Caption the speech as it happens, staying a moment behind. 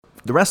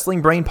The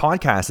Wrestling Brain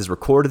podcast is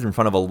recorded in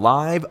front of a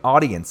live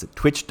audience at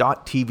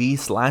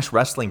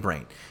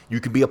twitch.tv/wrestlingbrain.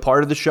 You can be a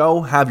part of the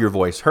show, have your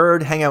voice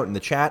heard, hang out in the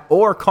chat,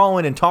 or call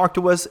in and talk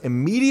to us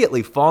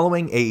immediately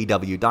following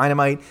AEW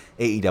Dynamite,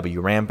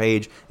 AEW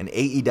Rampage, and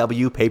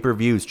AEW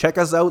pay-per-views. Check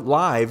us out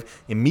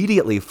live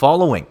immediately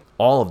following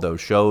all of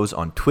those shows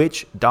on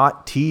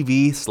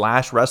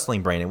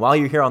twitch.tv/wrestlingbrain. And while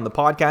you're here on the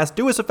podcast,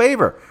 do us a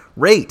favor,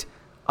 rate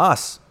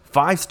us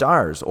 5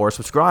 stars, or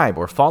subscribe,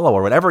 or follow,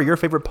 or whatever your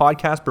favorite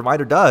podcast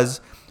provider does.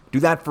 Do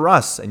that for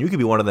us, and you could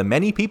be one of the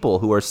many people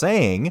who are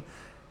saying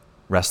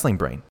Wrestling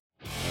Brain.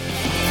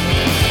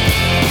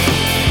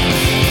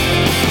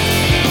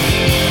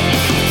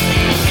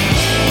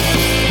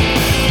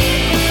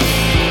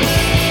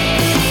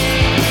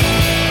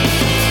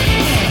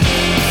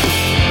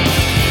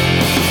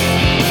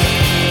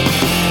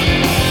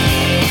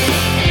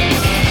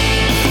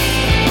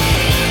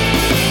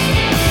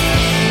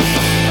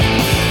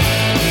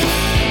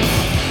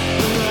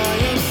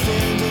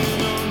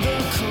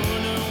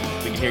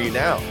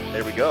 Now,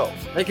 there we go.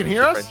 They can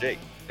hear us? Friend Jake.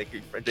 Thank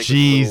you, friend Jake.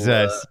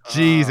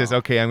 Jesus.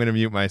 Okay, I'm going to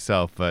mute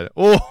myself, but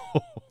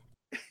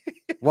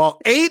Well,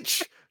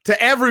 H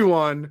to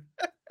everyone.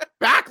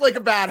 Back like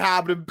a bad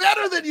habit and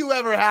better than you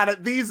ever had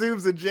it. These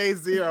Zoobs and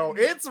J0.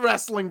 It's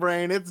Wrestling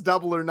Brain. It's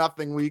Double or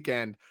Nothing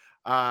weekend.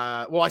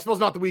 Well, I suppose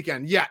not the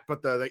weekend yet,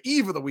 but the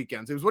eve of the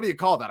weekend. It was, what do you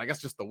call that? I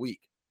guess just the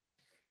week.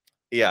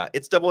 Yeah,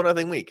 it's Double or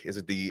Nothing week. Is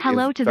it the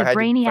Hello to the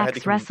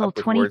Brainiacs Wrestle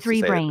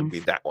 23 Brains? It would be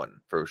that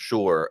one for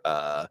sure.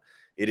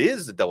 It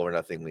is the Double or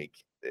Nothing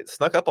week. It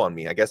snuck up on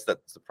me. I guess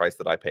that's the price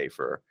that I pay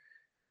for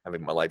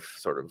having my life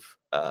sort of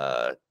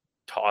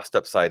tossed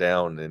upside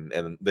down,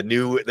 and the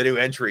new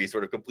entry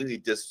sort of completely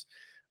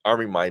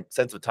disarming my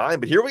sense of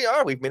time. But here we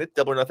are. We've made it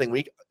Double or Nothing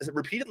week. As I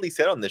repeatedly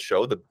said on this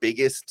show, the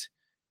biggest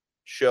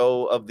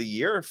show of the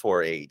year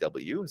for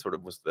AEW sort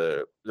of was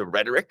the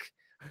rhetoric.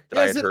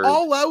 Is it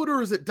all out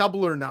or is it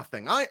Double or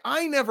Nothing?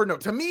 I never know.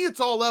 To me, it's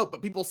all out,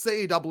 but people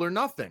say Double or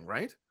Nothing,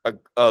 right?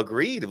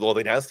 Agreed. Well, the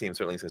announce team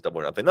certainly says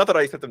Double or Nothing. Not that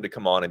I expect them to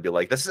come on and be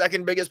like, the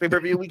second biggest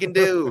pay-per-view we can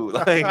do.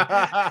 Like,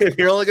 if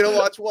you're only going to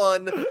watch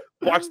one,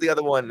 watch the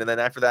other one. And then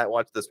after that,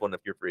 watch this one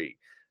if you're free.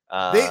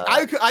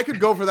 I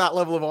could go for that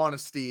level of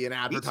honesty in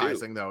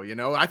advertising, though. You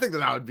know, I think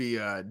that would be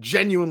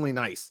genuinely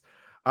nice.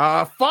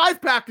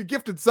 5-pack of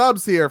gifted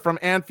subs here from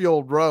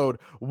Anfield Road.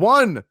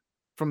 1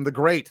 from the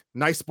great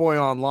Nice Boy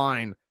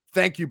Online.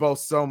 Thank you both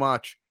so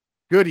much.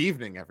 Good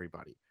evening,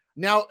 everybody.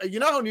 Now, you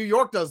know how New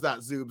York does that,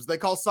 Zoobs? They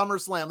call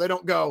SummerSlam. They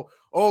don't go,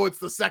 oh, it's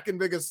the second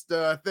biggest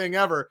thing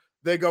ever.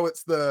 They go,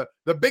 it's the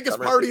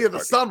biggest party of the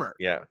summer.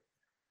 Yeah.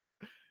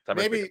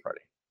 Maybe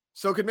party.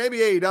 So could maybe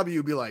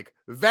AEW be like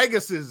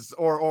Vegas's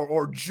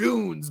or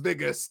June's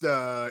biggest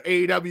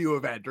AEW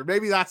event, or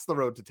maybe that's the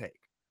road to take.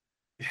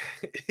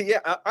 Yeah,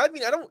 I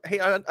mean, I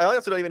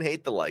honestly don't even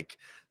hate the like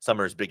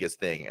summer's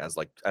biggest thing as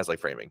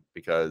framing,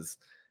 because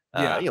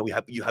you know,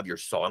 you have your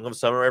song of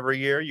summer every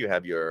year, you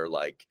have your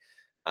like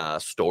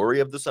story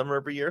of the summer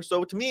every year.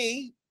 So to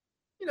me,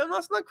 you know,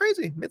 that's not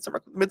crazy.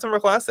 Midsummer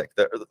Classic,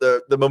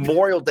 the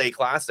Memorial Day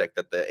Classic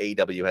that the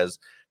AEW has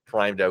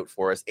primed out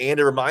for us,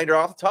 and a reminder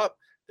off the top,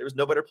 there's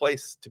no better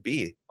place to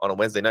be on a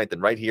Wednesday night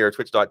than right here,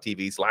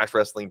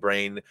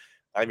 twitch.tv/wrestlingbrain.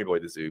 I'm your boy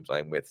the Zoobs.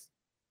 I'm with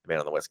the man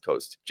on the West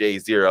Coast,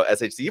 J0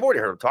 SHC. You've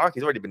already heard him talk.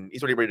 He's already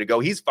ready to go.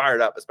 He's fired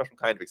up, a special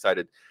kind of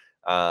excited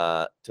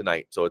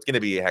tonight. So it's going to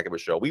be a heck of a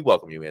show. We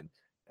welcome you in.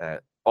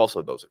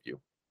 Also, those of you,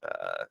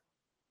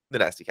 the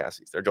Nasty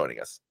Casties, they're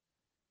joining us.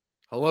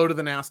 Hello to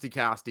the Nasty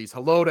Casties.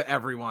 Hello to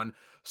everyone.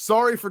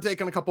 Sorry for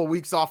taking a couple of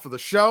weeks off of the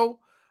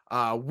show.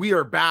 We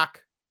are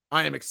back.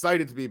 I am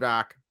excited to be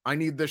back. I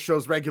need this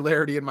show's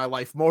regularity in my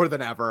life more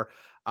than ever.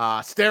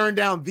 Staring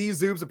down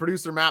these Zoobs, the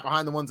producer Matt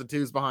behind the 1s and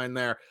 2s behind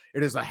there.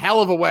 It is a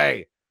hell of a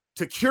way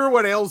to cure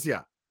what ails you.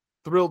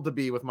 Thrilled to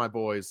be with my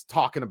boys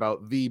talking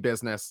about the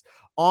business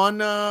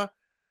on, I'm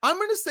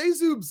going to say,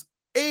 Zoobs,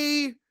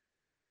 a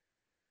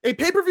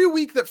pay-per-view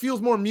week that feels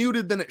more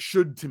muted than it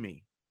should to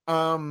me.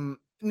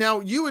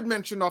 Now, you had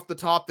mentioned off the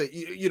top that,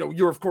 you know,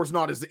 you're, of course,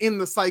 not as in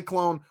the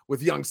cyclone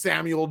with young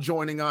Samuel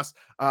joining us.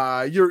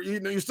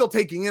 You're still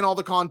taking in all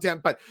the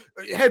content, but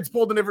heads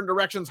pulled in different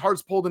directions,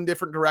 hearts pulled in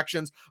different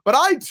directions. But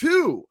I,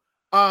 too,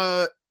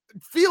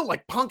 feel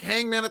like Punk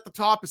Hangman at the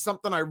top is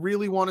something I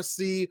really want to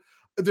see.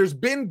 There's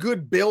been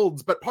good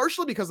builds, but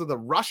partially because of the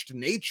rushed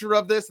nature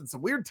of this and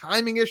some weird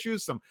timing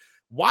issues, some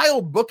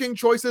wild booking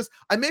choices,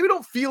 I maybe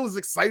don't feel as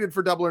excited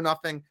for Double or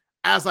Nothing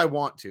as I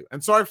want to.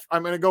 And so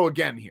I'm going to go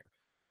again here.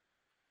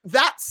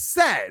 That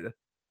said,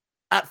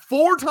 at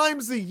 4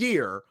 times a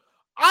year,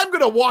 I'm going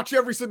to watch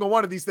every single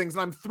one of these things,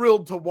 and I'm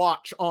thrilled to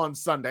watch on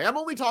Sunday. I'm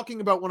only talking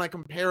about when I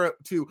compare it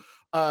to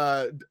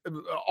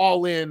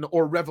All In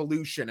or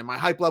Revolution and my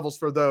hype levels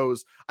for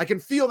those. I can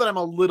feel that I'm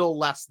a little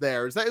less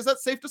there. Is that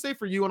safe to say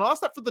for you? And I'll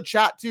ask that for the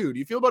chat too. Do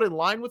you feel about in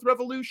line with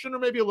Revolution or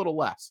maybe a little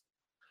less?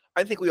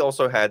 I think we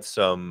also had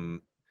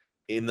some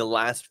in the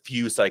last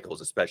few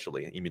cycles,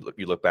 especially.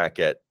 You look back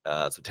at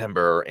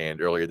September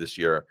and earlier this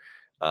year.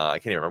 I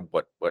can't even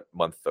remember what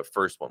month the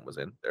first one was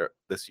in there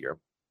this year.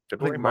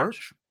 February,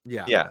 March.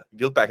 Yeah. If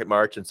you look back at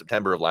March and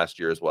September of last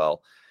year as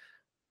well,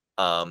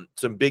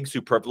 some big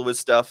superfluous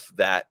stuff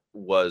that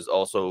was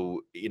also,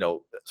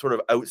 sort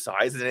of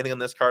outsized than anything on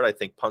this card. I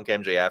think Punk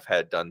MJF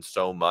had done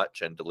so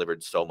much and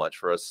delivered so much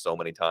for us so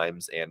many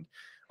times. And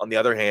on the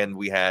other hand,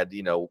 we had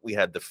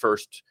the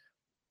first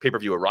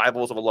pay-per-view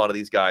arrivals of a lot of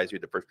these guys. We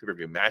had the first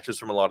pay-per-view matches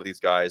from a lot of these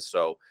guys.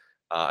 So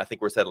I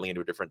think we're settling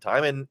into a different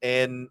time.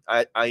 And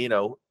I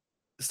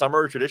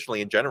summer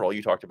traditionally in general,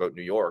 you talked about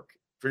New York,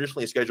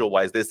 traditionally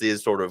schedule-wise, this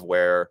is sort of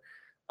where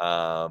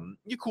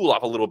you cool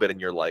off a little bit in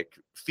your like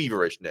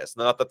feverishness.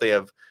 Not that they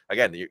have,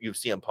 again, you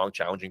see CM Punk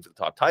challenging for the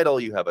top title.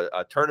 You have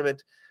a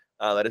tournament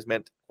that has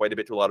meant quite a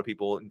bit to a lot of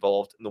people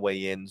involved in the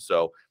way in.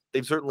 So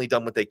they've certainly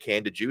done what they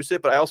can to juice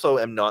it, but I also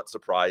am not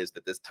surprised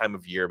that this time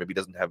of year maybe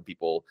doesn't have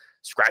people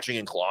scratching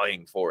and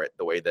clawing for it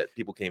the way that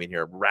people came in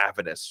here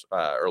ravenous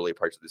early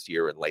parts of this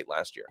year and late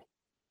last year.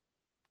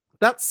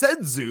 That said,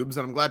 Zoobs,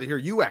 and I'm glad to hear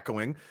you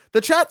echoing, the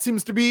chat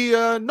seems to be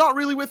not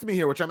really with me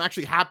here, which I'm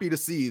actually happy to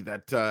see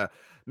that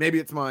maybe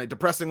it's my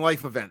depressing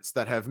life events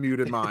that have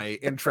muted my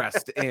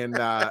interest in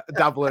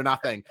Double or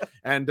Nothing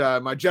and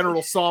my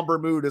general somber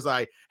mood as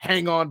I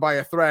hang on by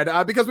a thread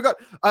because we got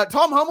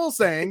Tom Hummel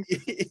saying...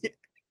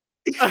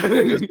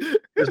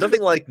 There's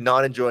nothing like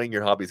not enjoying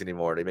your hobbies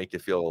anymore. They make you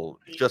feel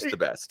just the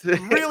best. It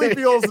really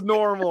feels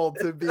normal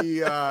to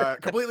be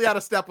completely out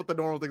of step with the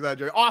normal things I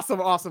enjoy.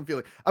 Awesome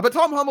feeling. But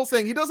Tom Hummel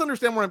saying he does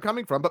understand where I'm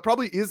coming from, but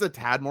probably is a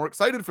tad more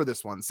excited for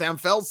this one. Sam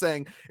Feld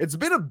saying it's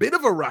been a bit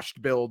of a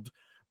rushed build,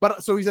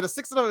 but so he's at a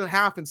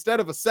 6.5 instead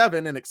of a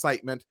 7 in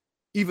excitement,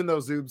 even though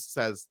Zoobs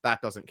says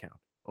that doesn't count.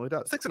 Well, it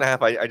does.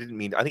 6.5. I didn't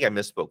mean. I think I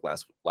misspoke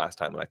last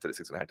time when I said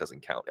 6.5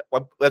 doesn't count.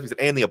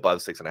 And the above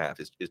 6.5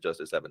 is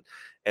just a 7.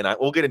 And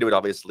we'll get into it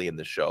obviously in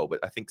the show, but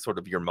I think sort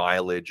of your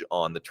mileage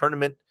on the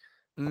tournament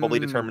probably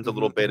determines a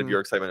little bit of your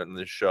excitement on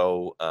the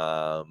show.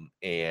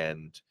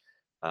 And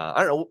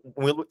I don't know.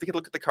 When we take a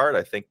look at the card,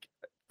 I think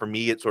for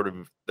me, it's sort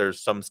of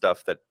there's some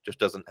stuff that just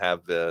doesn't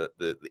have the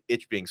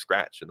itch being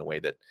scratched in the way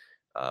that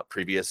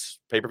previous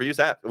pay-per-views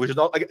have, which is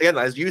all, again,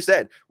 as you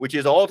said, which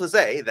is all to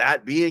say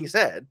that being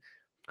said,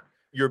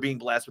 you're being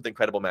blessed with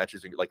incredible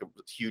matches and like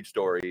huge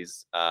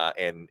stories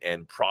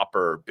and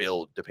proper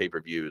build to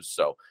pay-per-views.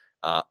 So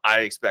I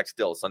expect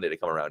still Sunday to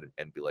come around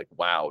and be like,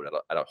 wow,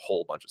 at a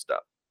whole bunch of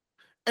stuff.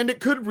 And it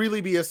could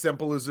really be as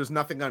simple as there's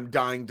nothing I'm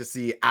dying to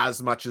see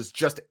as much as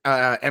just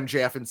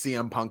MJF and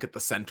CM Punk at the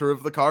center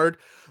of the card.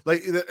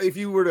 Like if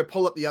you were to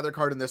pull up the other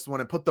card in this one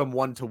and put them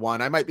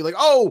 1-to-1, I might be like,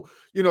 oh,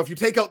 if you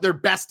take out their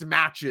best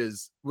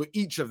matches with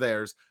each of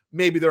theirs,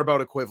 maybe they're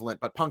about equivalent,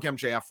 but Punk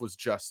MJF was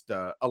just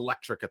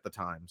electric at the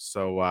time.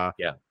 So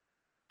yeah,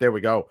 there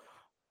we go.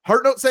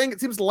 Heart Note saying it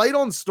seems light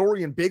on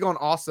story and big on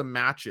awesome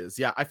matches.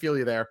 Yeah, I feel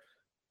you there.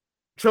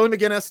 Trilly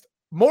McGinnis,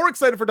 more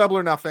excited for Double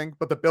or Nothing,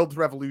 but the build to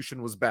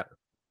Revolution was better.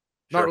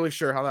 Not really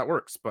sure how that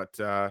works, but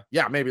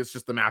yeah, maybe it's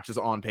just the matches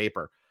on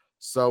paper.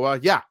 So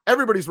yeah,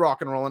 everybody's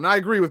rock and rolling. I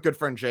agree with good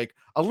friend Jake.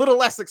 A little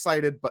less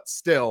excited, but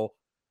still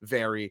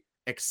very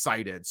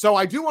excited. So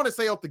I do want to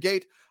say out the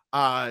gate,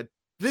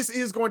 this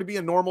is going to be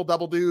a normal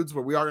Double Dudes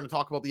where we are going to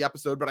talk about the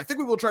episode, but I think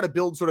we will try to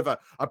build sort of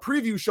a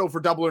preview show for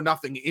Double or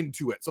Nothing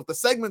into it. So if the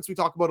segments we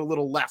talk about a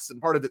little less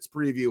and part of its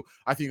preview,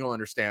 I think you'll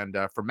understand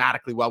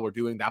formatically while we're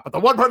doing that. But the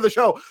one part of the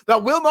show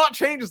that will not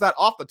change is that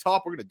off the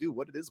top, we're going to do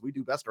what it is we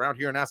do best around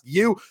here and ask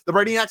you, the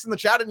Brainiacs in the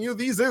chat, and you,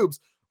 the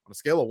Zoobs, on a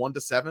scale of 1 to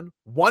 7,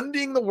 1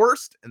 being the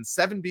worst and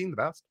 7 being the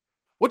best.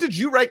 What did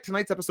you rate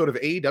tonight's episode of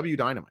AEW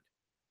Dynamite?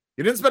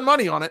 You didn't spend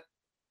money on it,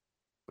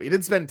 but you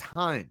did spend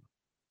time,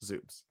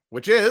 Zoobs,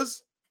 which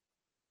is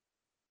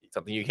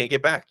something you can't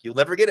get back. You'll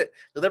never get it.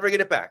 You'll never get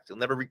it back. You'll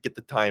never get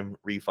the time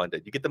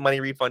refunded. You get the money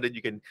refunded.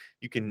 You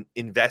can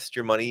invest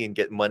your money and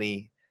get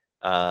money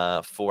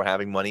for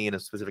having money in a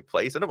specific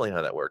place. I don't really know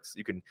how that works.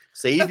 You can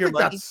save your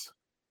money.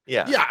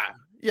 Yeah.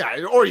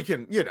 Or you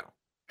can,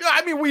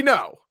 I mean, we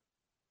know.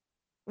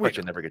 But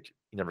you never get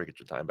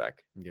your time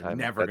back. You're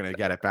never going to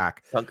get it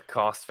back. Sunk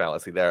cost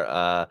fallacy there.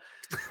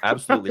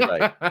 Absolutely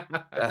right.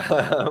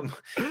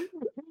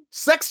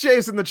 Sex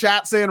J's in the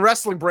chat saying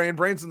wrestling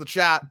brains in the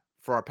chat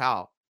for our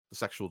pal, the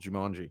Sexual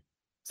Jumanji.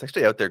 It's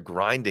actually out there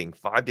grinding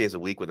 5 days a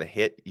week with a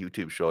hit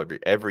YouTube show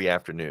every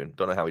afternoon.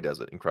 Don't know how he does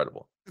it.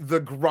 Incredible.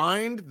 The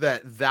grind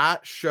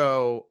that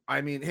show,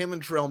 I mean, him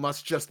and Trill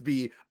must just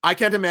be, I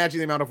can't imagine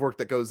the amount of work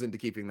that goes into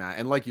keeping that.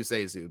 And like you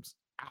say, Zoobs,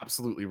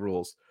 absolutely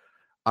rules.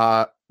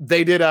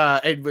 They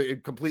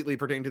did completely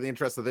pertaining to the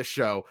interest of this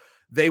show.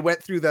 They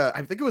went through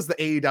I think it was the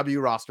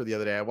AEW roster the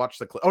other day. I watched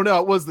the clip. Oh no,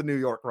 it was the New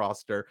York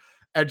roster.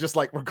 And just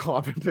like we're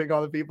commenting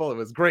on the people. It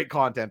was great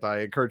content. I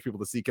encourage people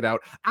to seek it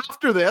out.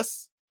 After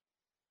this,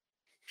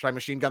 should I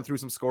machine gun through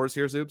some scores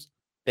here, Zoobs?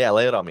 Yeah,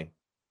 lay it on me.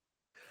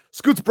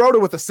 Scoots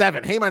Broda with a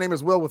 7. Hey, my name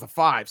is Will with a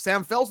 5.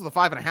 Sam Fells with a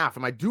 5.5.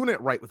 Am I doing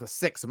it right with a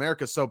 6?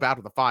 America's So Bad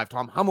with a 5.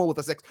 Tom Hummel with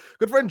a 6.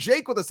 Good friend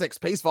Jake with a 6.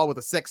 Pacefall with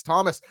a 6.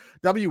 Thomas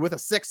W with a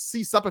 6.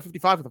 C Suppa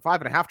 55 with a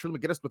 5.5. Truly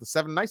McGinnis with a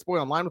 7. Nice Boy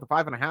Online with a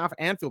 5.5.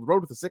 Anfield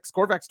Road with a 6.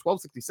 Corvax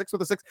 1266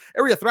 with a 6.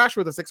 Area Thrasher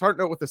with a 6. Heart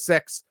Note with a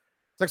 6.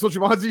 Sexual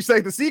Jumanji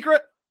saying The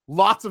Secret,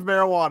 Lots of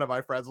marijuana,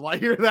 my friends. Well, I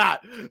hear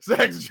that.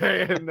 Sex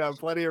J and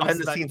plenty of behind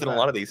the scenes in a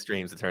lot of these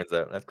streams, it turns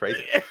out. That's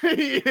crazy.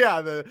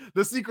 Yeah,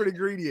 the secret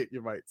ingredient,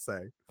 you might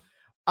say.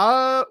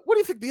 What do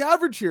you think the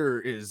average here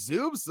is,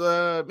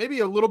 Zoobs? Maybe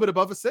a little bit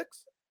above a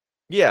 6?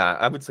 Yeah,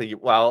 I would say.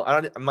 Well,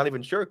 I'm not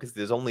even sure because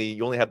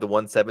you only have the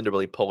 1.7 to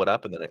really pull it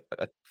up, and then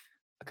a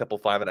couple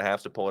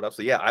 5.5s to pull it up.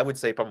 So yeah, I would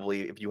say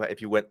probably if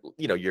you went,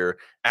 your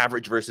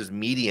average versus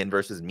median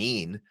versus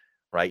mean,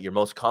 right? Your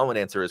most common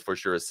answer is for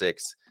sure a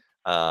 6.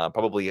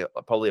 Probably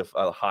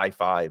a high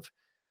 5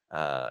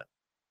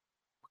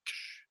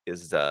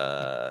 is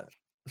how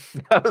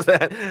was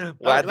that?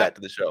 We'll add that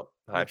to the show.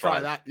 High 5. Try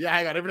that. Yeah,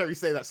 hang on. Every time you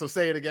say that, so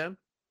say it again.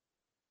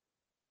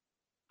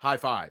 High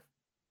 5.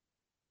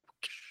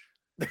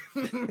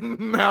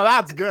 Now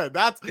that's good.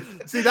 That's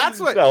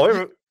what.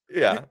 No,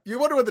 yeah. You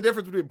wonder what the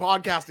difference between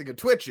podcasting and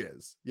Twitch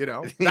is.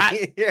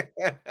 That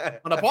yeah.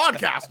 on a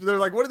podcast, they're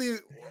like, "What are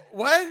these?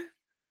 What?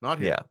 Not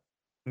here." Yeah,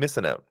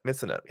 missing out.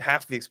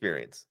 Half the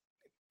experience,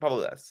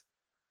 probably less.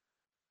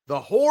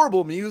 The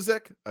horrible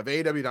music of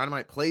AEW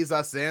Dynamite plays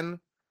us in,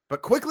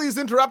 but quickly is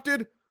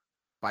interrupted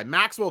by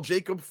Maxwell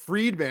Jacob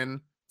Friedman's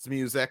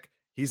music.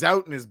 He's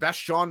out in his best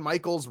Shawn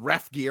Michaels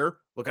ref gear,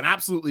 looking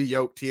absolutely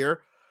yoked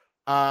here,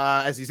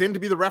 as he's in to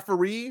be the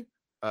referee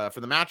for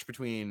the match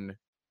between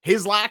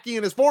his lackey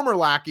and his former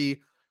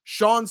lackey,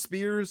 Shawn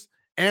Spears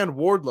and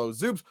Wardlow.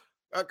 Zoobs,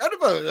 kind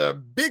of a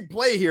big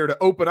play here to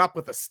open up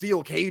with a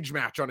steel cage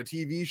match on a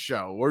TV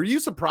show. Were you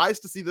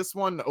surprised to see this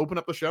one open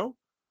up the show?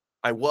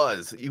 I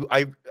was.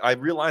 I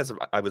realized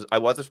I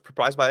was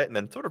surprised by it, and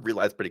then sort of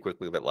realized pretty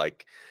quickly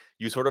that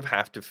you sort of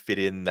have to fit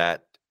in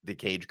that the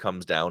cage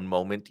comes down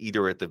moment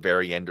either at the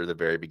very end or the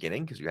very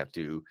beginning, because you have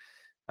to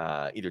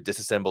either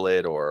disassemble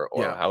it or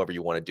however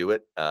you want to do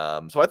it.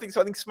 So I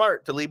think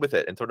smart to lead with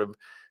it and sort of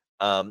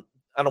I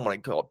don't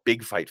want to call it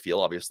big fight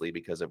feel, obviously,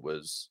 because it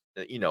was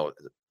a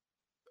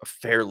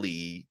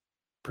fairly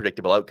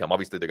predictable outcome.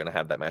 Obviously, they're going to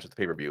have that match at the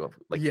pay-per-view.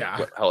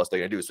 What else are they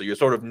going to do? So you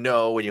sort of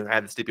know when you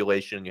have the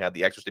stipulation, you have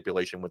the extra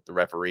stipulation with the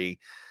referee.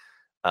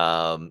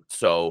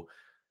 So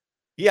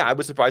yeah, I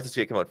was surprised to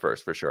see it come out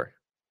first for sure.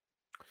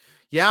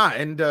 Yeah,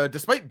 and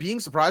despite being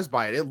surprised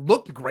by it, it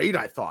looked great,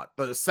 I thought.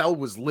 The cell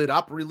was lit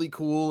up really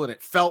cool, and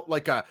it felt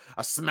like a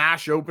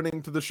smash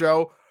opening to the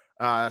show.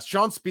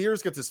 Shawn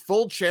Spears gets his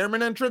full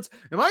chairman entrance.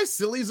 Am I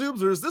silly,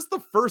 Zoobs, or is this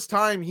the first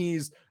time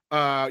he's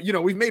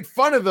we've made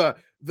fun of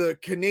the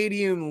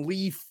Canadian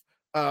Leaf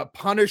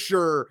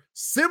Punisher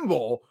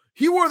symbol.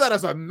 He wore that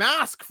as a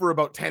mask for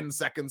about 10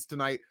 seconds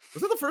tonight.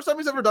 Was that the first time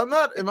he's ever done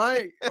that?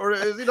 Or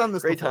has he done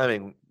this Great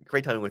before?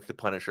 timing with the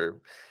Punisher.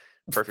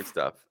 Perfect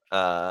stuff.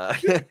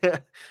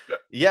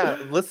 Yeah,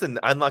 listen,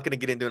 I'm not going to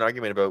get into an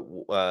argument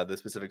about the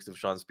specifics of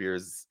Shawn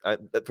Spears.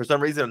 For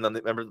some reason, I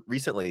remember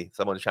recently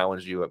someone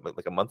challenged you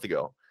like a month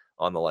ago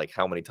on the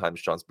how many times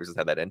Shawn Spears has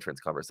had that entrance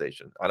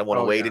conversation. I don't want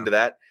to wade into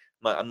that.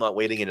 I'm not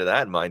wading into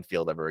that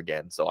minefield ever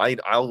again. So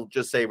I'll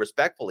just say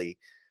respectfully,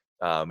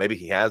 maybe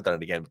he has done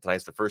it again, but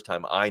tonight's the first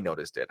time I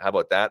noticed it. How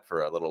about that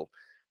for a little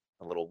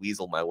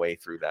weasel my way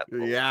through that?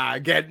 Yeah,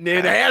 getting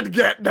in and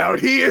getting out.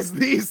 He is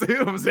these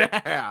Zooms.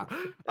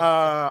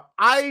 Yeah.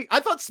 I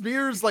thought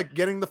Spears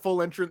getting the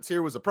full entrance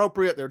here was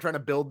appropriate. They were trying to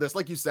build this,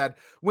 like you said,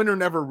 winner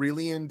never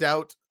really in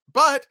doubt.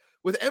 But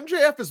with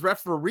MJF as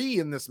referee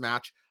in this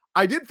match,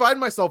 I did find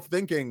myself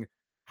thinking,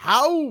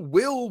 how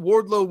will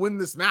Wardlow win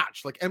this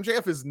match?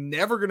 MJF is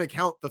never going to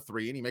count the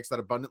 3, and he makes that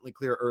abundantly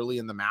clear early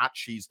in the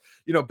match. He's,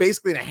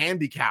 basically in a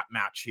handicap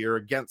match here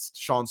against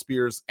Shawn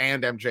Spears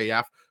and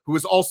MJF, who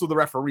is also the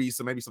referee,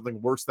 so maybe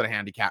something worse than a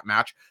handicap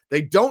match.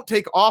 They don't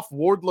take off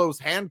Wardlow's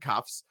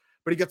handcuffs,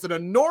 but he gets an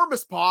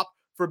enormous pop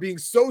for being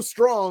so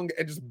strong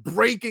and just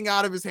breaking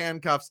out of his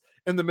handcuffs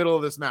in the middle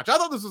of this match. I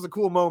thought this was a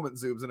cool moment,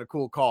 Zoobs, and a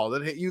cool call.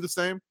 Did it hit you the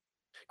same?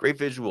 Great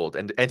visual,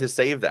 and to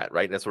save that,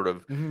 right? That's sort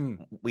of,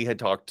 we had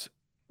talked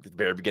at the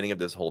very beginning of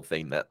this whole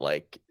thing that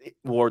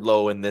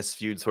Wardlow and this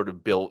feud sort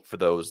of built for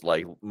those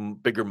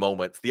bigger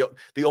moments, the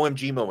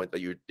OMG moment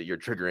that you're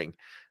triggering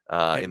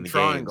in the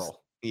triangle. Games.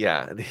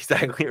 Yeah,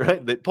 exactly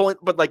right.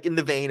 But in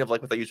the vein of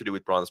what they used to do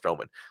with Braun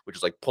Strowman, which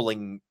is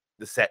pulling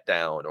the set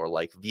down,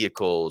 or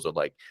vehicles, or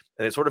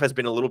and it sort of has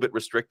been a little bit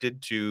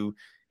restricted to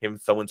him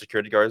throwing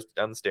security guards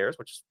down the stairs,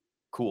 which is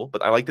cool.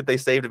 But I like that they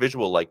saved a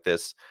visual like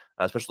this,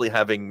 especially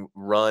having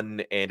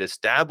run and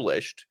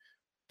established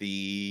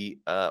the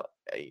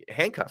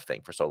handcuff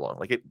thing for so long.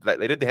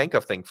 They did the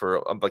handcuff thing for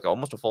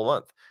almost a full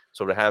month.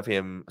 So to have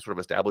him sort of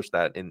establish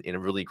that in a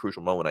really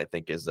crucial moment, I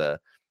think is a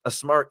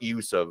smart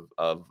use of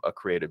a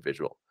creative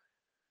visual.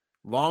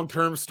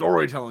 Long-term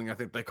storytelling, I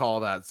think they call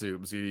that,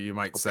 Zoobs. You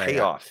might say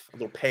payoff, a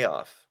little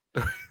payoff.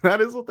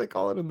 That is what they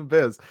call it in the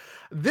biz.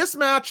 This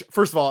match,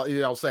 first of all,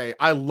 I'll say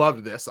I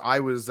loved this.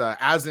 I was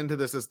as into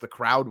this as the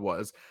crowd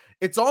was.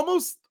 It's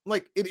almost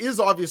it is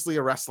obviously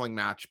a wrestling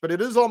match, but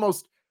it is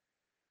almost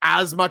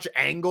as much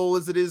angle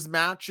as it is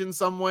match in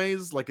some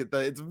ways.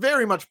 It's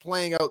very much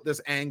playing out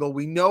this angle.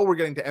 We know we're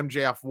getting to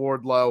MJF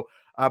Wardlow,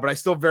 but I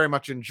still very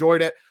much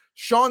enjoyed it.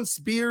 Shawn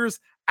Spears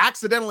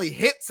accidentally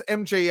hits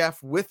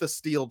MJF with a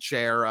steel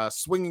chair,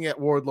 swinging at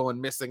Wardlow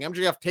and missing.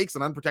 MJF takes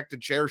an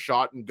unprotected chair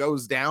shot and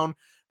goes down.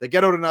 They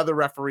get out another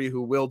referee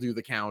who will do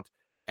the count,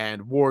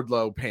 and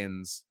Wardlow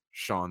pins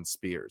Shawn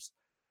Spears.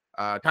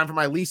 Time for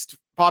my least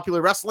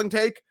popular wrestling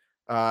take.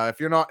 If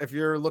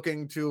you're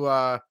looking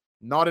to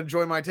not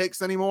enjoy my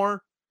takes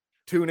anymore,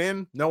 tune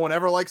in. No one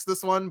ever likes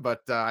this one,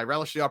 but I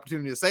relish the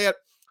opportunity to say it.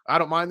 I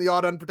don't mind the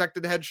odd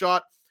unprotected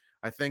headshot.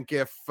 I think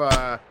if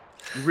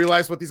you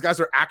realize what these guys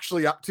are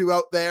actually up to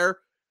out there,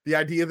 the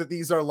idea that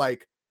these are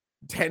like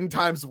 10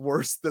 times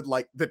worse than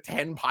like the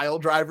 10 pile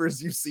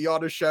drivers you see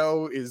on a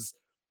show is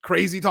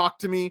crazy talk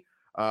to me.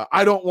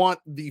 I don't want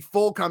the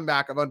full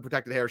comeback of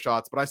unprotected hair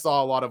shots, but I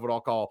saw a lot of what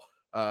I'll call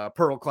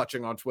pearl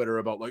clutching on Twitter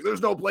about like,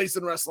 there's no place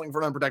in wrestling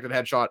for an unprotected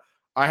headshot.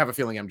 I have a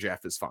feeling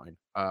MJF is fine.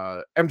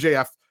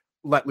 MJF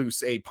let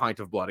loose a pint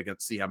of blood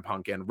against CM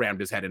Punk and rammed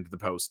his head into the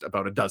post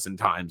about a dozen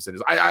times.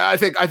 And I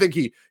think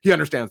he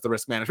understands the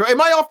risk management.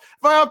 Am I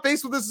off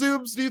base with this,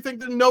 Zoobs? Do you think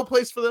there's no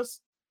place for this?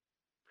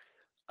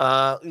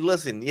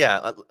 Listen,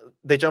 yeah,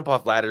 they jump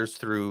off ladders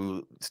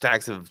through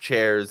stacks of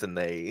chairs, and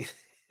they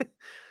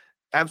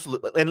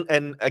absolutely.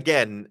 And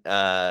again,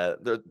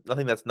 there's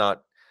nothing that's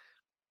not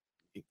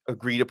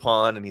agreed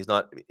upon, and he's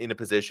not in a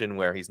position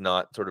where he's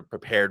not sort of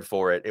prepared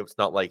for it. It's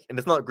not like, and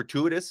it's not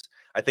gratuitous.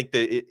 I think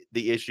the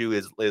issue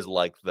is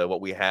like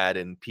what we had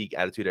in peak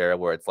Attitude Era,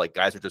 where it's like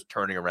guys are just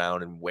turning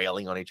around and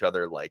wailing on each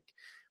other like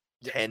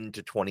 10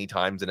 to 20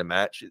 times in a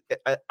match.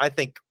 I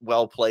think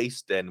well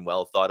placed and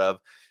well thought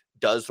of.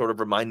 Does sort of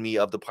remind me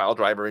of the pile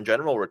driver in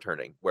general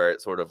returning, where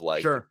it's sort of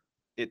like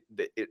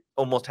it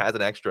almost has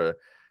an extra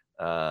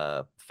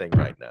thing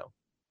right now.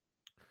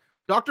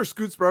 Dr.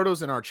 Scoots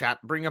Brodo's in our chat,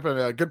 bring up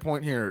a good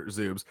point here,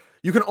 Zoobs.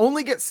 You can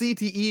only get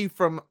CTE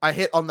from a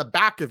hit on the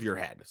back of your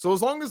head. So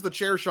as long as the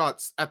chair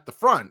shot's at the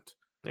front,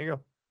 there you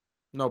go.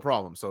 No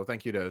problem. So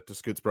thank you to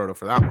Scoots Brodo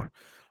for that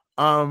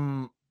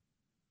one.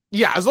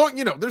 Yeah, as long,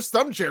 there's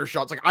some chair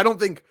shots. Like, I don't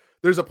think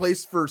there's a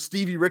place for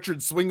Stevie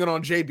Richards swinging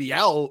on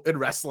JBL in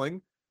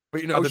wrestling.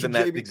 But other than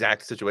that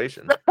exact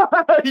situation.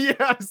 Yeah,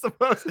 I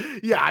suppose.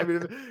 Yeah, I mean,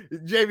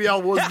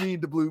 JBL was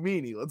mean to Blue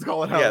Meanie. Let's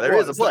call it how there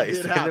is a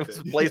place.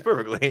 It plays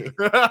perfectly.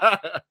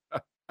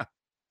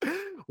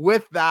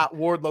 With that,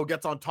 Wardlow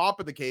gets on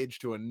top of the cage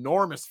to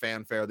enormous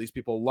fanfare. These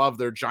people love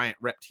their giant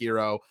ripped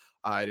hero.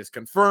 It is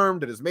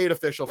confirmed. It is made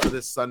official for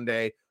this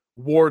Sunday.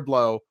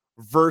 Wardlow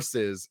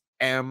versus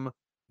MJF.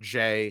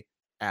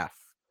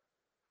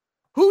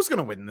 Who's going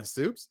to win this,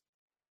 Soups?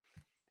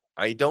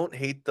 I don't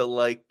hate the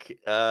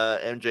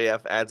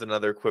MJF adds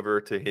another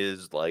quiver to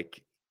his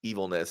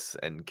evilness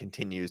and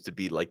continues to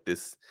be like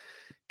this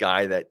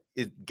guy that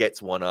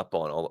gets one up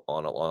on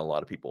a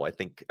lot of people. I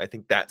think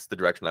that's the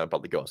direction I would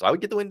probably go. So I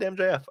would get the win to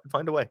MJF. I'd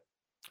find a way.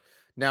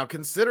 Now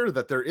consider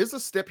that there is a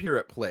stip here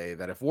at play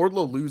that if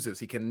Wardlow loses,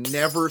 he can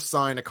never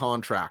sign a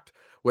contract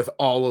with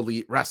All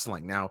Elite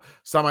Wrestling. Now,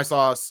 I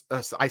saw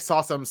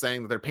some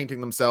saying that they're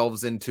painting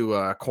themselves into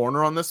a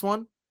corner on this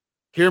one.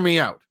 Hear me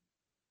out.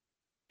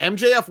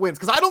 MJF wins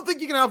because I don't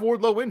think you can have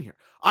Wardlow win here.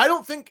 I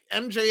don't think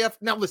MJF.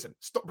 Now, listen,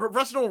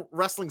 professional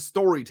wrestling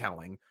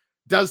storytelling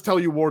does tell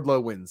you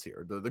Wardlow wins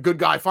here. The good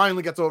guy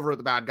finally gets over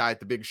the bad guy at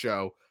the big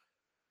show.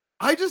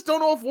 I just don't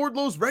know if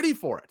Wardlow's ready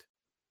for it.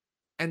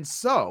 And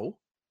so,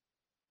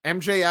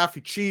 MJF,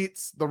 he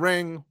cheats the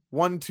ring.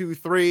 1, 2,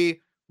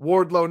 3.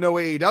 Wardlow, no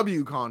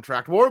AEW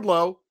contract.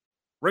 Wardlow,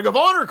 Ring of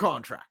Honor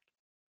contract.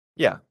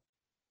 Yeah,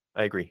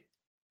 I agree.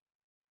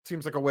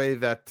 Seems like a way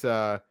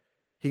that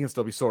he can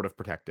still be sort of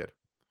protected.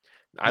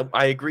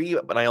 I agree,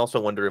 but I also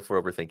wonder if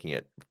we're overthinking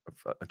it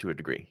to a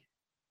degree.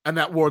 And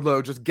that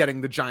Wardlow just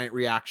getting the giant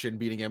reaction,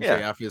 beating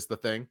MJF is the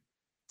thing.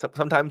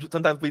 Sometimes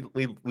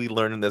we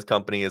learn in this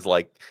company is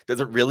does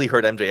it really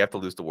hurt MJF to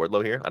lose to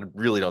Wardlow here? I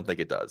really don't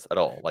think it does at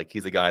all.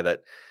 He's a guy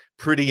that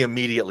pretty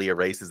immediately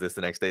erases this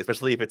the next day,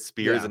 especially if it's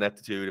Spears and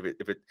Ineptitude.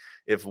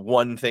 If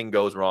one thing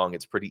goes wrong,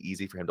 it's pretty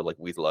easy for him to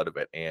weasel out of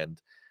it. And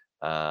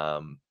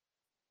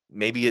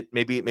maybe it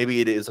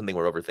is something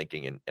we're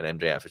overthinking, and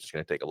MJF is just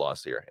going to take a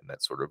loss here, and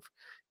that's sort of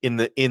in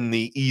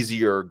the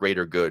easier,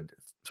 greater good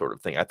sort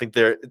of thing. I think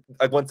they're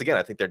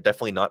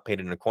definitely not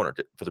painted in a corner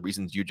for the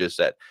reasons you just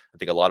said. I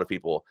think a lot of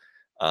people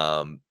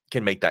can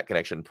make that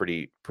connection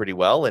pretty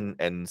well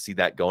and see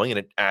that going, and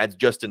it adds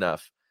just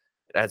enough.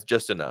 It adds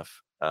just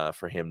enough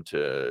for him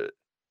to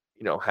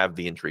have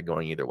the intrigue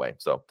going either way.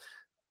 So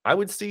I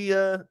would see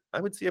a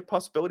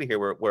possibility here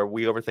where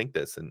we overthink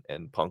this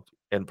and Punk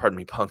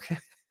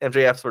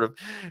MJF sort of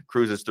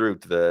cruises through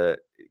to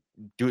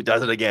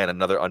does it again,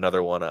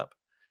 another one up.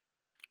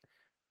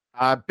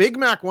 Big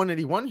Mac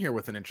 181 here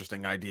with an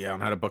interesting idea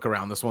on how to book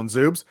around this one,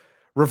 Zoobs.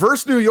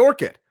 Reverse New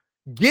York it.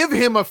 Give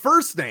him a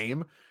first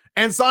name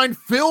and sign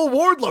Phil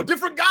Wardlow.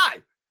 Different guy.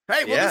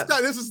 Hey, well,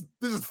 this is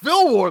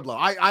Phil Wardlow.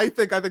 I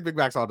think Big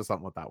Mac's onto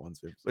something with that one,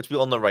 Zoobs. Which we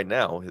all know right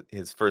now.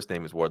 His first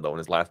name is Wardlow and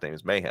his last name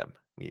is Mayhem.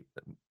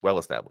 Well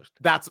established.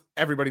 That's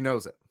everybody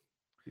knows it.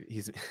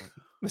 He's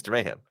Mr.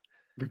 Mayhem.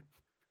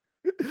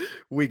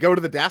 We go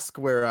to the desk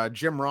where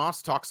Jim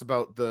Ross talks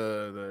about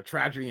the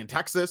tragedy in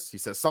Texas. He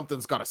says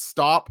something's got to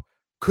stop.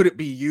 Could it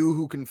be you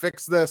who can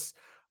fix this?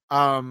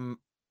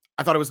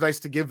 I thought it was nice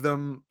to give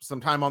them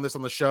some time on this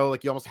on the show.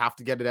 Like, you almost have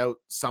to get it out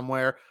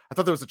somewhere. I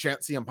thought there was a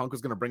chance CM Punk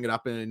was going to bring it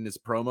up in his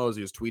promos.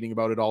 He was tweeting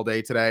about it all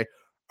day today.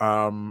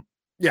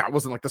 Yeah, it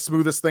wasn't like the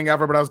smoothest thing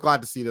ever, but I was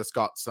glad to see this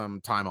got some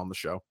time on the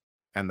show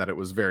and that it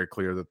was very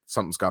clear that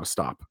something's got to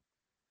stop.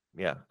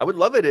 Yeah, I would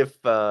love it if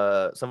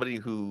somebody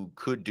who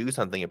could do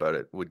something about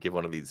it would give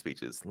one of these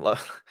speeches.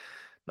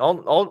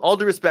 All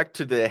due respect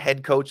to the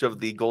head coach of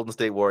the Golden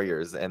State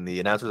Warriors and the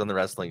announcers on the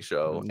wrestling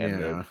show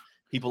and the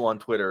people on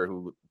Twitter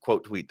who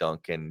quote tweet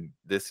dunk and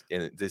this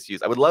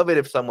use. I would love it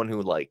if someone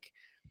who like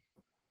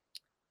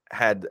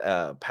had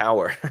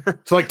power.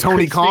 So like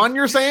Tony Khan,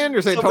 you're saying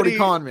Tony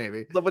Khan,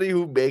 maybe somebody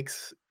who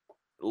makes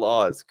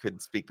laws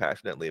could speak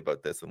passionately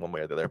about this in one way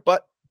or the other.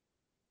 But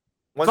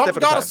something's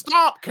got to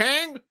stop,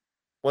 King.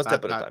 One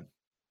step at a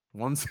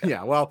time.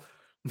 Yeah. Well,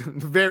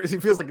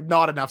 it feels like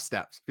not enough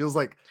steps. Feels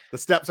like the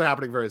steps are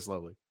happening very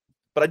slowly.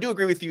 But I do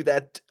agree with you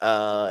that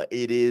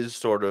it is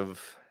sort of,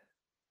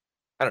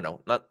 I don't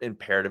know, not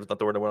imperative is not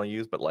the word I want to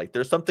use, but like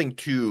there's something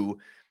to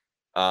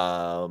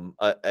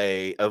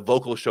a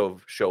vocal show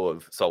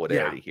of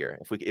solidarity here.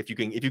 If you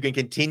can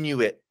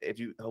continue it,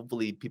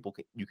 hopefully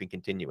you can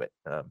continue it.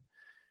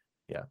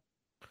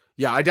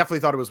 Yeah, I definitely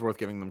thought it was worth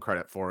giving them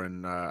credit for,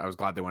 and I was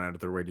glad they went out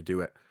of their way to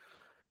do it.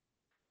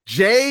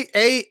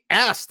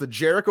 JAS, the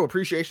Jericho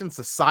Appreciation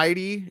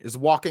Society, is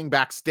walking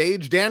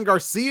backstage. Dan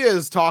Garcia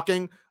is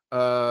talking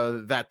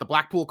that the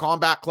Blackpool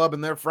Combat Club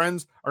and their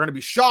friends are going to be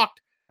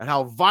shocked at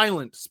how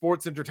violent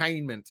sports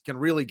entertainment can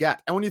really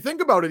get. And when you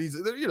think about it,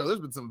 there's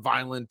been some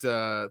violent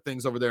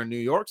things over there in New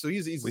York. So we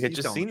had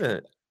just seen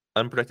an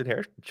unprotected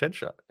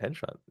headshot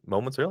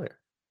moments earlier.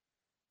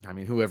 I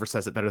mean, whoever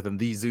says it better than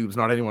these Zoobs,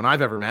 not anyone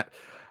I've ever met.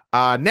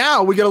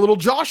 Now we get a little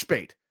Josh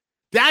bait.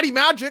 Daddy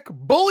Magic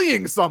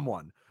bullying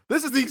someone.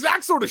 This is the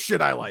exact sort of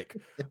shit I like.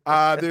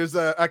 There's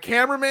a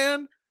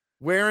cameraman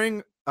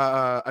wearing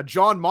a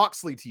John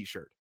Moxley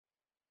t-shirt.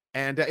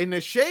 And in a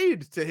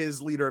shade to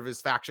his leader of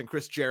his faction,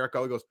 Chris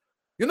Jericho, he goes,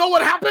 you know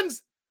what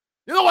happens?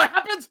 You know what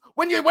happens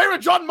when you wear a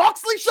John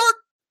Moxley shirt?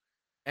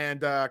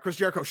 And Chris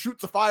Jericho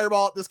shoots a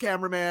fireball at this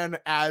cameraman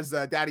as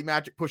Daddy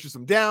Magic pushes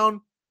him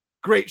down.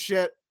 Great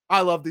shit. I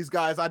love these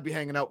guys. I'd be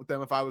hanging out with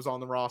them if I was on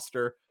the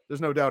roster.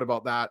 There's no doubt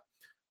about that.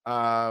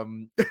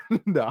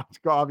 No,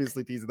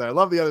 obviously teasing there. I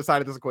love the other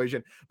side of this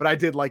equation, but I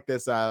did like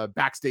this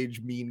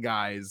backstage mean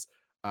guys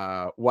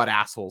what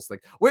assholes thing.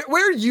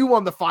 Where are you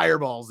on the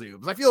fireball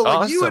Zoobs? I feel like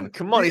awesome. you and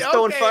come on, he's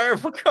throwing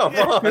fireball. Come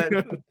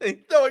on, he's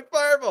throwing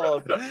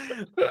fireballs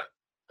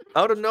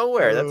out of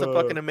nowhere. That's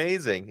fucking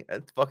amazing.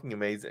 That's fucking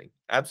amazing.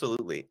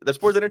 Absolutely, they're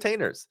sports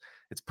entertainers.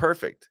 It's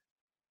perfect.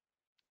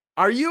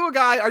 Are you a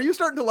guy? Are you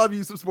starting to love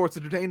you some sports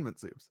entertainment,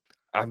 Zoobs?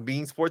 I'm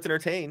being sports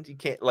entertained. You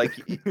can't like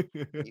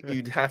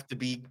you'd have to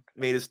be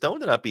made of stone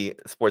to not be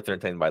sports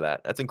entertained by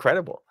that. That's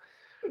incredible.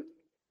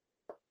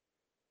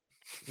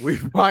 We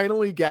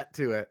finally get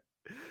to it.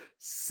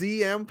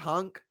 CM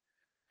Punk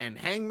and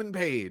Hangman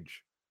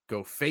Page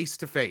go face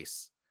to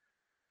face.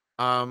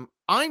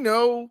 I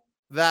know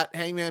that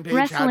Hangman Page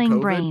Wrestling had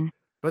COVID, brain,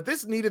 but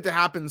this needed to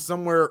happen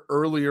somewhere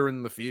earlier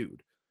in the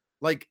feud.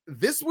 Like,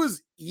 this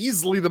was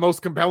easily the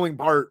most compelling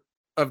part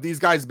of these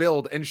guys'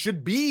 build and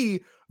should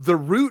be the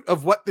root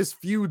of what this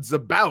feud's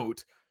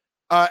about.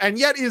 And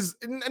yet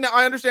and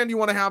I understand you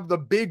want to have the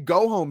big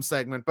go home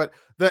segment, but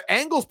the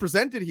angles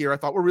presented here I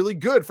thought were really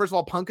good. First of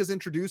all, Punk is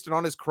introduced, and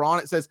on his cron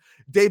it says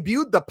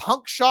debuted the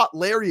Punk shot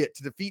lariat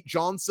to defeat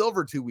John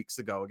Silver 2 weeks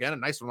ago. Again, a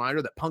nice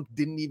reminder that Punk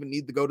didn't even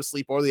need the go to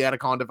sleep or the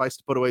Atacon device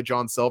to put away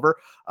John Silver.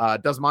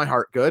 Does my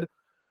heart good.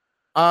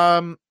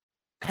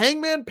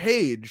 Hangman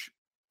Page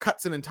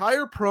cuts an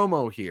entire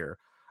promo here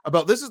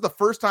about this is the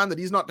first time that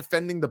he's not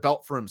defending the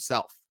belt for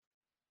himself.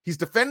 He's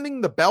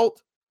defending the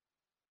belt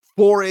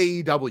for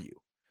AEW.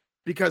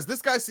 Because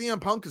this guy CM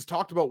Punk has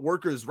talked about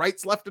workers'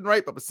 rights left and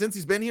right, but since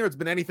he's been here, it's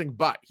been anything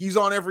but. He's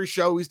on every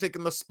show. He's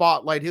taking the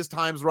spotlight. His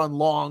times run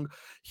long.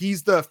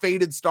 He's the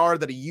faded star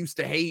that he used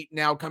to hate,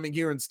 now coming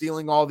here and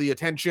stealing all the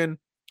attention.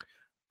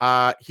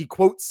 He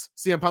quotes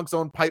CM Punk's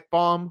own pipe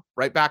bomb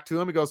right back to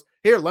him. He goes,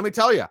 here, let me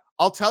tell you.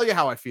 I'll tell you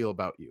how I feel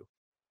about you.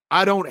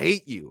 I don't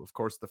hate you. Of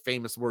course, the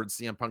famous words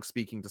CM Punk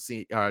speaking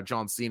to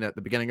John Cena at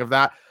the beginning of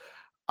that.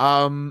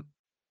 CM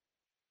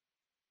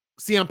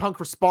Punk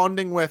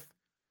responding with,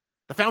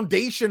 the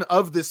foundation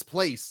of this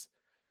place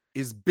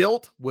is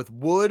built with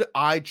wood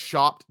I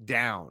chopped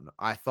down.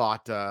 I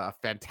thought a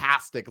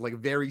fantastic, like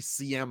very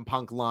CM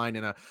Punk line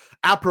and a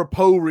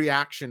apropos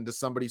reaction to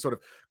somebody sort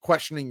of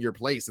questioning your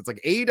place. It's like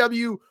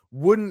AEW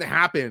wouldn't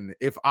happen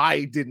if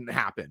I didn't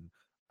happen.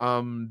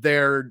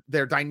 Their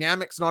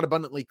dynamics not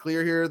abundantly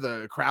clear here.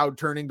 The crowd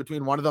turning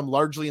between one of them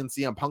largely in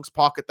CM Punk's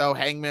pocket, though.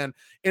 Hangman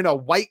in a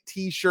white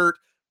t-shirt,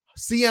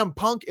 CM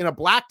Punk in a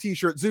black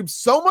t-shirt. Zoom,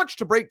 so much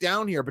to break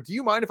down here, but do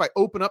you mind if I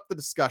open up the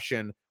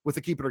discussion with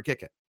the Keep It or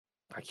Kick It?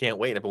 I can't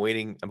wait. I've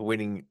been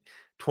waiting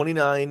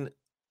 29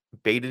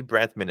 bated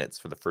breath minutes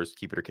for the first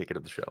Keep It or Kick It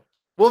of the show.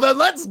 Well, then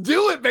let's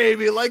do it,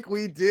 baby, like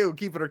we do.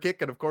 Keep it or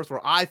kick it, of course, where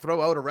I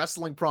throw out a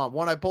wrestling prompt,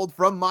 one I pulled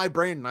from my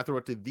brain, and I throw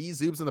it to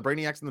these Zoobs and the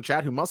Brainiacs in the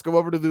chat, who must go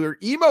over to their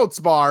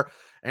emotes bar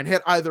and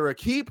hit either a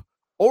keep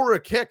or a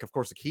kick. Of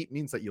course, a keep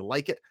means that you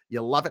like it,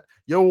 you love it,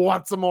 you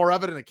want some more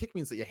of it, and a kick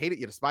means that you hate it,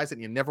 you despise it,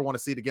 and you never want to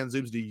see it again.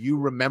 Zoobs, do you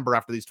remember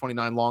after these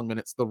 29 long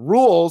minutes the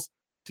rules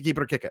to keep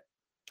it or kick it?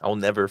 I'll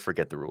never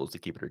forget the rules to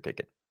keep it or kick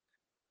it.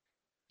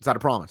 Is that a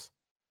promise?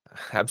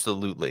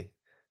 Absolutely.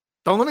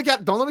 Don't let me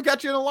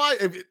catch you in a lie.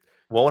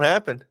 Won't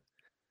happen.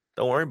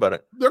 Don't worry about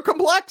it. They're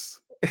complex.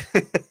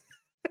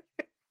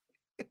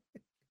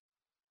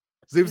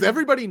 Zoobs,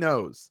 everybody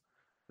knows,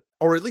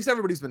 or at least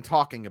everybody's been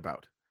talking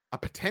about, a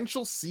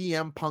potential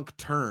CM Punk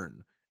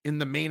turn in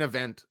the main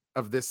event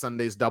of this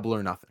Sunday's Double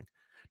or Nothing.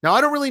 Now,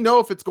 I don't really know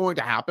if it's going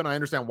to happen. I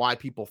understand why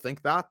people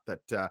think that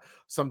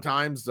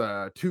sometimes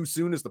too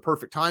soon is the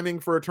perfect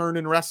timing for a turn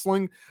in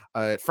wrestling.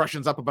 It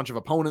freshens up a bunch of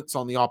opponents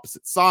on the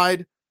opposite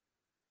side.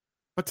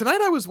 But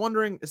tonight I was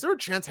wondering, is there a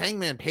chance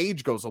Hangman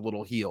Page goes a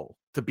little heel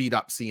to beat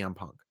up CM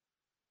Punk?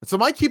 And so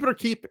my keep it or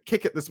kick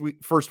it this week,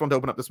 first one to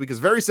open up this week, is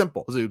very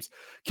simple, Zoobs.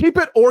 Keep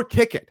it or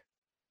kick it.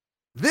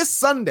 This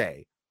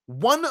Sunday,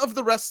 one of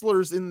the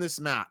wrestlers in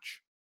this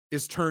match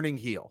is turning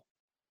heel.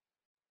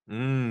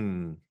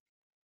 Keep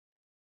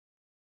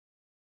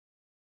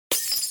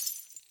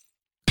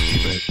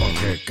it or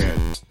kick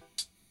it.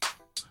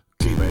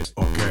 Keep it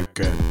or kick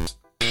it.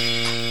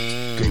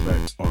 Keep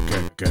it or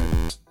kick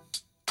it.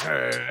 Keep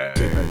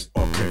it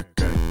or kick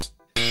it.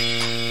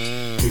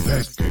 Keep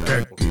it, kick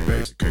it, keep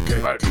it, kick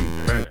it, keep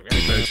it,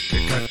 keep it,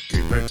 kick it,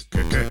 keep it,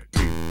 kick it,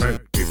 keep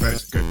it, keep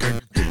it, kick it,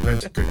 keep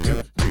it, kick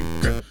it,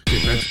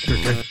 keep it,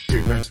 keep it,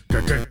 keep it,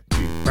 kick it,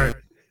 keep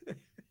it.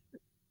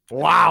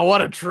 Wow,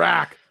 what a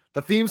track.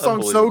 The theme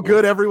song's so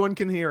good everyone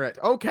can hear it.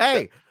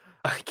 Okay.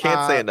 I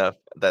can't say enough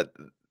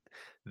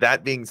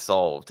that being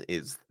solved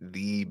is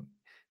the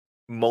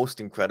most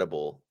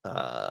incredible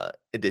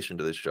addition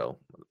to this show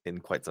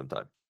in quite some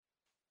time.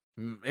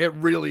 It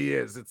really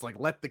is. It's like,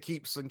 let the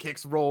keeps and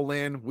kicks roll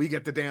in. We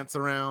get to dance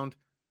around,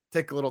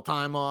 take a little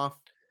time off.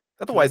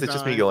 Otherwise, it's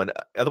just me going, and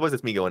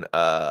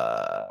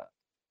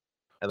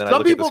then I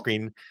look at the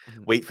screen,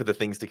 wait for the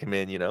things to come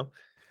in, you know?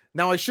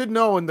 Now, I should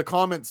know in the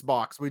comments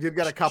box, we did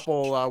get a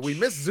couple, we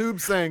missed Zoob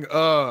saying,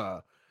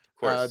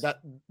 that,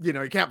 you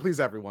know, you can't please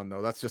everyone,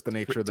 though. That's just the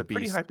nature of the beast.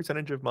 Pretty high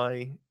percentage of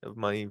my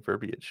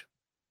verbiage.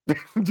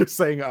 Just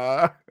saying,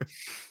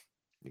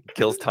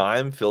 Kills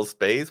time, fills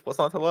space. What's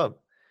not to love?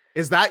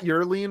 Is that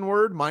your lean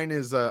word? Mine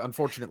is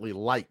unfortunately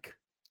like.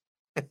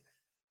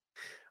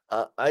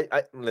 There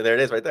it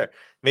is right there.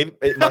 Maybe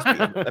it must be.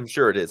 I'm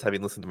sure it is.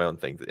 Having listened to my own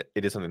things,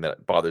 it is something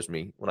that bothers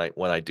me when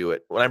I do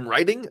it. When I'm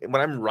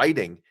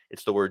writing,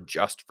 it's the word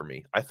just for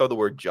me. I throw the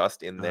word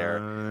just in there.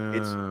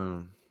 It's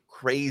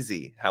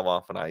crazy how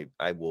often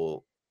I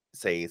will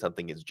say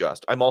something is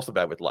just. I'm also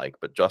bad with like,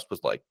 but just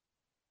was like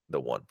the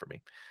one for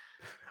me.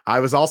 I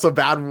was also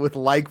bad with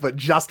like, but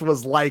just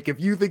was like.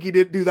 If you think he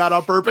didn't do that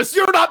on purpose,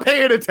 you're not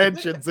paying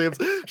attention, Sims.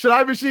 Should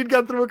I machine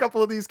gun through a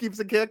couple of these keeps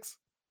and kicks?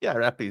 Yeah,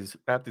 wrap these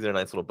in a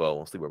nice little bow.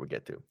 We'll see where we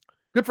get to.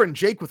 Good friend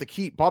Jake with a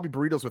keep. Bobby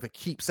Burritos with a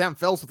keep. Sam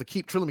Fells with a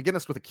keep. Trilly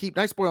McGinnis with a keep.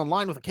 Nice Boy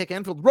Online with a kick.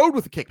 Anfield Road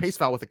with a kick.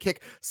 Pacefowl with a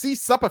kick. C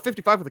Suppa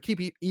 55 with a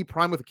keep. E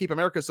Prime with a keep.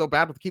 America is So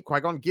Bad with a keep.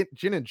 Qui-Gon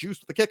Gin and Juice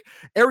with a kick.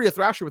 Area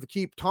Thrasher with a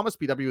keep. Thomas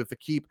PW with a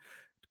keep.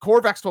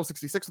 Corvax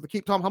 1266 with a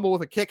keep. Tom Humble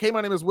with a kick. Hey,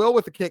 my name is Will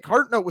with a kick.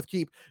 Heart Note with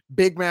keep.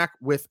 Big Mac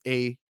with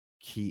a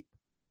keep.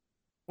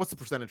 What's the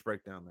percentage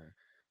breakdown there?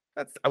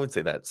 I would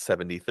say that's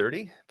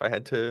 70-30 if I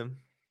had to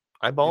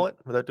eyeball it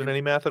without doing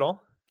any math at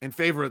all. In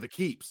favor of the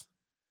keeps.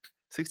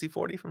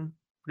 60-40 from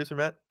producer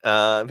Matt.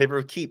 In favor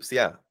of keeps,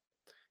 yeah. In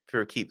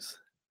favor of keeps.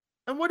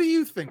 And what do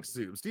you think,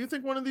 Zoobs? Do you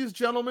think one of these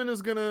gentlemen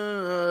is going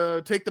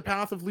to take the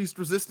path of least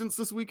resistance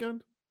this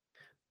weekend?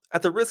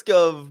 At the risk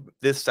of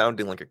this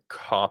sounding like a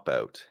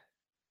cop-out,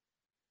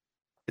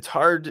 it's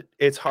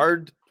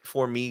hard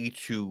for me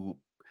to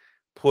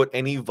put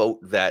any vote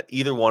that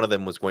either one of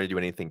them was going to do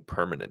anything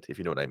permanent, if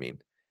you know what I mean.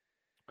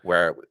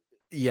 Where,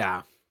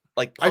 yeah,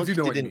 like I do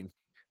know what you mean.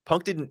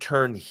 Punk didn't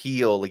turn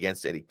heel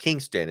against Eddie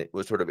Kingston. It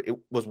was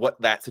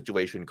what that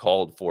situation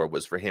called for,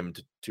 was for him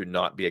to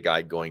not be a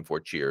guy going for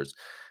cheers.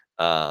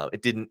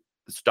 It didn't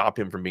stop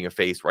him from being a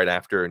face right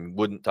after, and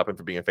wouldn't stop him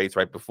from being a face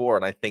right before.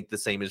 And I think the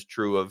same is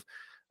true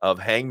of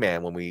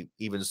Hangman, when we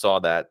even saw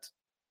that.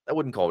 I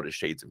wouldn't call it a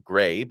shades of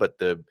gray, but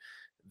the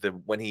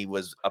when he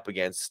was up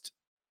against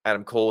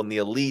Adam Cole and the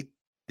Elite,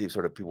 these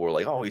sort of people were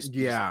like, oh, he's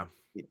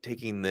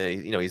taking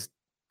he's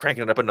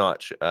cranking it up a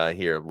notch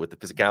here with the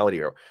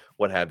physicality or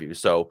what have you.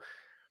 So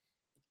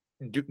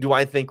do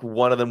I think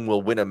one of them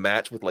will win a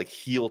match with like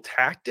heel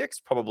tactics?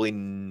 Probably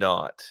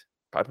not.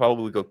 I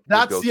probably would go.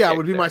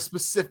 Would be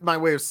my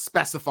way of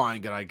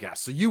specifying it, I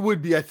guess. So you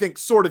would be, I think,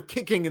 sort of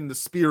kicking in the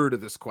spirit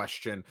of this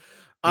question.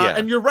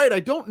 And you're right. I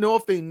don't know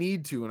if they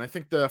need to. And I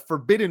think the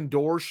Forbidden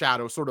Door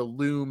shadow sort of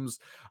looms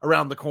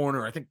around the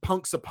corner. I think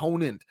Punk's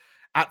opponent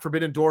at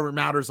Forbidden Door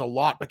matters a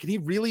lot, but can he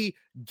really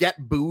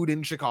get booed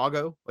in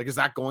Chicago? Like, is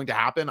that going to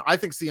happen? I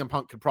think CM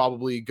Punk could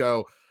probably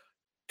go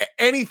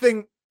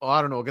anything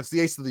I don't know, against the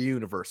ace of the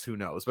universe, who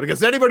knows? But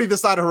against anybody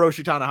this side of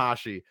Hiroshi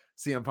Tanahashi,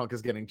 CM Punk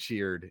is getting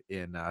cheered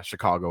in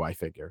Chicago, I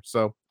figure.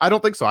 So I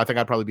don't think so. I think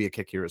I'd probably be a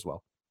kick here as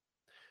well.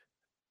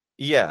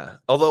 Yeah,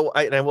 although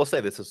I will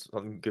say this is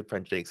something good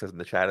friend Jake says in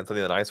the chat, and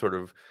something that I sort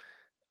of,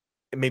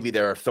 maybe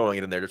they're throwing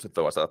it in there just to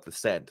throw us off the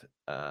scent.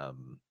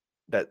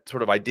 That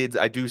sort of I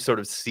do sort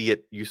of see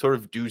it. You sort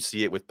of do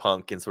see it with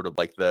Punk and sort of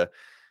like the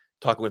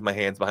talking with my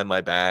hands behind my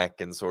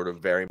back and sort of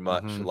very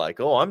much like,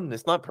 oh,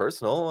 it's not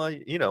personal. I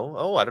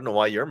don't know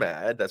why you're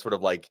mad. That's sort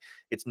of like,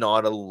 it's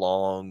not a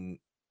long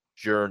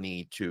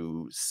journey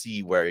to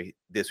see where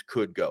this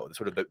could go.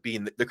 Sort of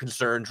being the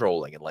concern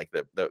trolling and like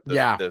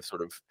the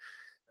sort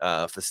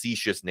of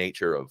facetious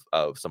nature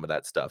of some of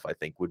that stuff, I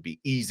think would be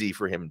easy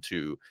for him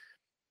to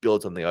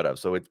build something out of.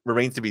 So it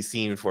remains to be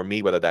seen for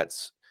me whether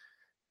that's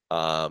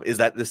is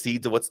that the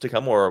seeds of what's to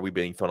come, or are we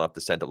being thrown off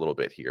the scent a little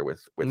bit here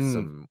with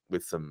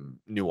some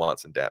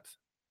nuance and depth?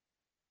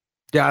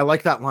 Yeah, I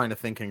like that line of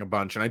thinking a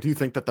bunch, and I do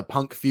think that the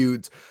Punk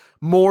feuds,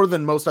 more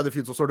than most other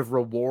feuds, will sort of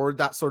reward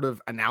that sort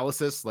of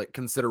analysis, like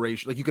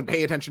consideration. Like you can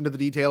pay attention to the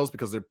details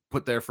because they're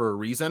put there for a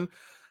reason.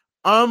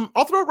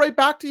 I'll throw it right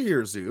back to you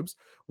here, Zoobs.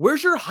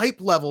 Where's your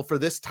hype level for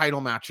this title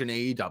match in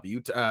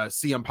AEW?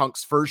 CM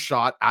Punk's first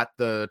shot at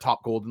the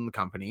top gold in the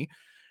company,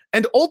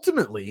 and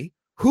ultimately,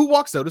 who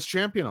walks out as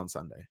champion on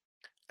Sunday?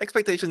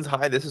 Expectations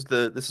high. This is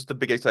the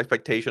biggest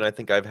expectation I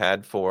think I've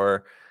had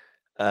for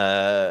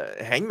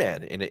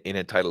Hangman in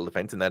a title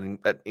defense, and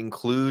that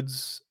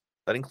includes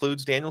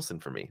Danielson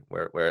for me.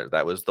 Where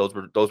those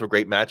were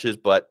great matches,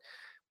 but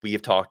we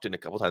have talked in a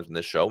couple times in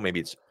this show.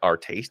 Maybe it's our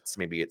tastes,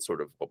 maybe it's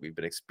sort of what we've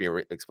been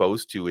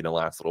exposed to in the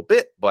last little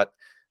bit. But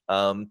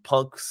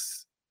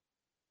Punk's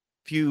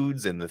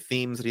feuds and the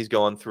themes that he's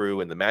gone through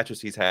and the matches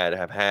he's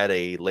have had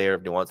a layer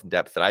of nuance and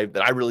depth that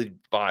I really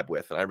vibe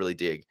with and I really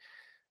dig.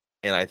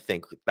 And I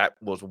think that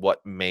was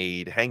what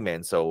made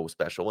Hangman so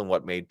special and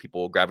what made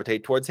people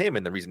gravitate towards him.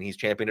 And the reason he's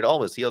champion at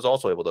all is he was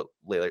also able to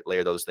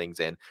layer those things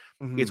in.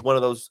 It's one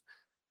of those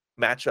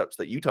matchups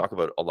that you talk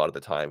about a lot of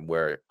the time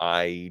where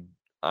I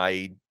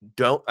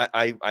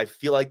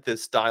feel like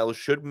this style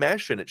should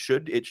mesh and it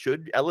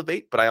should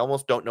elevate, but I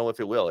almost don't know if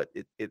it will.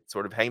 It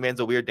sort of, Hangman's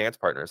a weird dance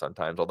partner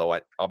sometimes, although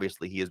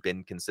obviously he has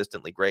been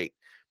consistently great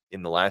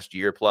in the last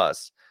year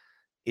plus.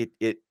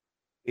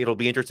 It'll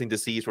be interesting to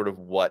see sort of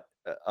what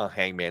a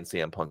Hangman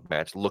CM Punk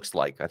match looks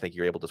like. I think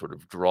you're able to sort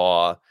of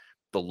draw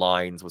the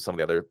lines with some of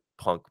the other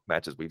Punk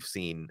matches we've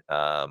seen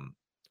a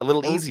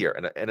little easier,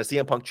 and a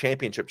CM Punk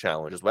championship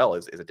challenge as well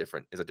is a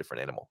different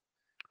animal.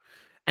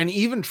 And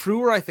even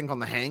truer, I think, on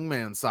the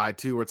Hangman side,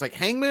 too, where it's like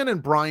Hangman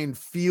and Bryan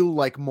feel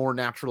like more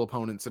natural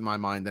opponents in my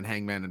mind than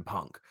Hangman and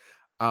Punk.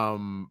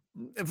 And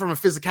from a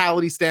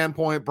physicality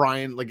standpoint,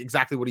 Bryan, like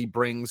exactly what he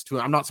brings to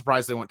it. I'm not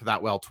surprised they went to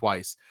that well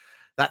twice.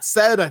 That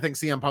said, I think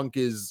CM Punk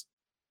is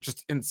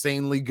just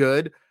insanely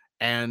good,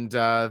 and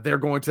they're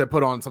going to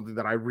put on something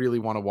that I really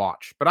want to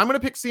watch. But I'm going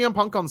to pick CM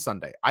Punk on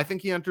Sunday. I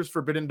think he enters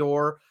Forbidden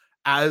Door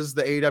as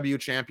the AEW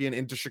champion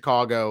into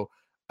Chicago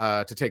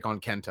to take on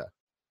Kenta.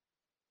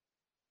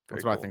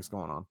 That's what I think's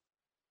going on.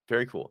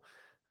 Very cool.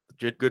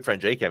 Good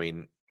friend Jake, I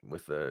mean,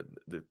 with the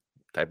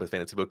type of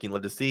fantasy booking you'd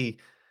love to see,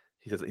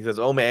 he says,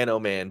 oh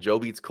man, Joe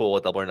beats Cole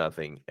at Double or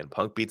Nothing, and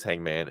Punk beats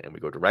Hangman, and we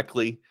go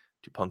directly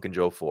to Punk and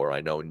Joe 4.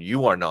 I know, and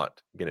you are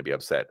not going to be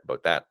upset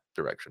about that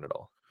direction at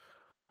all.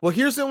 Well,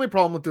 here's the only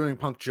problem with doing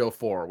Punk Joe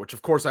 4, which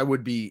of course I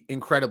would be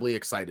incredibly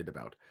excited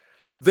about.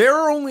 There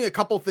are only a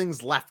couple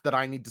things left that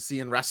I need to see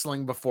in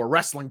wrestling before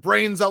wrestling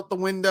brains out the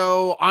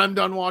window. I'm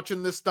done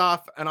watching this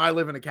stuff, and I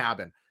live in a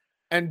cabin.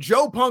 And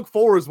Joe Punk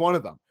 4 is one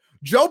of them.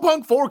 Joe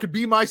Punk 4 could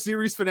be my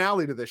series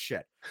finale to this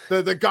shit.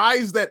 The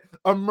guys that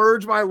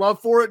emerge my love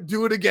for it,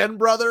 do it again,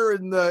 brother,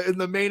 in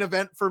the main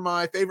event for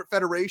my favorite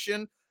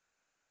federation.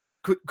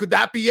 Could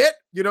that be it?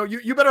 You know,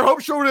 you better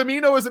hope Shota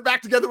Umino isn't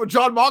back together with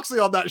Jon Moxley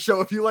on that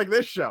show if you like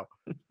this show.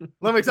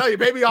 Let me tell you,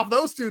 maybe off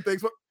those two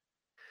things.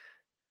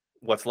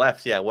 What's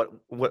left? Yeah, what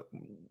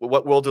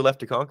worlds are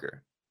left to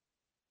conquer?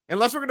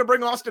 Unless we're going to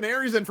bring Austin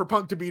Aries in for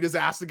Punk to beat his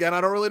ass again,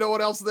 I don't really know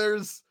what else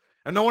there's.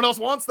 And no one else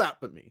wants that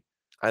but me.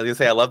 I was gonna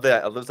say, I love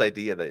this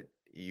idea that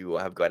you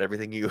have got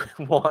everything you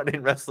want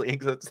in wrestling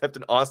except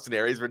an Austin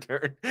Aries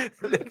return.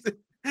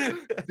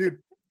 Dude.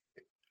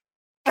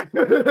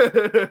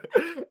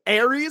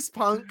 Aries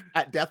Punk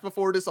at Death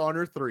Before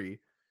Dishonor 3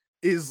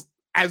 is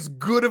as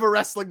good of a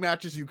wrestling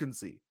match as you can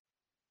see.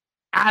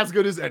 As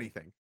good as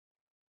anything.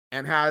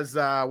 And has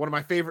one of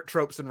my favorite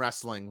tropes in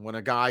wrestling, when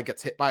a guy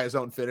gets hit by his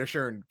own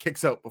finisher and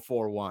kicks out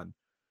before one.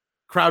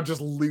 Crowd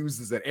just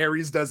loses it.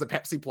 Aries does a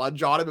Pepsi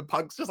plunge on him, and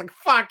Punk's just like,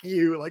 fuck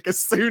you. Like, as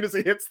soon as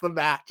he hits the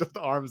mat, just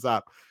arms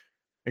up.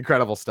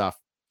 Incredible stuff.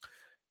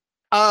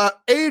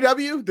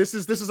 AEW, this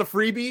is a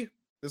freebie.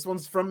 This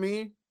one's from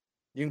me.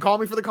 You can call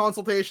me for the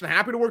consultation.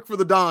 Happy to work for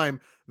the dime.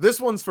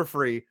 This one's for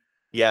free.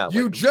 Yeah.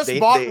 You just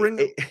bought Ring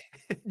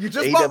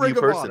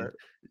of Honor.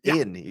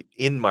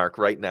 In Mark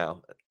right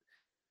now.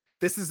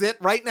 This is it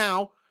right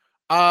now.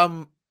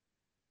 You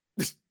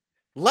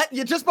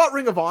just bought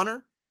Ring of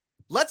Honor.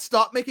 Let's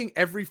stop making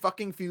every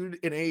fucking feud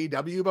in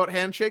AEW about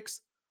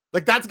handshakes.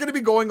 Like, that's going to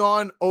be going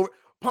on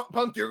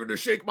Punk, you're gonna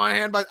shake my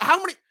hand. But how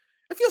many?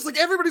 It feels like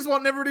everybody's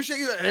wanting everybody to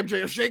shake.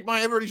 MJ, shake my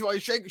hand. Everybody's wanting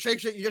shake.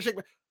 You gotta shake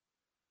my.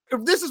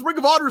 If this is Ring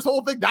of Honor's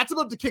whole thing, that's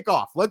about to kick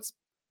off.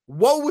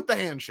 Whoa with the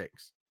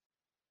handshakes.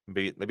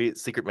 Maybe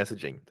it's secret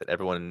messaging that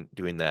everyone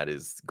doing that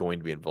is going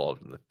to be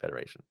involved in the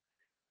federation.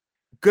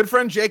 Good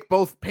friend Jake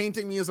both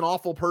painting me as an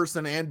awful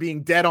person and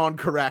being dead on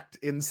correct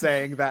in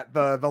saying that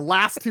the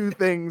last two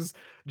things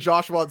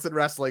Josh wants in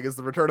wrestling is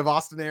the return of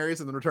Austin Aries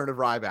and the return of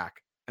Ryback.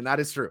 And that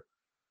is true.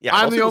 Yeah,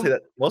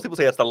 most people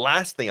say that's the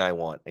last thing I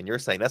want. And you're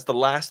saying that's the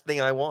last thing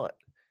I want.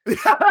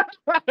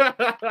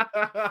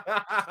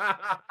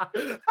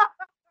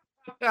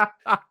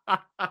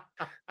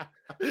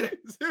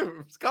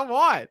 Zooms, come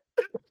on.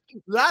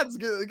 That's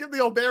good. Give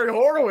the old Barry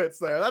Horowitz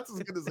there. That's as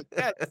good as it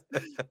gets.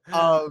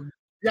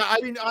 Yeah,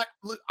 I mean,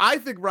 I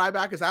think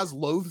Ryback is as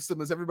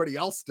loathsome as everybody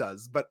else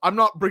does, but I'm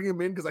not bringing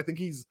him in because I think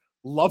he's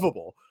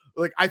lovable.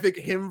 Like, I think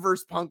him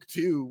versus Punk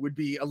 2 would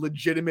be a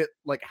legitimate,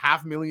 like,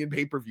 500,000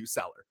 pay-per-view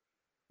seller.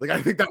 Like,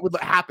 I think that would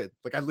happen.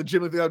 Like, I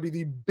legitimately think that would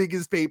be the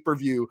biggest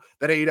pay-per-view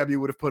that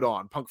AEW would have put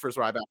on. Punk versus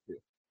Ryback 2.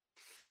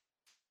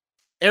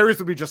 Aries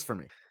would be just for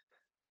me.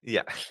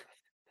 Yeah.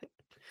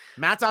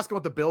 Matt's asking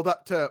what the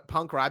build-up to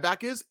Punk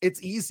Ryback is.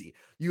 It's easy.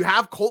 You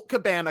have Colt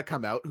Cabana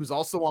come out, who's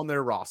also on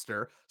their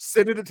roster,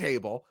 sit at a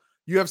table.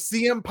 You have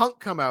CM Punk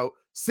come out,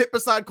 sit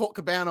beside Colt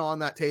Cabana on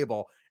that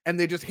table, and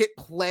they just hit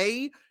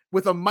play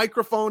with a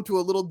microphone to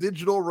a little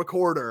digital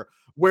recorder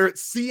where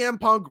it's CM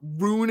Punk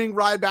ruining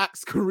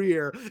Ryback's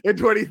career in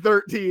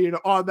 2013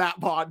 on that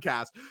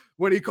podcast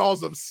when he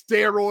calls him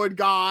steroid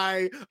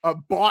guy, a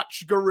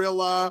botch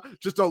gorilla,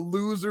 just a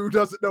loser who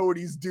doesn't know what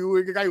he's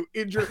doing, a guy who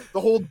injured the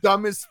whole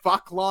dumb as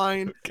fuck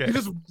line. Okay. He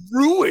just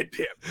ruined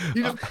him.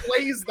 He just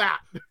plays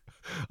that.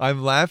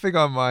 I'm laughing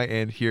on my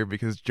end here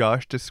because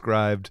Josh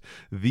described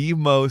the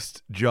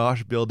most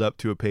Josh build up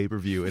to a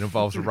pay-per-view. It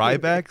involves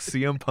Ryback,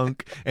 CM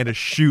Punk, and a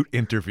shoot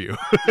interview.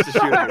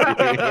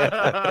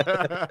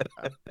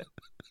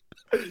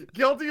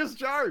 Guilty as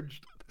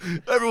charged.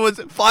 Everyone's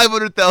at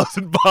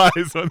 500,000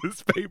 buys on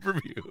this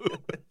pay-per-view.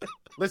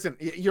 Listen,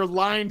 you're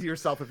lying to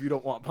yourself if you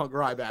don't want Punk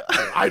Ryback.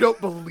 I don't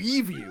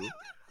believe you.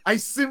 I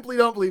simply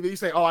don't believe it. You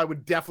say, oh, I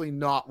would definitely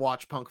not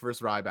watch Punk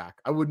versus Ryback.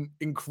 I wouldn't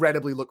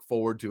incredibly look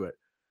forward to it.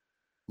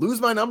 Lose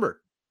my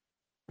number.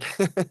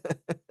 It's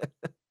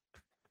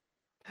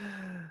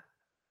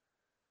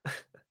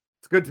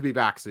good to be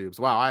back, Zoobs.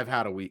 Wow, I've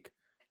had a week.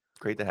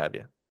 Great to have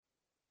you.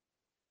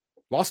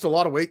 Lost a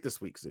lot of weight this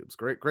week, Zoobs.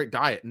 Great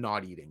diet,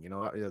 not eating. You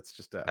know, it's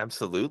just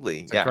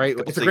absolutely.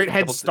 It's a great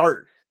head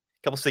start.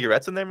 Couple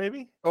cigarettes in there,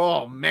 maybe.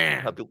 Oh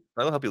man,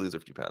 that'll help you lose a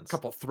few pounds.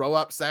 Couple throw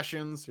up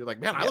sessions. You're like,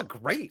 man, I look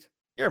great.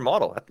 You're a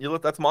model.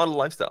 That's model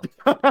lifestyle.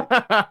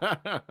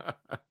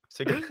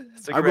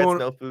 Cigarettes,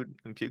 no food,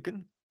 and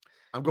puking.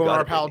 I'm going to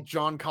our pal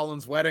John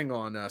Cullen's wedding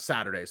on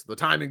Saturday, so the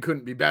timing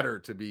couldn't be better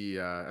to be.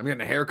 I'm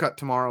getting a haircut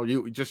tomorrow.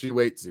 You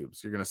wait,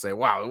 Zoobs. You're gonna say,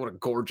 "Wow, what a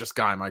gorgeous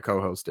guy my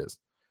co-host is."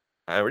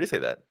 I already say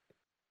that.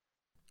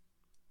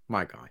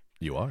 My guy.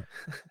 You are.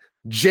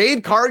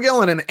 Jade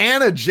Cargill and an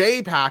Anna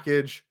Jay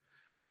package.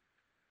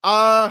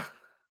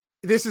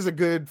 This is a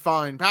good,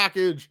 fine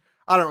package.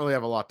 I don't really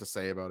have a lot to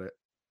say about it.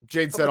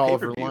 Jade said all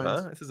of her lines.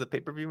 Huh? This is a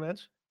pay-per-view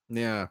match?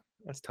 Yeah.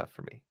 That's tough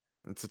for me.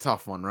 It's a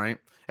tough one, right?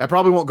 It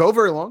probably won't go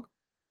very long.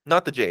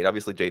 Not the Jade.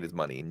 Obviously, Jade is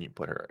money, and you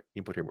put her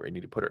where you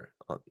need to put her,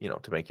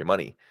 to make your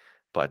money.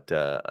 But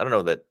I don't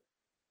know that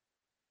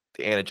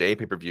the Anna Jay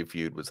pay-per-view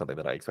feud was something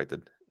that I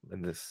expected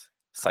in this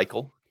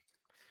cycle.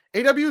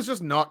 AW is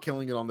just not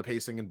killing it on the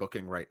pacing and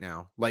booking right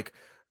now. Like,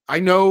 I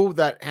know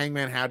that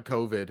Hangman had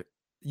COVID.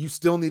 You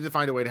still need to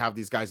find a way to have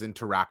these guys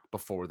interact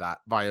before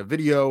that via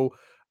video.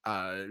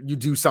 You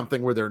do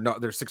something where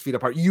they're 6 feet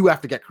apart. You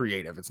have to get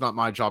creative. It's not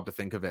my job to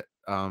think of it.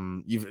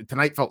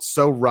 Tonight felt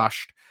so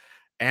rushed,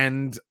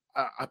 and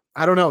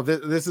I don't know.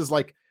 This is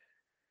like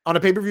on a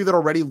pay-per-view that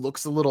already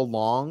looks a little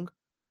long.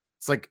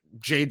 It's like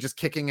Jade just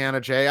kicking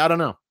Anna Jay. I don't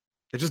know.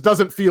 It just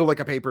doesn't feel like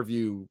a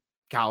pay-per-view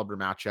caliber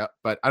matchup,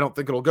 but I don't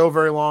think it'll go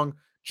very long.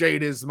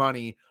 Jade is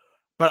money,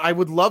 but I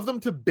would love them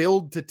to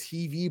build to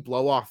TV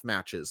blow-off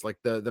matches like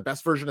the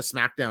best version of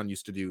SmackDown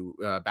used to do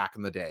back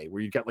in the day,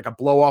 where you get like a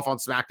blow-off on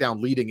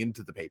SmackDown leading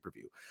into the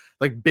pay-per-view.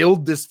 Like,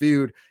 build this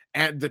feud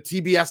and the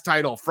TBS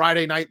title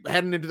Friday night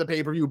heading into the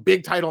pay-per-view,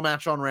 big title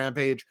match on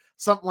Rampage.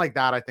 Something like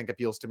that, I think,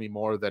 appeals to me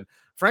more than,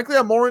 frankly,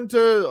 I'm more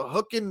into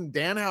Hook and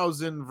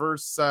Danhausen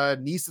versus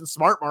Nice and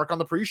Smart Mark on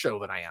the pre-show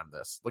than I am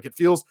this. Like, it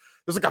feels,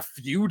 there's like a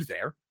feud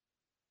there.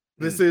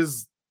 This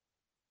is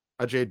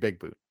a Jade Big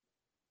Boot.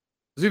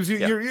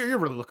 You're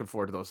really looking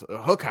forward to those.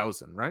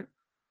 Hookhausen, right?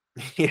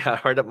 Yeah,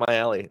 right up my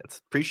alley.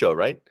 It's pre-show,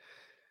 right?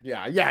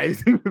 Yeah. Yeah.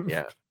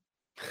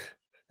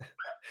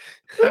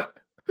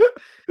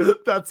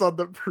 That's on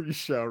the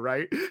pre-show,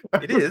 right?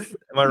 It is.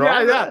 Am I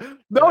wrong? Yeah.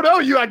 No.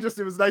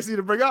 It was nice of you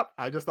to bring up.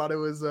 I just thought it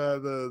was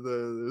it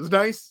was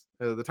nice.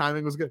 The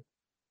timing was good.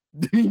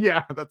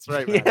 Yeah, that's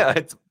right. Man. Yeah,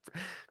 it's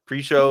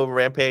pre-show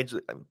Rampage.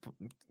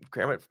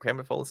 Cram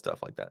it full of stuff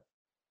like that.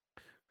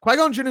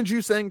 Qui-Gon Jinn and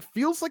Ju saying,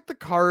 feels like the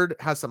card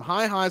has some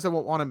high highs I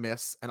won't want to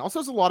miss, and also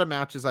has a lot of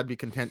matches I'd be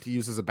content to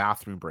use as a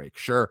bathroom break.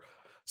 Sure.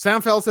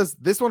 Sam Fell says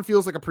this one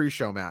feels like a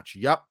pre-show match.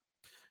 Yep.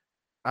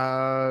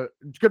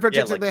 Good friend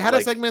Chick said they had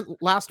a segment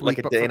last week,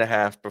 like a day and a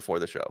half before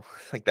the show.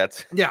 Like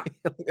that's yeah,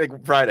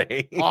 like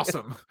Friday.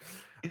 Awesome.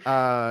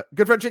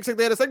 Good friend Chick said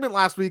they had a segment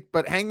last week,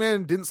 but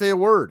Hangman didn't say a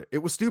word. It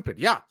was stupid.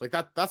 Yeah, like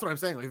that's what I'm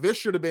saying. Like this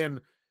should have been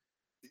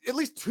at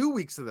least 2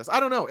 weeks of this. I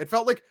don't know. It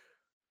felt like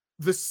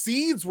the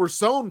seeds were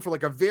sown for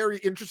like a very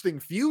interesting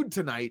feud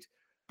tonight,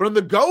 but on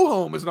the go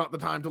home is not the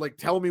time to like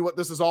tell me what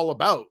this is all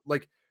about.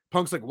 Like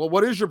Punk's like, well,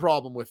 what is your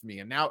problem with me?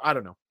 And now I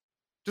don't know.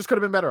 Just could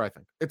have been better, I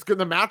think. It's good.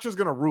 The match is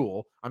going to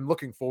rule. I'm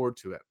looking forward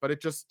to it, but it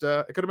just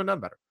it could have been done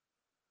better.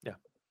 Yeah.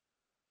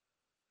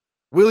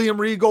 William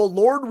Regal,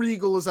 Lord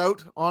Regal is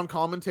out on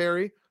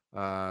commentary.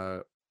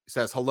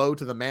 Says hello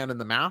to the man in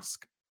the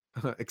mask,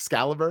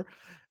 Excalibur,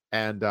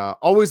 and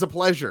always a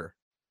pleasure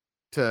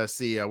to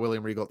see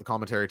William Regal at the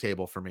commentary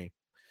table for me.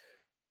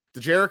 The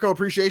Jericho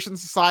Appreciation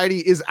Society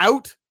is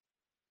out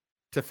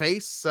to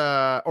face,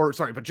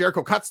 but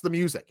Jericho cuts the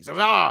music. He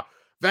says,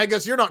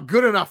 Vegas, you're not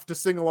good enough to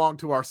sing along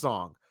to our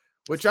song,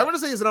 which I'm going to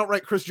say is an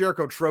outright Chris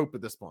Jericho trope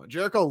at this point.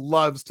 Jericho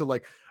loves to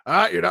like,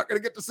 you're not going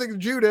to get to sing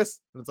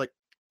Judas. And it's like,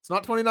 it's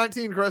not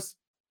 2019, Chris.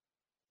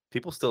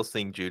 People still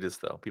sing Judas,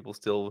 though.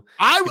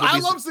 I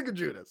love singing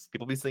Judas.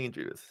 People be singing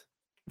Judas.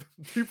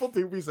 People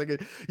do be singing.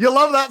 You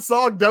love that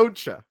song,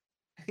 don't you?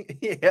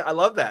 Yeah, I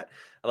love that.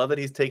 I love that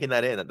he's taken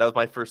that in. That was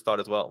my first thought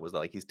as well. Was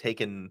like he's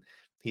taken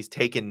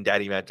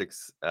Daddy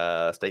Magic's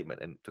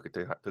statement and took it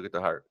to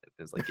heart.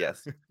 It's like,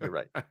 yes, you're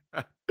right.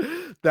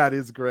 That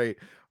is great.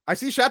 I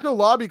see Chateau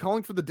Lobby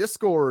calling for the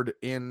Discord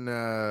in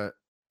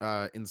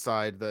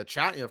inside the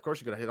chat. Of course,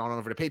 you got to head on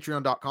over to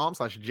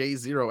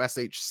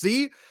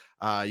patreon.com/J0SHC. You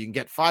can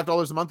get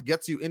 $5 a month,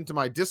 gets you into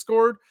my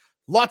Discord.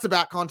 Lots of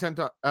back content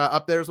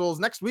up there, as well as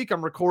next week.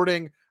 I'm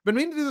recording. Been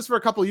meaning to do this for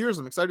a couple of years.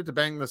 I'm excited to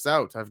bang this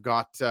out. I've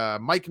got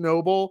Mike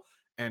Noble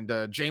and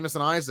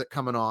Jameson Isaac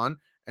coming on,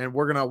 and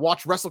we're gonna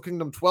watch Wrestle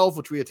Kingdom 12,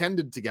 which we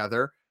attended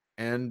together,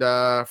 and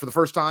for the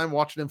first time,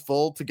 watch it in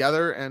full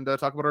together and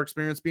talk about our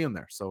experience being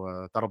there.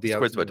 So that'll be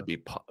out. About to be.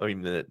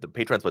 The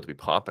Patreon's about to be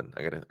popping.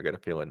 I got a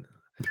feeling.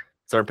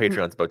 Certain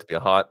Patreon's about to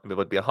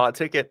be a hot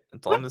ticket.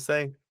 That's all I'm gonna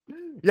say.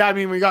 Yeah, I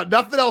mean, we got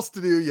nothing else to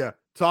do. Yeah,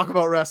 talk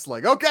about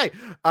wrestling. Okay,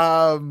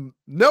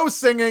 no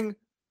singing,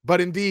 but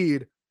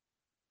indeed,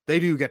 they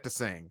do get to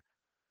sing.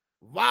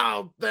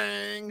 Wild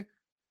Thing.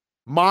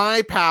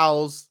 My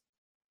pals,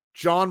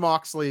 John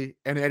Moxley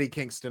and Eddie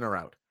Kingston are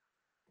out.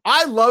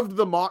 I loved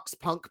the Mox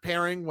Punk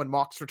pairing when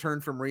Mox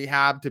returned from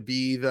rehab to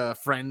be the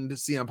friend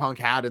CM Punk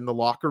had in the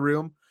locker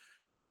room.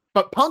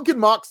 But Punk and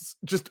Mox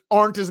just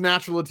aren't as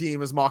natural a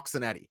team as Mox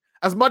and Eddie.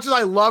 As much as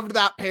I loved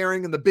that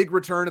pairing and the big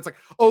return, it's like,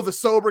 oh, the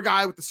sober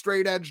guy with the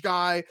straight edge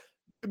guy.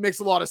 It makes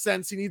a lot of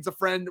sense. He needs a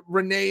friend.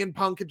 Renee and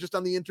Punk had just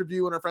done the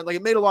interview and her friend. Like,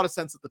 it made a lot of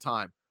sense at the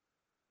time.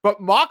 But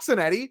Mox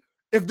and Eddie,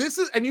 if this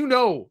is, and you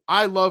know,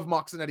 I love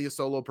Mox and Eddie as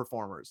solo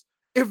performers.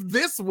 If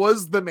this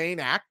was the main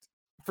act,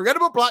 forget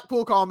about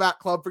Blackpool Combat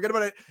Club, forget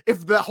about it.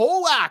 If the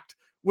whole act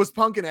was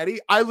Punk and Eddie,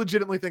 I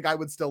legitimately think I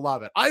would still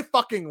love it. I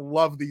fucking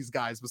love these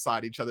guys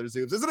beside each other,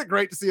 Zoobs. Isn't it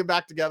great to see them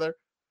back together?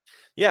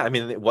 Yeah, I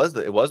mean, it was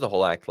the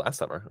whole act last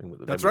summer.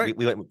 That's right.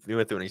 We went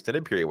through an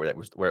extended period where it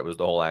was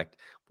the whole act.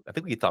 I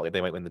think we thought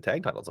they might win the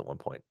tag titles at one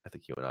point. I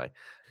think you and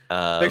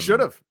I. They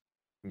should have.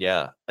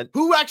 Yeah. And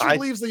who actually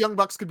believes the Young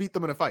Bucks could beat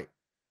them in a fight?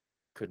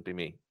 Couldn't be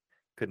me.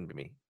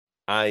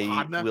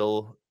 I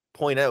will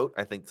point out,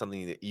 I think,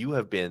 something that you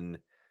have been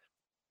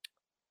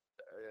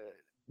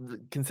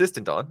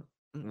consistent on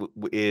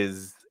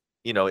is,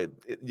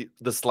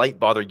 the slight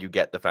bother you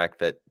get, the fact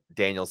that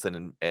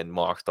Danielson and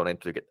Mox don't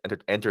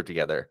enter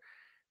together,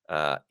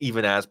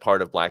 even as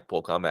part of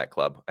Blackpool Combat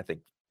Club. I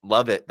think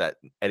love it that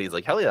Eddie's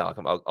like, hell yeah,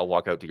 I'll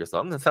walk out to your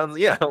song. That sounds,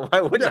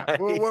 why wouldn't I?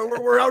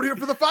 We're out here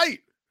for the fight.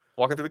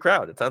 Walking through the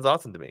crowd. It sounds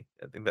awesome to me.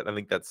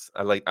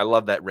 I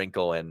love that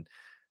wrinkle, and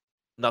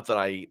not that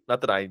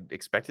I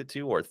expect it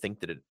to or think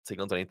that it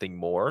signals anything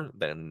more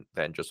than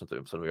just something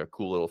a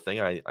cool little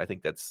thing. I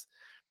think it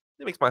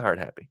makes my heart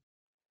happy.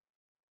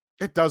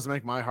 It does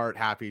make my heart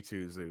happy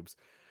too, Zoobs.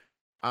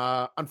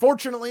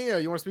 Unfortunately,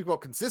 you want to speak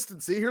about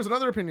consistency. Here's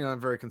another opinion I'm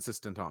very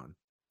consistent on.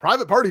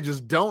 Private Party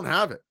just don't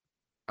have it.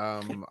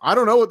 I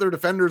don't know what their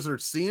defenders are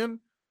seeing.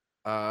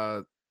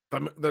 The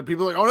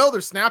people are like, oh no,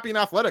 they're snappy and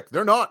athletic.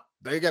 They're not.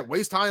 They get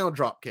waist high on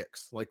drop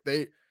kicks. I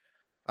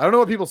don't know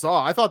what people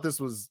saw. I thought this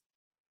was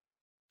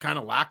kind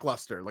of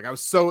lackluster. Like, I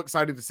was so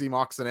excited to see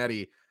Mox and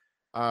Eddie.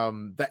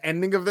 The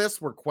ending of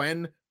this, where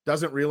Quen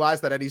doesn't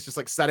realize that Eddie's just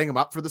like setting him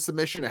up for the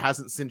submission. It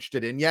hasn't cinched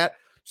it in yet.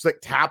 Just like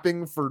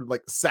tapping for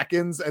like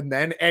seconds, and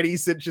then Eddie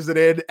cinches it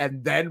in,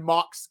 and then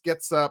Mox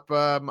gets up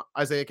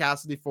Isaiah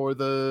Cassidy for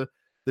the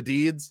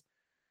deeds.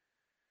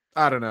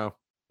 I don't know.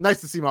 Nice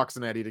to see Mox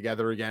and Eddie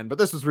together again, but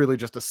this was really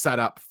just a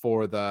setup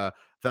for the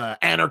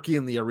anarchy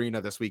in the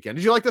arena this weekend.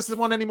 Did you like this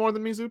one any more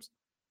than me, Zoobs?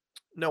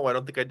 No, I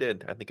don't think I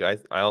did. I think I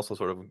also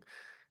sort of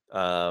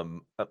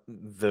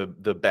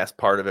the best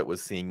part of it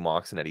was seeing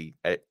Mox and Eddie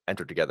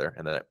enter together,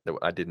 and then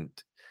I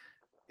didn't.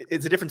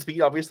 It's a different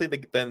speed, obviously,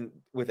 than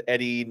with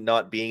Eddie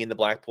not being in the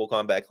Blackpool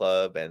Combat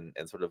Club and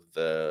sort of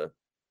the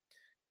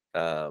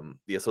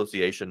the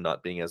association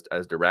not being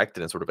as direct,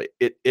 and sort of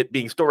it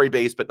being story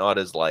based, but not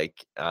as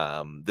like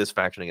this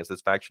faction against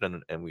this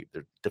faction, and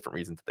there's different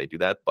reasons that they do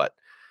that. But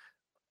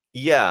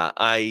yeah,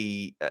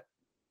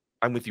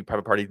 I'm with you.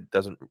 Private Party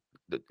doesn't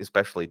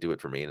especially do it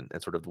for me, and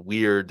sort of a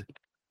weird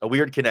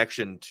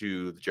connection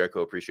to the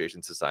Jericho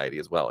Appreciation Society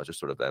as well. It's just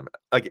sort of them,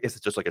 like it's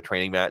just like a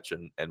training match,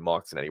 and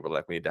Mox and Eddie were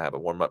like, we need to have a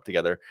warm up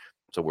together,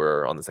 so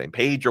we're on the same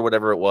page or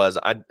whatever it was.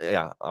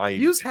 I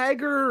use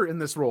Hager in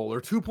this role, or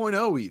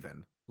 2.0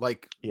 even.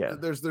 Like, yeah,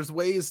 there's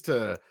ways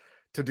to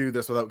do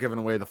this without giving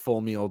away the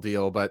full meal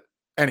deal. But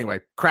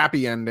anyway,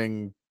 crappy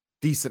ending,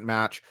 decent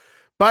match,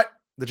 but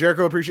the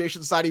Jericho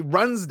Appreciation Society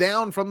runs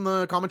down from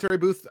the commentary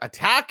booth,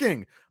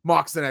 attacking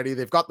Mox and Eddie.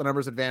 They've got the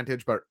numbers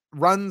advantage, but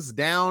runs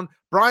down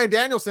Bryan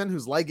Danielson,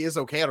 whose leg is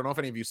okay. I don't know if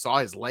any of you saw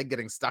his leg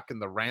getting stuck in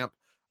the ramp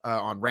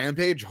on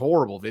Rampage.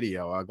 Horrible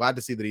video. Glad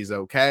to see that he's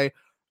okay.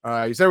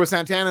 He's there with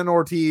Santana and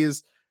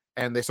Ortiz,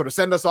 and they sort of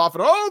send us off.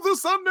 And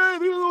this Sunday,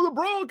 the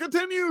brawl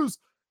continues.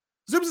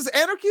 Zoobs, is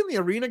Anarchy in the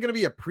Arena going to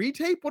be a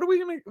pre-tape? What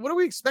are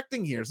we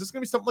expecting here? Is this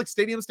going to be something like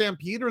Stadium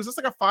Stampede, or is this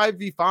like a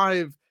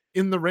 5v5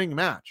 in the ring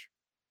match?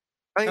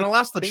 And I'll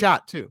ask the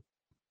chat too.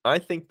 I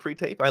think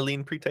pre-tape. I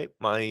lean pre-tape.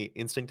 My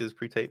instinct is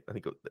pre-tape. I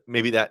think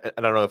maybe that.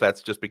 I don't know if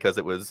that's just because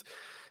it was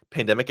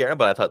pandemic era,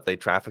 but I thought they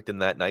trafficked in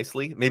that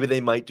nicely. Maybe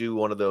they might do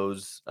one of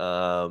those.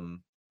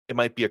 It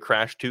might be a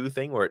Crash 2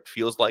 thing where it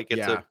feels like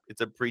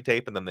it's a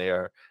pre-tape, and then they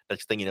are,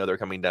 next thing you know, they're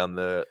coming down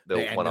the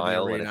one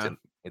aisle and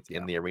it's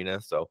in the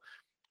arena. So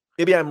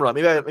maybe I'm wrong.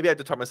 Maybe I have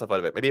to talk myself out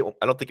of it. Maybe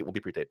I don't think it will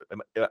be pre-tape.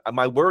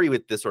 My worry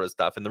with this sort of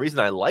stuff, and the reason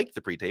I like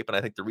the pre-tape, and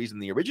I think the reason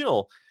the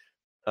original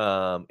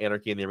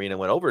Anarchy in the Arena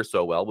went over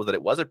so well, was that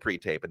it was a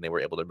pre-tape, and they were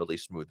able to really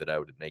smooth it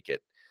out and make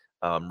it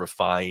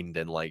refined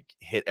and like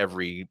hit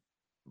every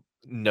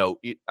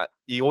note.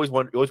 You always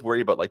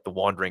worry about like the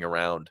wandering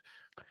around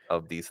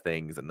of these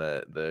things, and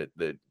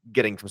the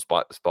getting from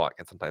spot to spot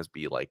can sometimes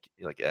be like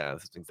yeah,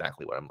 this is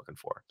exactly what I'm looking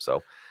for.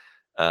 So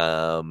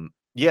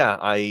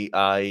yeah,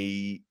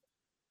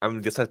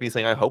 I'm just me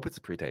saying I hope it's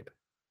a pre-tape.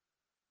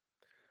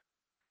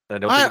 I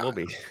don't think it will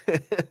be.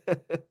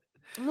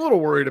 I'm a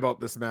little worried about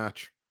this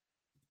match.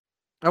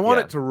 I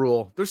want it to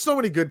rule. There's so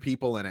many good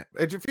people in it.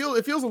 It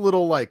feels a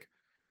little like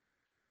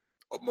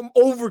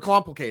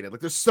overcomplicated.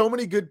 Like there's so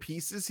many good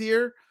pieces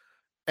here,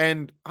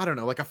 and I don't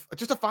know, like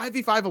just a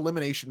 5v5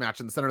 elimination match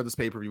in the center of this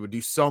pay-per-view would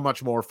do so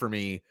much more for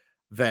me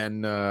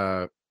than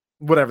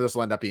whatever this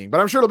will end up being.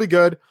 But I'm sure it'll be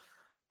good.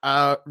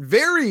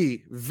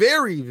 Very,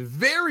 very,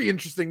 very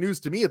interesting news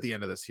to me at the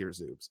end of this here,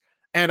 Zoobs.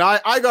 And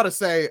I gotta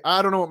say,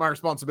 I don't know what my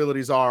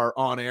responsibilities are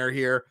on air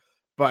here,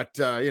 but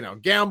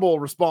gamble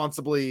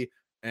responsibly.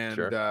 And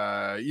sure.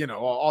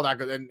 All that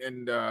good,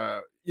 and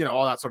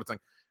all that sort of thing.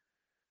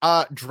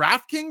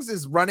 DraftKings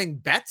is running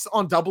bets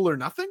on Double or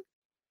Nothing.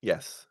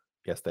 Yes,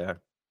 they are.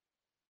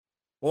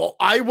 Well,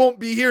 I won't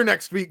be here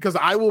next week because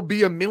I will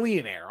be a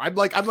millionaire. I'm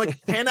like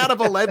 10 out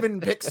of 11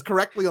 picks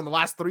correctly on the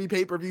last 3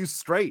 pay-per-views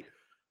straight.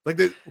 Like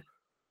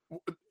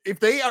if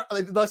they are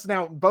less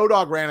now,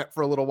 Bodog ran it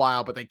for a little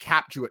while, but they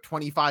capped you at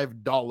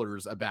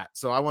 $25 a bet.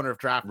 So I wonder if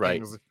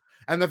DraftKings. Right.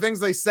 And the things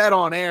they said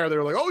on air, they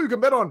were like, you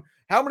can bet on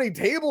how many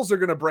tables are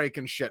going to break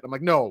and shit. I'm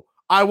like, no,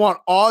 I want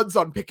odds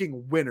on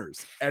picking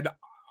winners, and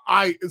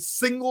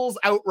singles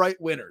outright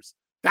winners.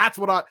 That's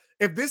what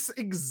if this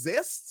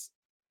exists,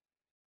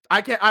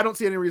 I don't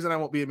see any reason I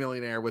won't be a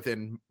millionaire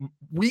within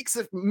weeks,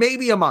 if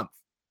maybe a month.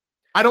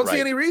 I don't see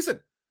any reason.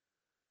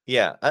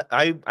 Yeah.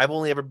 I've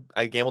only ever,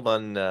 I gambled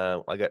on, I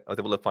was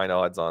able to find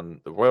odds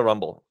on the Royal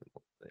Rumble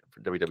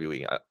for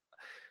WWE.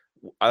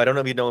 I don't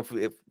know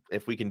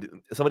if we can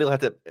do, somebody will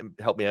have to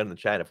help me out in the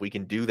chat if we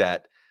can do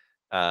that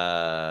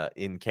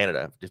in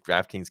Canada. If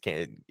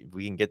DraftKings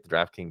we can get the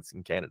DraftKings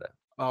in Canada.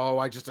 Oh,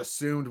 I just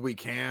assumed we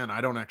can.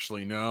 I don't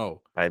actually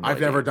know. I've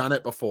never done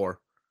it before.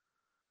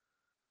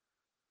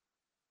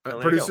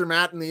 Producer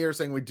Matt in the ear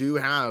saying we do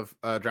have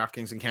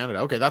DraftKings in Canada.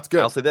 Okay, that's good.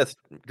 I'll say this: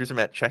 Producer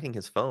Matt checking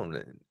his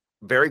phone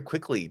very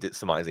quickly,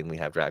 surmising we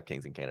have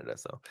DraftKings in Canada.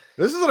 So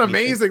this is an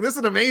amazing third.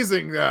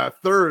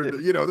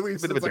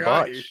 It's a bit of a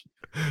debauch.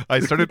 I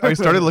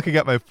started looking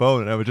at my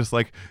phone, and I was just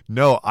like,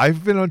 no,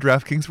 I've been on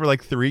DraftKings for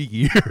like 3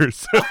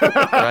 years.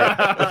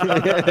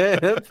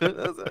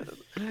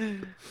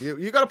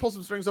 You got to pull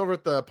some strings over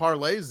at the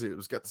Parlay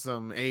Zoos. Get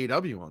some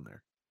AEW on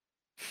there.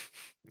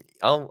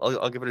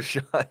 I'll give it a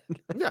shot.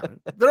 Yeah,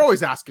 they're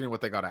always asking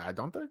what they got to add,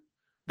 don't they?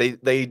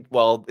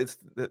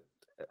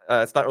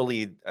 It's not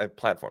really a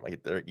platform. Like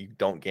you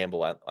don't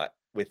gamble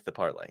with the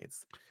parlay.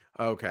 It's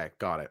okay,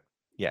 got it.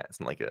 Yeah, it's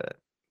not like a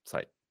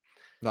site.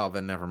 No,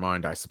 then never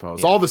mind. I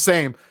suppose. Yeah. All the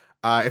same,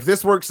 if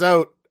this works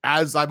out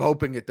as I'm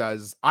hoping it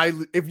does,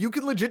 if you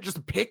can legit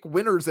just pick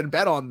winners and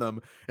bet on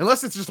them,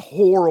 unless it's just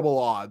horrible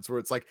odds where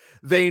it's like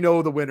they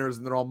know the winners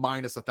and they're all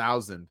minus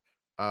 1,000.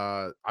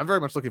 I'm very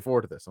much looking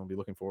forward to this. I'll be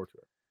looking forward to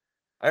it.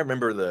 I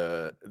remember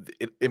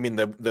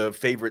the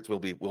favorites will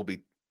be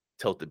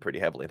tilted pretty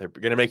heavily. They're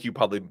going to make you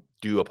probably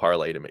do a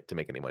parlay to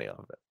make any money off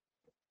of it.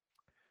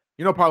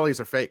 Parlays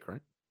are fake,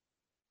 right?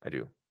 I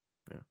do.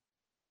 Yeah.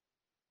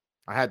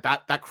 I had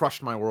that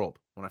crushed my world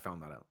when I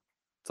found that out.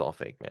 It's all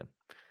fake, man.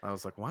 I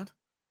was like, what?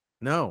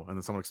 No. And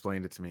then someone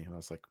explained it to me, and I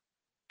was like,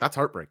 that's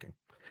heartbreaking.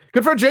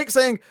 Good friend Jake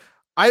saying,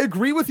 I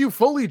agree with you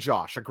fully,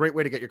 Josh. A great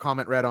way to get your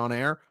comment read on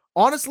air.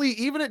 Honestly,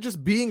 even it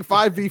just being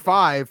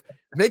 5v5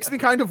 makes me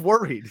kind of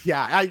worried.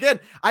 Yeah, again,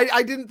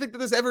 I didn't think that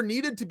this ever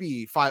needed to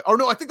be 5. Oh,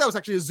 no, I think that was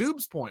actually a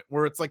Zoob's point,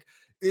 where it's like,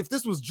 if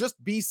this was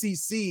just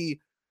BCC,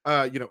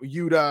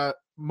 Yuta,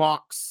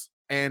 Mox,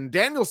 and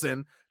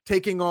Danielson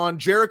taking on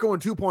Jericho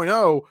and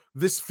 2.0,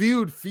 this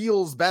feud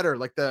feels better.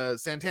 Like the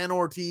Santana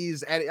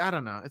Ortiz, Eddie, I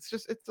don't know. It's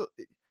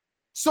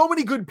so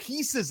many good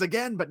pieces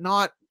again, but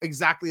not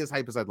exactly as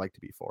hype as I'd like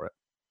to be for it.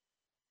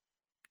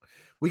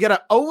 We got an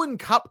Owen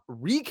Cup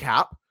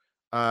recap,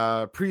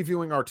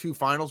 previewing our 2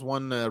 finals.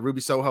 One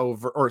Ruby Soho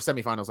or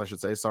semifinals, I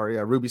should say.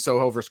 Sorry, Ruby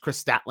Soho versus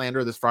Chris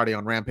Statlander this Friday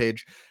on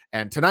Rampage,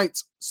 and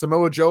tonight's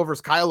Samoa Joe versus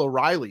Kyle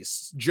O'Reilly.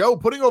 Joe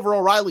putting over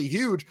O'Reilly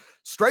huge.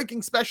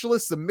 Striking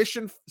specialist,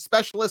 submission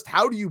specialist.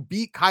 How do you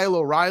beat Kyle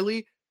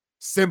O'Reilly?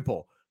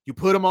 Simple. You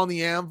put him on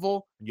the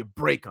anvil and you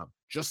break him,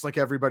 just like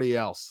everybody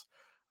else.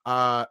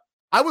 I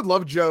would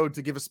love Joe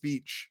to give a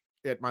speech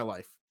at my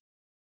life,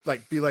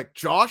 like be like,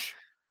 Josh,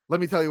 let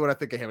me tell you what I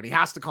think of him. And he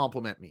has to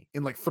compliment me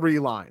in like 3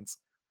 lines.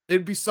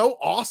 It'd be so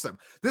awesome.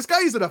 This guy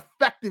is an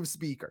effective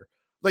speaker.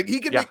 Like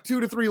he can make 2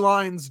 to 3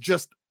 lines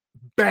just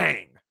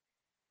bang.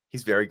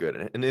 He's very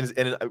good.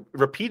 And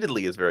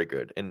repeatedly is very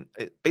good. And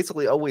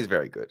basically always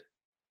very good.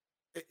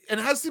 And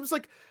it seems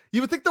like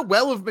you would think the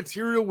well of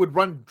material would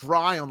run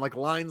dry on like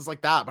lines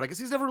like that, but I guess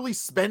he's never really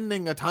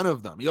spending a ton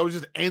of them. He always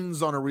just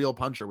ends on a real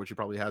puncher, which he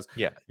probably has,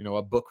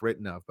 a book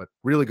written of, but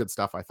really good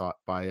stuff, I thought,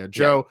 by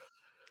Joe. Yeah.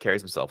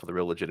 Carries himself with a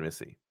real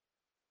legitimacy.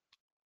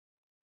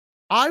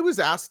 I was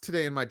asked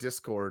today in my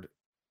Discord,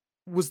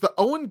 has the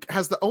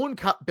Owen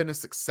Cup been a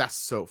success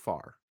so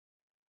far?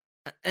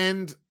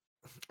 And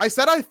I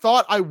said I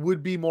thought I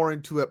would be more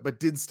into it, but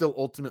did still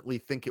ultimately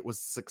think it was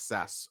a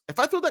success. If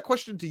I throw that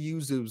question to you,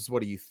 Zoobs,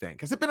 what do you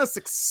think? Has it been a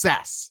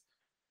success?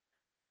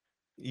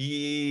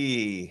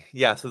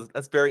 Yeah, so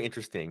that's very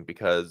interesting,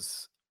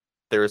 because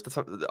there is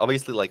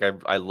obviously, like,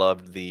 I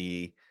loved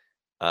the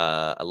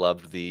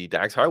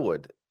Dax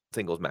Harwood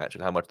singles match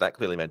and how much that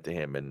clearly meant to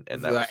him, and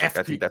that was, I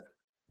think that's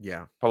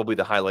probably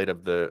the highlight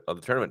of the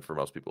tournament for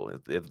most people.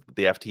 The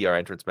FTR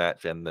entrance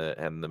match and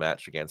the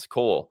match against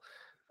Cole.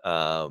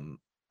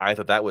 I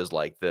thought that was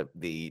like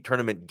the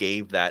tournament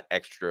gave that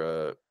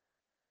extra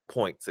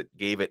points. It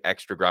gave it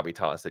extra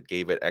gravitas. It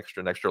gave it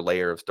an extra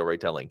layer of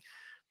storytelling.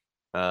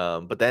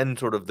 But then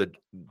sort of the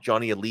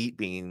Johnny Elite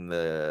being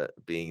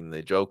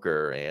the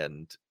Joker,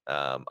 and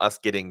us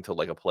getting to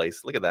like a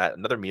place. Look at that.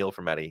 Another meal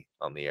for Matty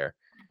on the air.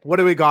 What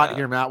do we got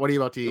here, Matt? What are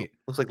you about to eat?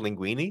 Looks like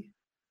linguine.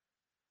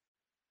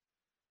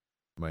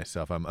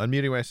 I'm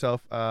unmuting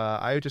myself.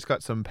 I just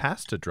got some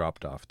pasta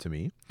dropped off to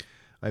me.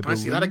 I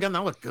see that again?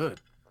 That looked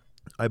good.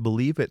 I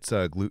believe it's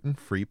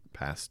gluten-free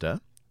pasta.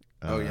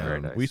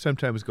 Very nice. We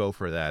sometimes go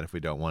for that if we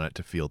don't want it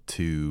to feel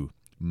too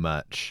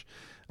much.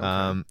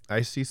 Okay.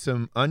 I see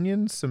some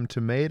onions, some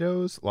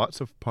tomatoes,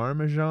 lots of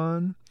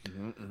Parmesan.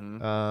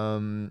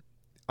 I'm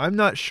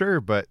not sure,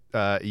 but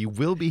you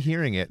will be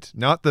hearing it.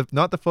 Not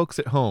the folks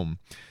at home,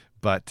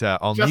 but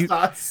I'll mute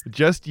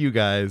just you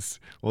guys.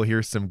 We'll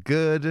hear some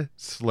good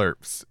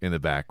slurps in the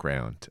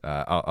background.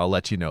 I'll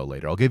let you know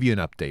later. I'll give you an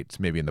update,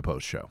 maybe in the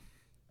post show.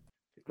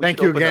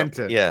 Thank you again.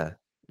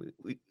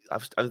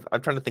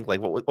 I'm trying to think, like,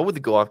 what would the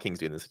Go Off Kings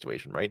do in this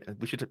situation, right?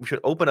 We should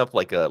open up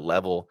like a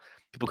level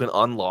people can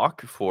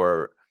unlock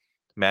for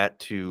Matt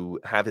to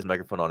have his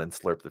microphone on and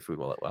slurp the food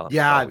while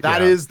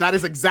that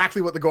is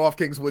exactly what the Go Off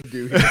Kings would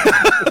do.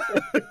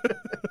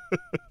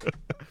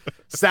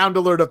 Sound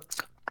alert of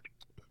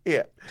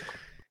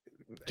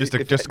just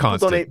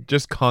constant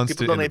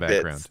in the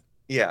background. Bits.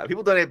 Yeah,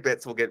 people donate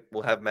bits.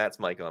 We'll have Matt's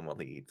mic on while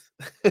he eats.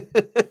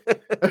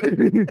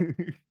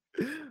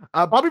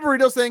 Bobby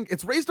Burrito saying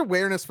it's raised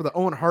awareness for the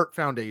Owen Hart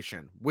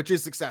Foundation, which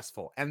is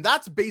successful, and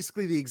that's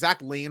basically the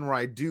exact lane where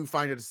I do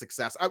find it a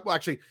success.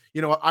 Actually,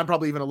 you know what? I'm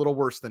probably even a little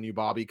worse than you,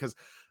 Bobby, because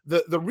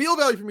the real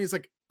value for me is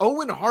like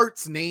Owen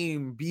Hart's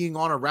name being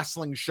on a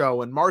wrestling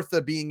show and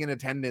Martha being in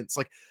attendance.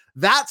 Like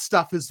that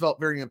stuff has felt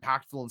very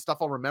impactful and stuff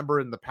I'll remember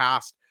in the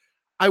past.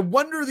 I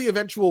wonder the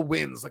eventual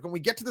wins. Like when we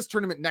get to this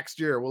tournament next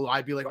year, will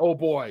I be like, oh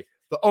boy,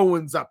 the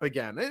Owens up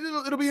again?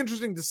 It'll be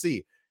interesting to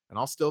see. And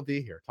I'll still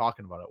be here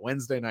talking about it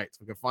Wednesday nights.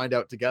 We can find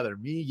out together.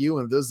 Me, you,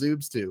 and the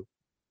Zoobs too.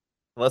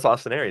 Unless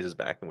Austin Aries is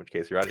back, in which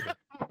case you're out of here.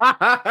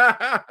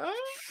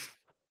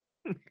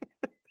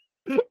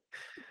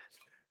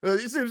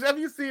 Have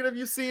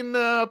you seen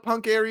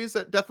Punk Aries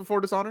at Death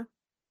Before Dishonor?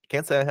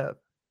 Can't say I have.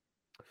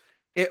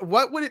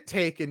 What would it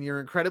take in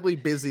your incredibly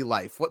busy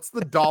life? What's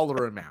the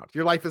dollar amount?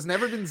 Your life has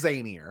never been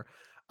zanier.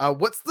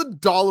 What's the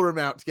dollar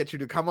amount to get you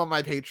to come on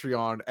my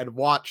Patreon and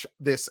watch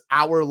this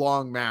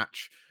hour-long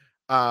match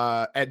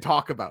and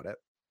talk about it?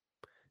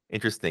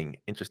 Interesting,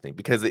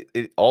 because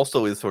it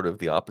also is sort of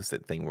the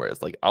opposite thing, where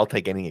it's like I'll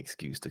take any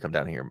excuse to come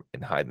down here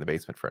and hide in the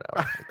basement for an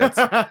hour.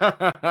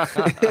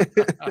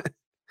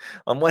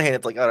 On one hand,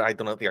 it's like, oh, I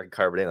don't think I can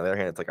carve it in. On the other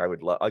hand, it's like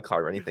I'd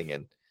carve anything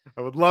in.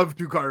 I would love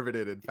to carve it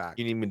in fact.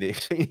 You need me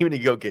to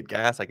go get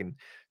gas? I can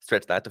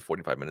stretch that to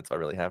 45 minutes if I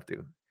really have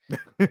to.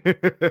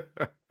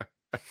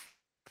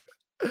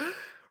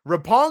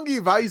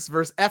 Roppongi Vice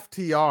versus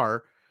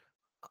FTR.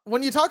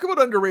 When you talk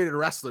about underrated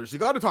wrestlers, you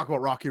got to talk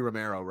about Rocky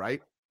Romero,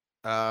 right?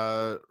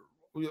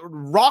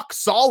 Rock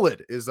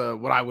solid is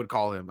what I would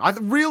call him. I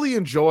really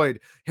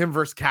enjoyed him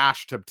versus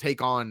Cash to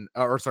kick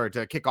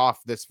off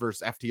this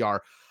versus FTR.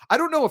 I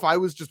don't know if I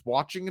was just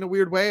watching in a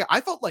weird way. I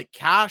felt like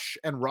Cash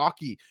and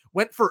Rocky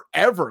went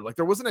forever. Like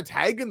there wasn't a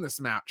tag in this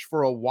match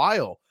for a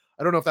while.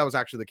 I don't know if that was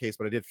actually the case,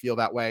 but I did feel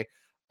that way.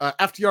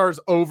 FTR's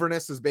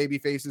overness as baby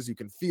faces, you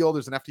can feel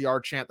there's an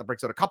FTR chant that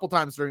breaks out a couple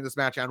times during this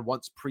match and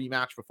once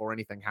pre-match before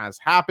anything has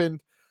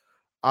happened.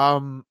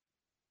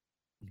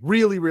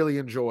 Really, really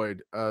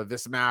enjoyed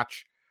this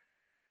match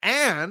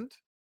and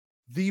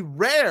the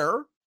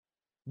rare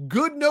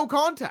good no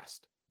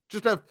contest.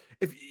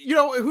 If you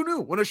know, who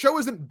knew when a show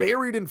isn't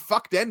buried in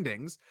fucked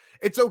endings,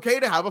 it's okay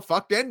to have a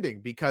fucked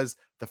ending because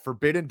the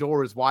forbidden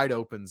door is wide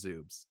open.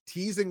 Zoobs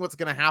teasing what's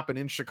going to happen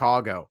in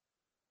Chicago.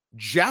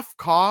 Jeff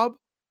Cobb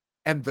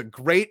and the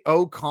Great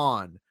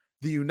O-Khan,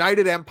 the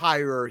United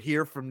Empire, are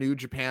here from New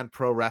Japan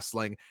Pro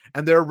Wrestling,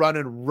 and they're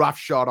running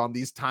roughshod on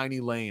these tiny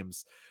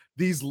lames.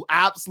 These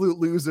absolute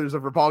losers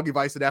of Roppongi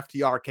Vice and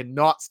FTR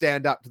cannot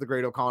stand up to the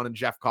Great O-Khan and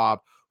Jeff Cobb,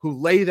 who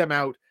lay them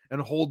out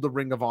and hold the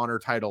Ring of Honor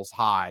titles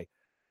high.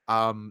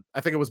 I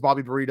think it was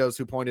Bobby Burritos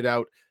who pointed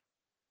out,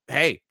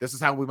 hey, this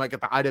is how we might get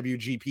the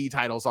IWGP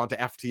titles onto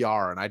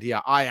FTR, an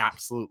idea I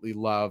absolutely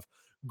love.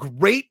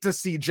 Great to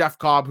see Jeff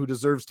Cobb, who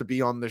deserves to be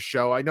on this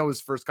show. I know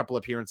his first couple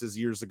appearances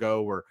years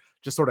ago were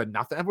just sort of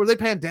nothing. Were they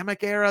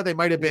pandemic era? They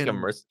might have been. He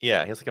was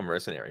like a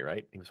mercenary,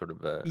 right? He was sort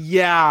of.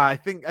 Yeah, I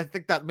think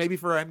that maybe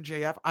for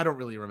MJF. I don't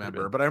really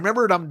remember, but I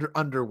remember it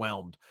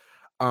underwhelmed.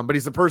 But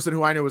he's a person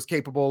who I know is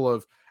capable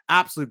of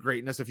absolute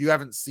greatness. If you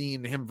haven't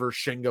seen him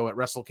versus Shingo at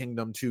Wrestle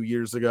Kingdom 2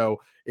 years ago,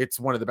 it's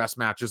one of the best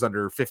matches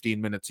under 15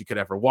 minutes you could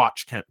ever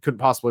watch. Couldn't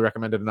possibly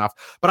recommend it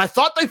enough. But I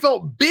thought they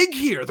felt big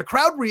here. The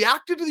crowd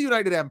reacted to the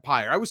United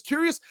Empire. I was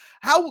curious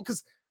how,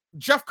 because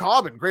Jeff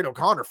Cobb and Great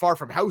O-Khan are far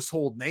from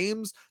household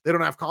names. They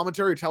don't have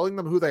commentary telling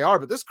them who they are,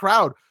 but this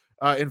crowd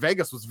in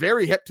Vegas was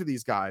very hip to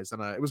these guys,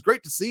 and it was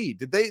great to see.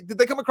 Did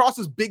they come across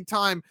as big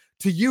time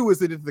to you as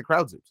they did to the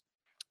crowd, Zoobs?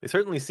 They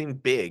certainly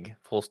seemed big,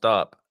 full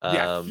stop.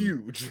 Yeah,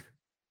 huge.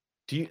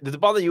 Does it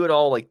bother you at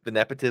all, like the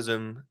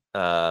nepotism,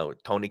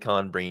 Tony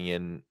Khan bringing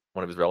in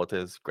one of his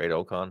relatives, Great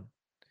O-Khan?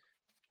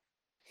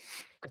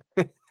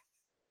 I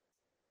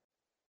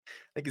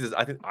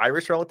think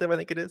Irish relative, I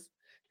think it is.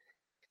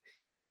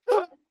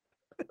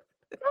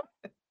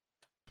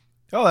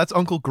 Oh, that's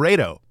Uncle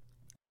Grado.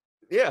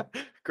 Yeah,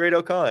 Great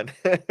O-Khan.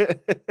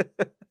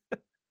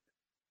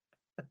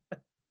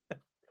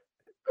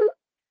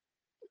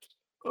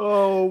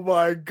 Oh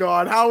my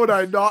God, how would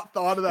I not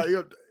thought of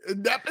that?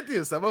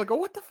 Nepotism. I'm like, oh,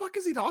 what the fuck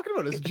is he talking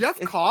about? Is Jeff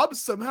Cobb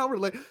somehow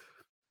related?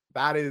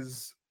 That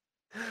is,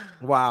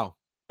 wow.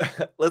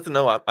 Listen,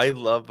 no, I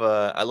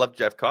love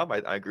Jeff Cobb.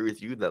 I agree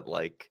with you that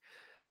like,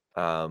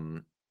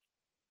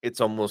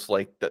 it's almost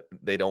like that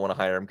they don't want to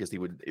hire him because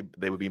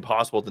they would be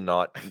impossible to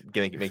not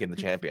make him the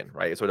champion,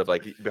 right? It's sort of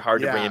like it'd be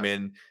hard to bring him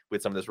in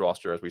with some of this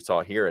roster as we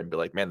saw here and be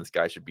like, man, this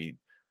guy should be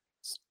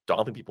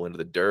stomping people into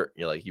the dirt.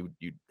 You know, like you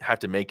have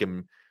to make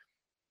him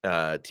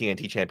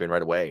TNT champion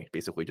right away,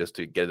 basically, just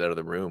to get it out of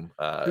the room.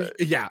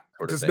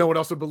 Because no one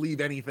else would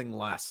believe anything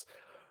less.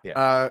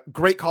 Yeah.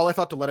 Great call, I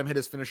thought, to let him hit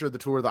his finisher, the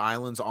Tour of the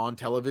Islands, on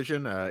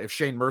television. If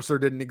Shane Mercer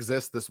didn't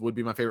exist, this would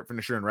be my favorite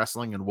finisher in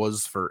wrestling and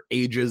was for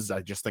ages.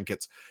 I just think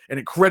it's an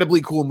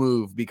incredibly cool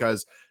move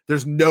because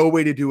there's no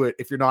way to do it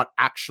if you're not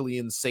actually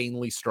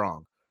insanely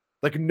strong.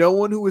 Like, no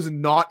one who is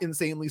not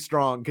insanely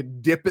strong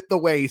can dip at the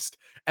waist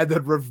and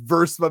then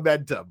reverse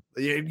momentum.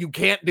 You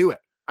can't do it.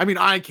 I mean,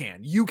 I can.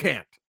 You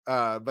can't.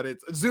 But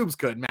Zoobs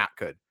could, Matt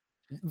could.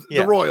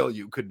 The Royal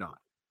you could not.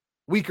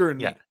 Weaker than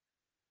me.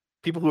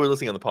 People who are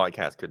listening on the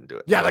podcast couldn't do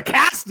it. Yeah, the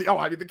Casties. Oh,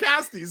 I mean, the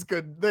Casties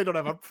could. They don't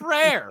have a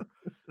prayer.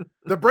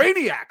 The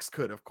Brainiacs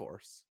could, of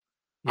course.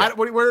 Yeah.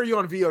 Where are you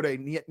on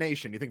VOD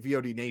Nation? You think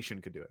VOD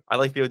Nation could do it? I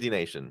like VOD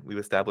Nation. We've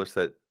established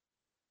that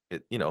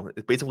it's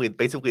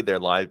basically their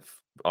live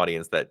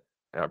audience that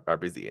are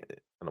busy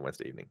on a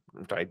Wednesday evening,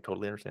 which I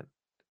totally understand.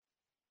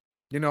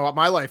 You know,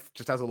 my life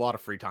just has a lot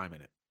of free time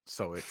in it,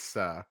 so it's.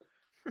 I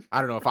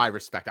don't know if I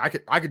respect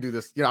it. I could do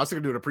this. You know, I was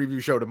going to do a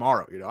preview show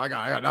tomorrow. You know, I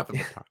got nothing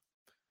but time.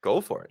 Go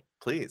for it,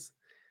 please.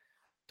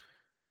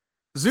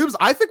 Zoobs,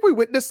 I think we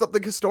witnessed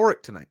something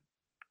historic tonight.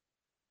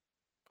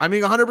 I'm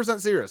being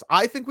 100% serious.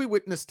 I think we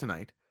witnessed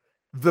tonight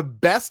the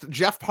best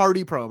Jeff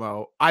Hardy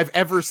promo I've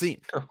ever seen.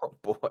 Oh,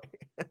 boy.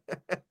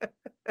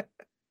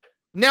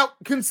 Now,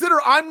 consider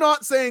I'm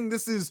not saying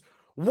this is,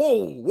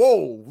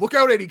 whoa, look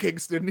out, Eddie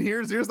Kingston.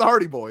 Here's the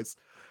Hardy Boys.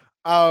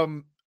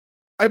 Am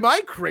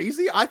I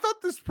crazy? I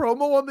thought this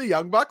promo on the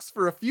Young Bucks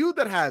for a feud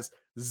that has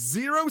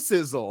zero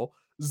sizzle,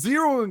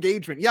 zero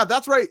engagement. Yeah,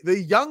 that's right. The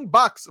Young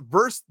Bucks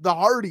versus the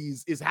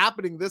Hardys is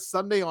happening this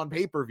Sunday on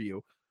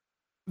pay-per-view.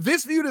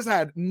 This feud has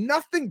had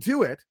nothing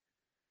to it.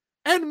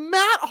 And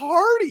Matt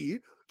Hardy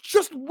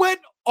just went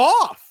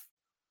off.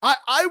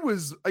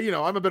 was,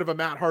 I'm a bit of a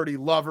Matt Hardy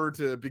lover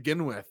to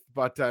begin with,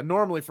 but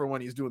normally for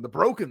when he's doing the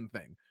broken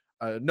thing,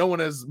 no one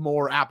has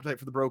more appetite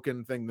for the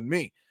broken thing than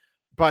me.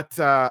 But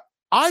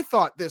I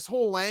thought this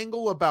whole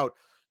angle about,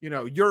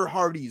 your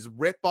Hardy's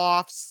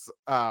ripoffs,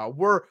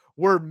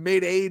 we're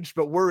mid-aged,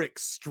 but we're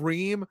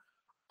extreme.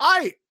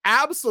 I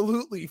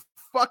absolutely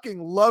fucking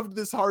loved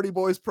this Hardy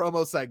Boys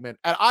promo segment,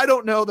 and I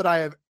don't know that I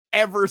have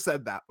ever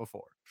said that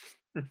before.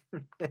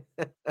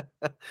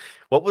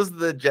 What was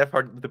the Jeff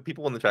Hardy? The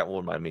people in the chat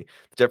will remind me.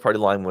 The Jeff Hardy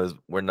line was,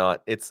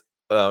 it's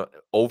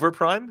over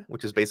prime,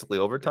 which is basically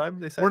overtime.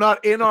 They said we're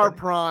not in our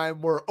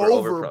prime, we're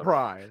over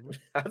prime.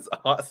 That's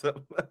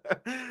awesome.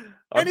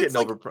 I'm getting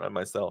over prime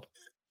myself.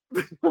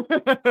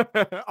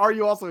 Are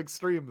you also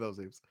extreme, though,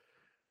 Zeebs?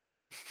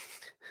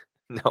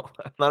 No,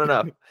 not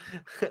enough.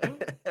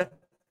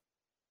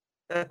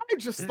 I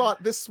just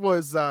thought this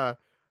was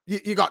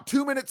you got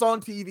 2 minutes on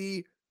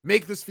TV,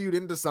 make this feud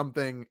into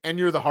something, and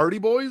you're the Hardy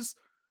Boys.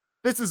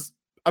 This is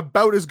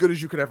about as good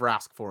as you could ever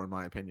ask for, in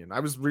my opinion. I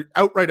was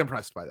outright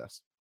impressed by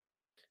this.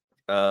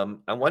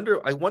 I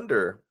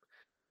wonder,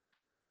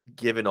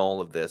 given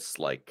all of this,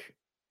 like,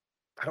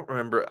 I don't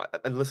remember.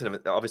 And listen,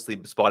 obviously,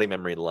 spotty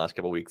memory the last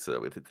couple of weeks.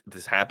 If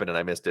this happened and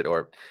I missed it,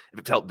 or if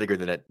it felt bigger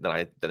than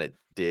it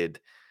did.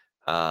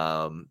 Boy,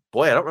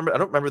 I don't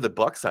remember the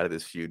Bucks side of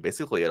this feud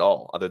basically at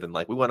all, other than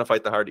like, we want to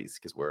fight the Hardys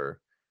because we're.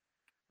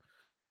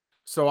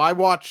 So I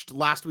watched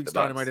last week's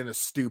Dynamite in a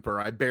stupor.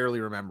 I barely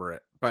remember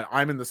it, but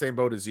I'm in the same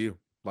boat as you.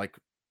 Like,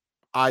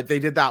 they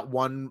did that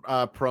one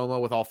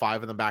promo with all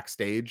 5 of them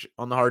backstage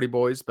on the Hardy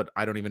Boys, but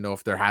I don't even know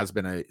if there has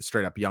been a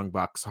straight up Young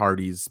Bucks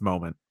Hardys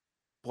moment.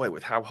 Boy,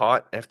 with how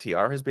hot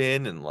FTR has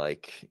been, and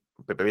like,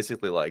 but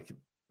basically like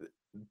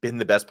been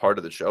the best part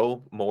of the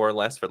show more or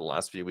less for the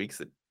last few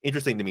weeks.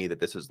 Interesting to me that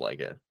this is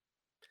like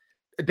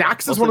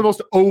Dax is one of the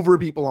most over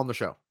people on the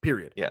show.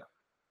 Period. Yeah.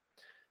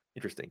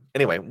 Interesting.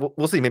 Anyway,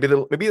 we'll see. Maybe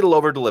it'll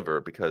over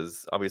deliver,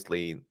 because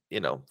obviously,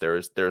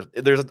 there's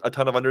a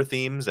ton of under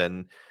themes,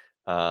 and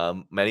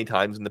many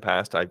times in the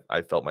past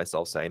I felt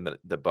myself saying that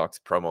the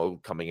Bucks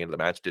promo coming into the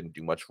match didn't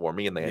do much for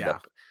me, and they end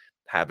up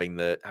having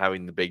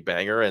the big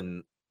banger.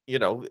 And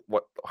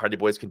what Hardy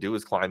Boys can do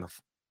is climb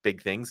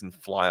big things and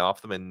fly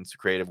off them in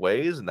creative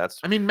ways, and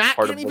that's Matt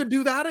can't even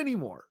do that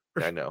anymore.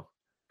 I know.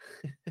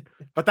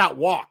 But that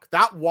walk,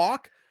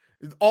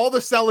 all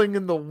the selling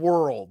in the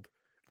world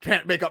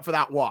can't make up for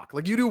that walk.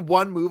 Like, you do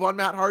one move on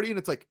Matt Hardy and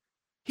it's like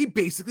he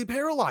basically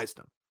paralyzed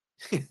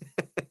him.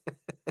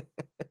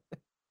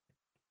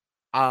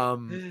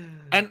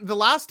 And the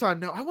last time,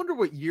 now I wonder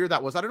what year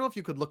that was. I don't know if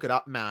you could look it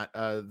up, Matt.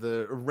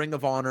 The Ring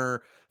of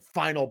Honor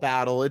final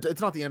battle.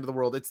 It's not the end of the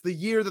world. It's the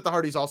year that the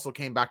Hardys also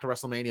came back to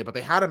WrestleMania, but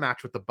they had a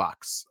match with the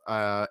Bucks.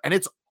 And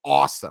it's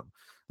awesome.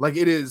 Like,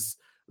 it is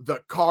the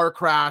car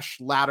crash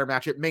ladder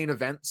match. It main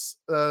events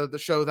the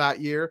show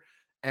that year,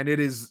 and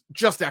it is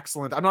just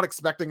excellent. I'm not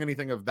expecting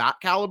anything of that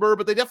caliber,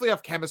 but they definitely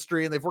have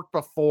chemistry, and they've worked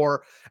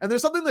before. And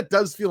there's something that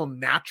does feel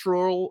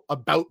natural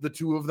about the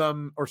two of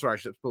them, or sorry, I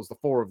suppose the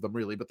 4 of them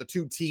really, but the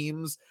 2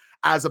 teams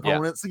as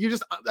opponents. Yeah.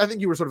 I think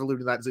you were sort of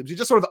alluding to that. You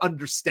just sort of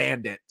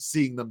understand it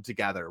seeing them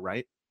together,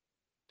 right?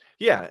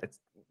 Yeah, it's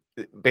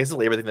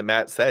basically everything that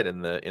Matt said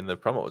in the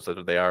promos,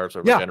 that they are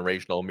sort of a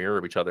generational mirror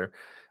of each other.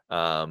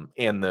 And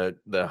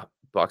the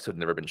Bucks have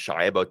never been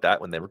shy about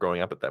that when they were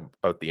growing up,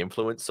 about the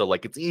influence. So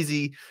like, it's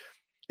easy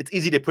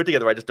to put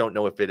together. I just don't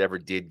know if it ever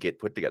did get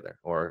put together,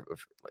 or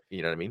if,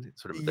 you know what I mean?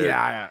 Sort of.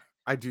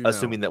 I do.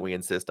 Assuming that we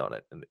insist on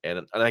it,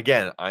 and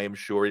again, I am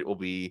sure it will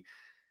be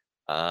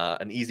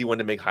an easy one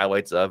to make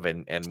highlights of,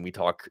 and we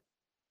talk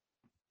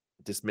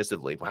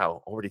dismissively.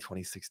 Wow, already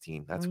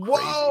 2016. That's crazy.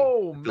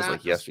 Whoa, it feels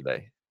like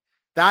yesterday.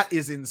 That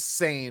is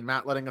insane.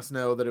 Matt letting us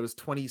know that it was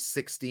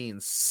 2016,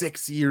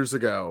 6 years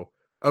ago.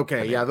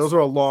 Okay, yeah, those are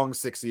a long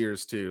 6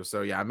 years too.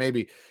 So yeah,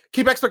 maybe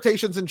keep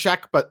expectations in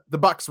check, but the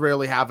Bucks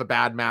rarely have a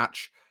bad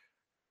match.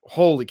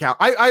 Holy cow.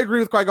 I agree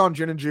with Qui-Gon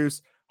Gin and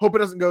Juice. Hope it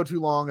doesn't go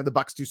too long and the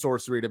Bucks do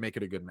sorcery to make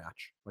it a good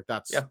match. Like,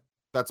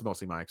 that's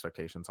mostly my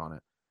expectations on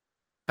it.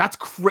 That's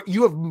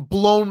you have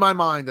blown my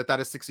mind that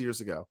is 6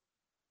 years ago.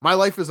 My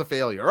life is a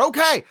failure.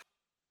 Okay.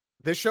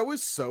 This show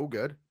is so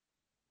good.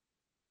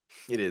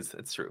 It is.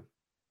 It's true.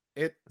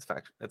 It's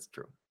fact. That's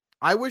true.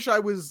 I wish I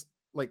was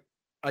like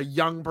a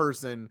young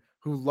person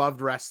who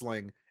loved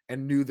wrestling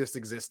and knew this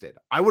existed.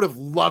 I would have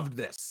loved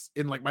this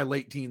in like my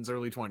late teens,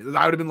 early 20s.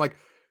 I would have been like,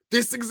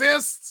 this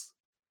exists.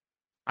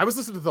 I was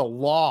listening to The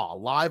Law,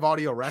 live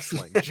audio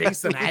wrestling,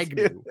 Jason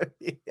Agnew.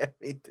 Yeah,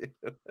 me too.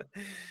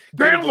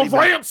 Dan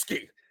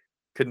Lavransky.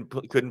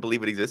 Couldn't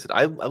believe it existed.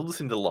 I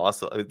listened to The Law.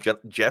 So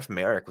Jeff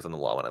Merrick was on The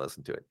Law when I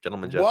listened to it.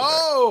 Gentleman Jeff.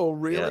 Whoa,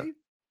 Merrick. Really?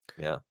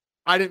 Yeah.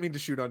 I didn't mean to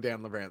shoot on Dan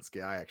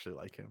Lavransky. I actually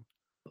like him.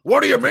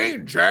 What do you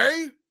mean,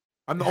 Jay?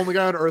 I'm the only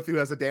guy on earth who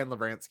has a Dan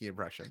Lavransky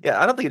impression.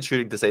 Yeah, I don't think it's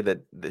shooting to say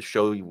that the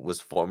show was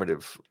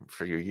formative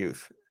for your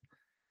youth.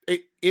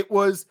 It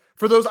was,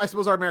 for those, I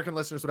suppose our American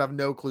listeners would have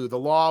no clue. The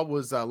Law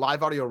was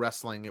live audio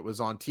wrestling. It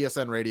was on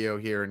TSN Radio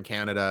here in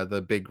Canada,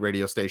 the big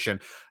radio station,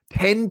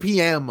 10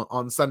 p.m.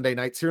 on Sunday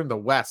nights here in the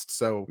West.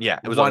 So yeah,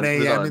 it was 1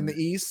 a.m. in the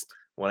East.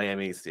 1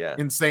 a.m. East, yeah.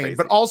 Insane. Crazy.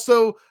 But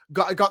also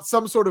got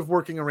some sort of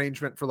working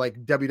arrangement for like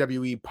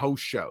WWE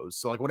post shows.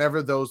 So like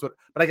whenever those would,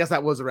 but I guess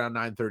that was around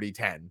 9:30,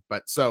 10.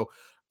 But so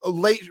a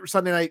late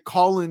Sunday night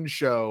call-in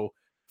show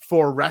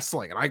for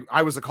wrestling. And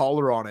I was a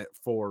caller on it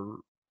for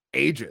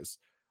ages.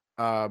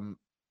 And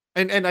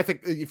I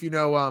think if you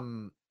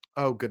know,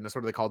 oh goodness,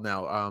 what are they called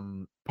now?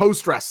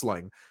 Post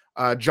wrestling.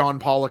 John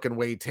Pollock and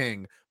Wei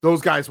Ting.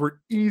 Those guys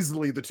were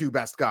easily the two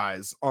best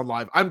guys on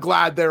live. I'm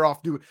glad they're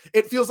off doing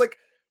it. Feels like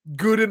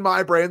good in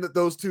my brain that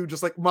those two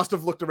just like must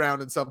have looked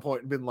around at some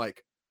point and been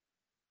like,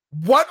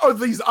 what are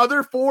these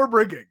other four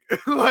bringing?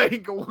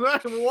 Like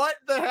what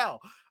the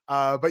hell?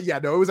 But yeah,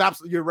 no, it was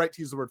absolutely, you're right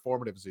to use the word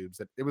formative,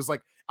 Zoobs. It was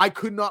like I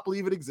could not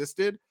believe it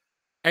existed,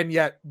 and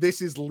yet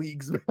this is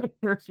leagues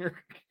better.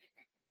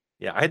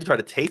 Yeah, I had to try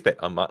to tape it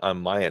on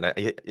my end.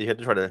 You had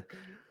to try to,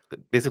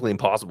 basically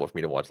impossible for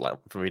me to watch live,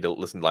 for me to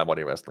listen to live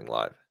audio wrestling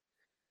live.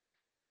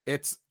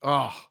 It's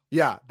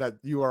that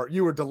you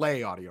were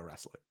delay audio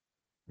wrestling.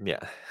 Yeah,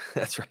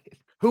 that's right.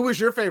 Who was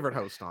your favorite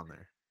host on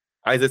there?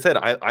 As I said,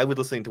 I was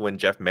listening to when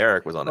Jeff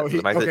Merrick was on it.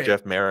 The fact that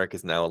Jeff Merrick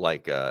is now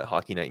like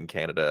Hockey Night in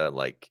Canada,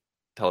 like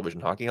television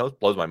hockey host,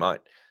 blows my mind.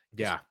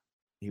 Yeah,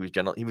 he was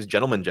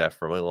Gentleman Jeff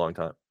for a really long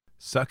time.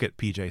 Suck it,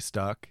 PJ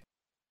Stock.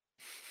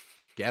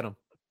 Get him.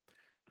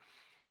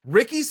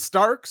 Ricky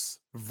Starks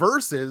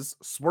versus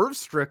Swerve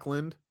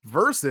Strickland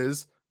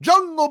versus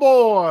Jungle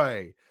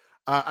Boy.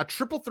 A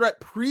triple threat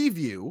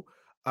preview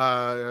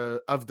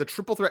of the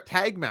triple threat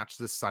tag match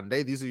this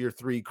Sunday. These are your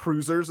three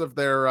cruisers of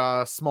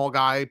their small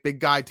guy, big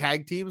guy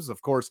tag teams.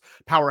 Of course,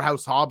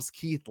 Powerhouse Hobbs,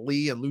 Keith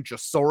Lee, and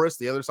Luchasaurus.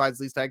 The other sides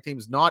of these tag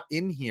teams not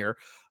in here.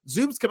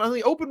 Zoobs can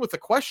only open with a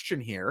question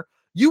here.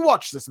 You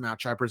watched this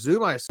match, I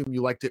presume. I assume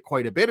you liked it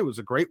quite a bit. It was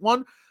a great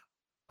one.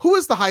 Who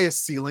is the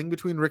highest ceiling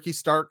between Ricky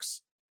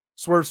Starks,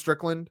 Swerve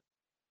Strickland,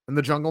 and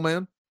the Jungle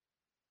Man?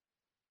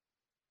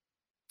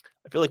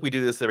 I feel like we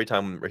do this every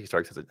time Ricky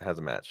Starks has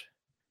a match.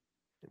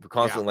 We're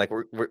constantly like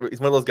we're he's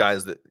one of those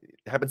guys that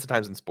happens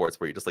sometimes in sports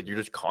where you're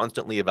just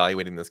constantly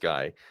evaluating this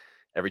guy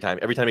every time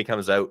he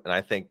comes out. And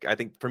I think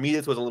for me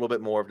this was a little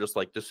bit more of just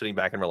sitting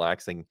back and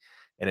relaxing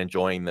and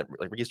enjoying that.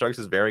 Like Ricky Starks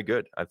is very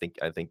good. I think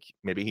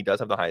maybe he does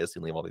have the highest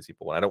ceiling of all these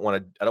people. And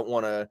I don't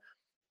want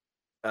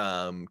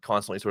to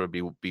constantly sort of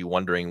be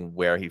wondering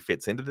where he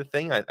fits into the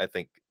thing. I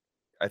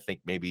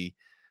think maybe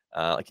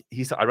I'd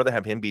rather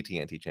have him be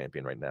TNT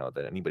champion right now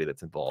than anybody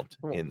that's involved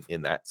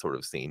in that sort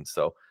of scene.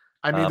 So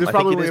I mean, there's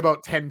probably only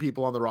about 10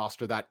 people on the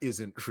roster that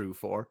isn't true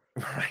for.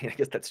 Right, I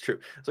guess that's true.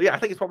 So yeah, I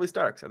think it's probably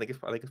Starks. I think it's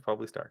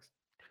probably Starks.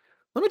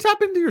 Let me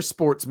tap into your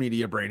sports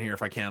media brain here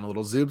if I can, a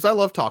little, Zoobs. I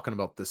love talking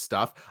about this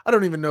stuff. I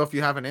don't even know if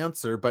you have an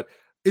answer, but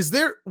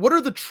what are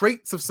the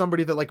traits of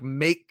somebody that like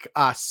make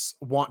us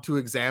want to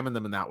examine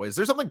them in that way? Is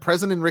there something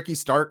present in Ricky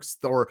Starks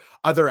or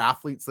other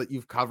athletes that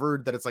you've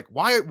covered that it's like,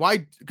 why?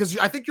 Because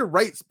I think you're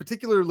right.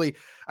 Particularly,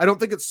 I don't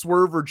think it's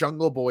Swerve or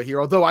Jungle Boy here,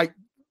 although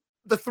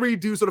the three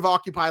do sort of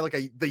occupy like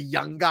the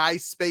young guy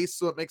space,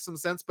 so it makes some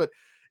sense. But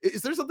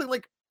is there something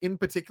like in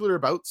particular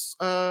about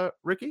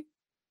Ricky?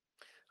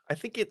 I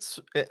think it's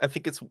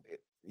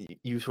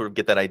you sort of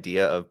get that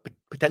idea of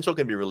potential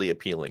can be really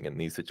appealing in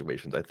these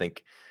situations. I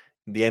think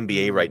the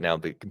NBA right now,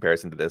 the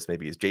comparison to this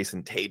maybe is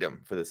Jason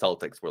Tatum for the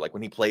Celtics, where like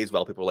when he plays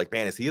well, people are like,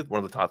 man, is he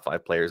one of the top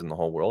 5 players in the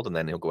whole world? And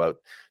then he'll go out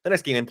the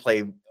next game and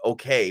play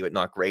okay, but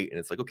not great. And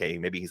it's like, okay,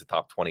 maybe he's a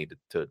top 20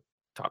 to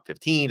top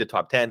 15 to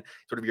top 10.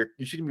 Sort of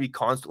you shouldn't be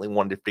constantly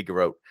wanting to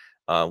figure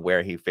out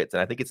where he fits.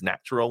 And I think it's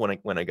natural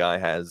when a guy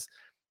has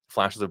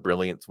flashes of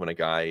brilliance, when a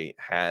guy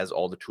has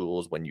all the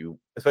tools,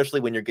 especially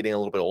when you're getting a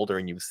little bit older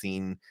and you've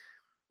seen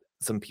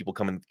some people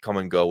come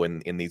and go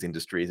in these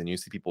industries, and you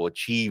see people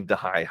achieve the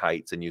high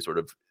heights, and you sort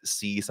of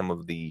see some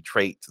of the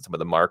traits and some of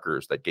the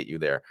markers that get you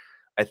there.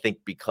 I think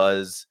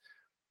because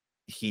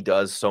he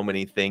does so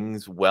many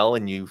things well,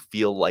 and you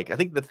feel like, I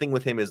think the thing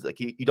with him is like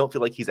you don't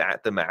feel like he's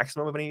at the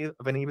maximum of any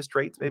of his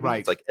traits. Maybe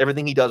It's like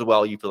everything he does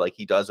well, you feel like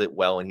he does it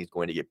well, and he's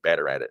going to get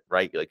better at it.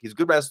 Right? Like he's a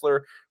good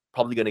wrestler,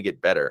 probably going to get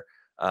better.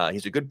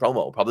 He's a good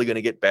promo, probably going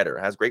to get better.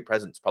 Has great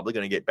presence, probably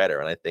going to get better.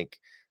 And I think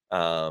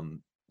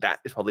that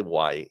is probably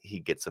why he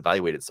gets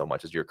evaluated so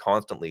much. Is we're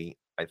constantly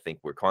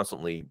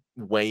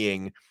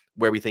weighing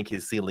where we think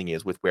his ceiling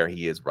is with where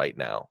he is right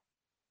now.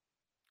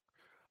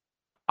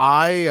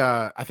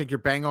 I think you're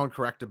bang on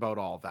correct about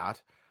all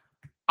that.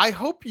 I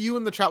hope you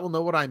in the chat will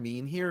know what I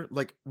mean here.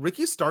 Like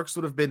Ricky Starks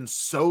would have been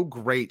so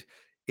great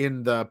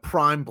in the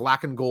prime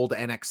black and gold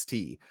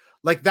NXT.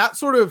 Like that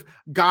sort of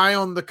guy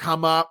on the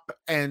come up,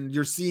 and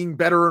you're seeing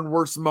better and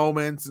worse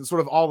moments and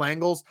sort of all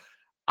angles.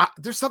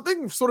 There's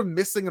something sort of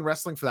missing in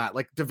wrestling for that,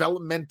 like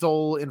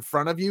developmental in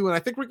front of you. And I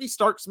think Ricky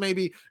Starks,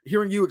 maybe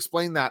hearing you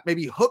explain that,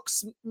 maybe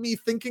hooks me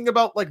thinking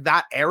about like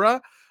that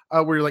era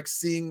where you're like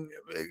seeing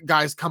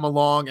guys come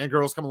along and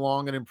girls come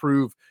along and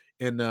improve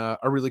in a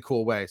really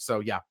cool way. So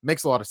yeah,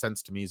 makes a lot of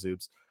sense to me,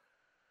 Zoobs.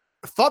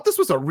 I thought this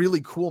was a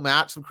really cool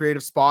match, some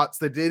creative spots.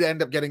 They did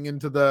end up getting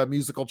into the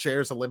musical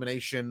chairs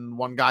elimination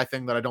one guy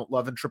thing that I don't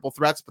love in triple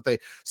threats, but they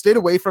stayed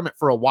away from it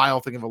for a while,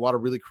 thinking of a lot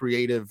of really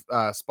creative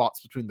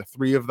spots between the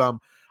three of them.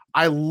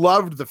 I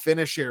loved the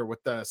finish here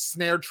with the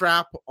snare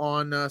trap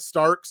on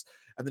Starks,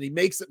 and then he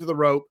makes it to the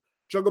rope.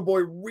 Jungle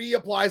Boy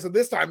reapplies, and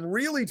this time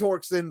really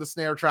torques in the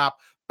snare trap,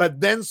 but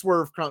then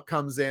Swerve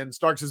comes in.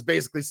 Starks is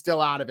basically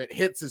still out of it,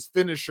 hits his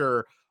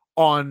finisher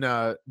on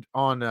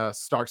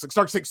Starks. Like,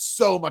 Starks takes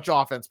so much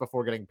offense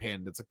before getting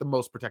pinned. It's like the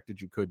most protected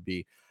you could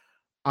be.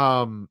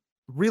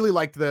 Really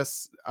liked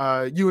this.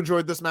 You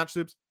enjoyed this match,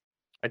 Soups?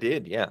 I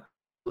did, yeah.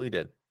 Really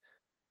did.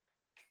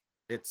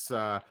 It's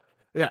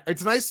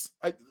it's nice.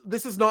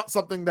 This is not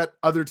something that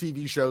other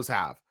TV shows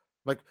have.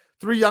 Like,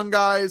 three young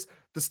guys,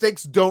 the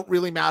stakes don't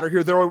really matter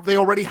here. They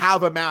already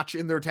have a match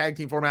in their tag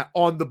team format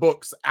on the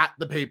books at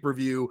the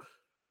pay-per-view.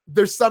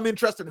 There's some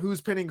interest in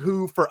who's pinning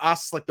who for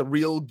us, like the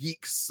real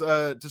geeks,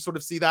 to sort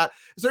of see that.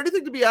 Is there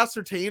anything to be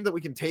ascertained that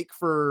we can take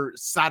for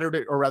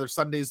Saturday, or rather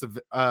Sunday's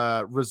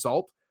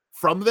result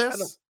from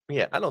this?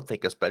 I don't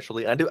think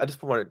especially. I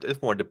just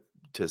wanted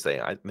to say,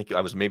 I think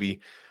I was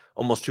maybe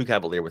almost too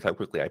cavalier with how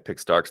quickly I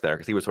picked Starks there,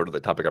 because he was sort of the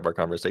topic of our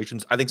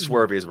conversations. I think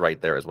Swerve is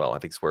right there as well. I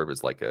think Swerve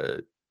is like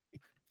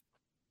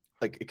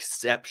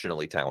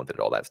exceptionally talented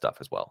at all that stuff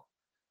as well.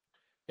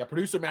 Yeah,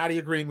 producer Maddie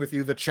agreeing with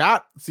you. The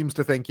chat seems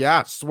to think,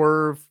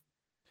 Swerve.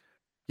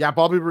 Yeah,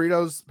 Bobby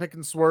Burrito's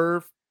picking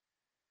Swerve.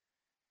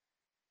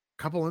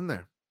 Couple in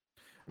there.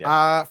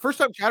 Yeah. First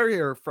time chatter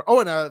here.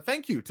 And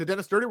thank you to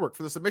Dennis Dirtywork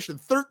for the submission.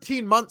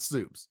 13 months,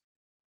 Zoobs.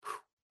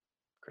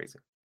 Crazy.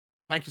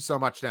 Thank you so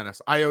much,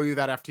 Dennis. I owe you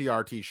that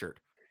FTR t-shirt.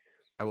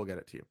 I will get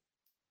it to you.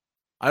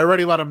 I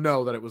already let him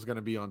know that it was going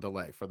to be on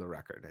delay, for the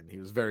record, and he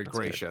was very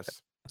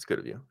gracious. That's good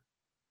of you.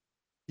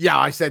 Yeah,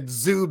 I said,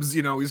 Zoobs,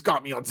 he's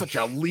got me on such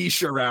a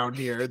leash around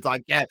here. It's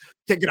like, can't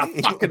get a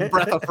fucking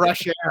breath of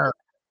fresh air.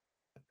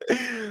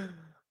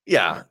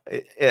 Yeah.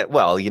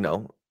 Well,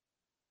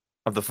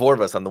 of the four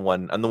of us, I'm the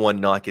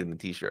one not getting the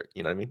t-shirt.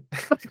 You know what I mean?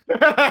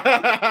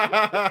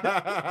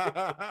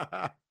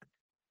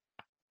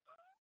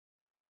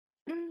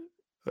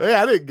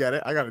 Yeah, I didn't get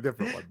it. I got a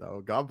different one though.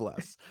 God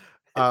bless.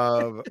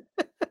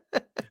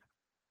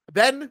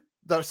 Then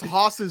the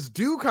Hosses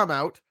do come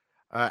out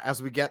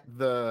as we get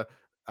the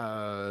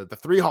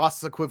three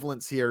Hoss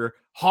equivalents here,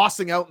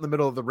 hossing out in the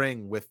middle of the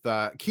ring with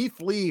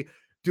Keith Lee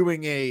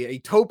doing a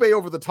tope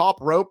over the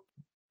top rope,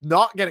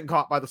 not getting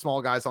caught by the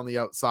small guys on the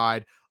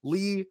outside.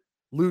 Lee,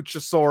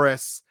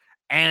 Luchasaurus,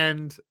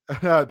 and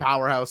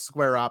Powerhouse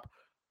square up.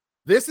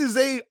 This is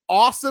a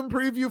awesome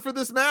preview for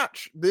this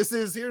match. Here's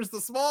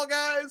the small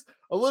guys,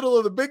 a little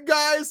of the big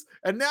guys,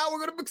 and now we're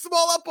gonna mix them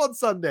all up on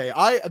Sunday.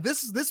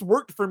 This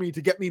worked for me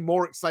to get me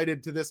more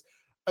excited to this.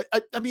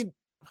 I mean,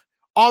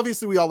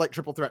 obviously we all like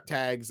triple threat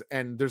tags,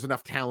 and there's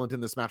enough talent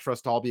in this match for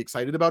us to all be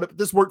excited about it. But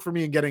this worked for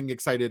me in getting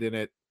excited in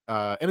it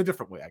in a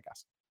different way, I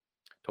guess.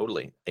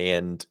 Totally.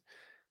 And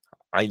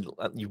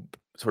you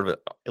sort of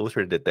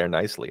illustrated it there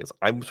nicely. Is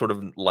I sort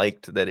of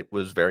liked that it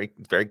was very,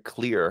 very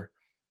clear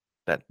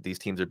that these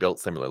teams are built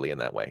similarly in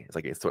that way. It's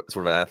like a sort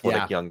of an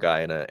athletic young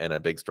guy and a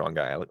big strong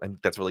guy.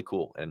 That's really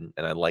cool. And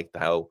I like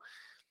how,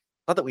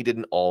 not that we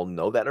didn't all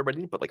know that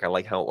already, but like I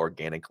like how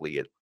organically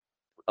it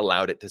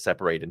allowed it to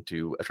separate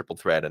into a triple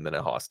threat and then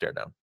a Hoss stare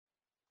down.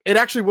 It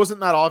actually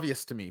wasn't that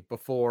obvious to me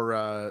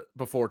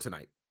before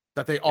tonight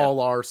that they all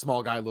are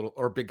small guy, little,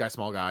 or big guy,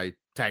 small guy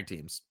tag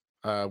teams,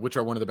 which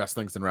are one of the best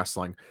things in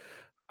wrestling.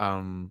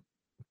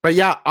 But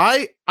yeah,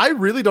 I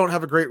really don't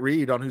have a great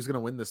read on who's going to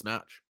win this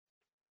match.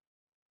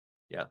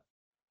 Yeah,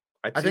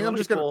 I think I'm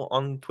just gonna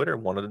on Twitter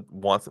want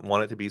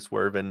it to be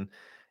Swerve and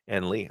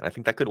Lee. I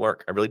think that could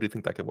work. I really do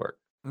think that could work.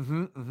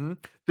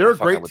 They're a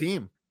great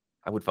team.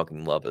 I would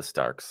fucking love a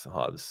Starks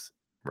Hobbs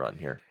run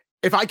here.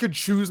 If I could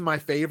choose my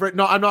favorite,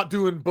 no, I'm not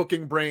doing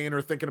booking brain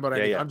or thinking about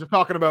anything. I'm just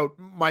talking about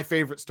my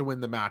favorites to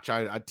win the match.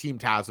 Team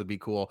Taz would be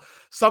cool.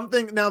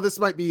 Now this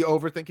might be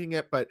overthinking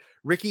it, but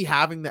Ricky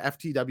having the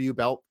FTW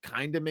belt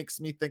kind of makes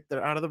me think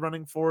they're out of the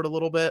running for it a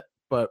little bit,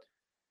 but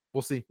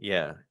we'll see.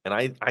 Yeah, and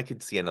I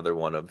could see another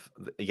one of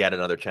yet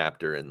another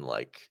chapter in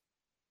like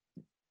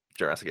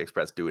Jurassic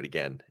Express. Do it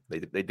again. They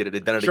did it.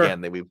 They've done it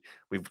again.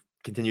 We've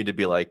continued to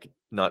be like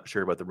not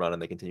sure about the run,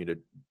 and they continue to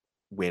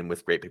win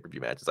with great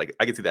pay-per-view matches. Like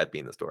I could see that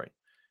being the story.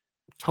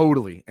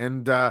 Totally.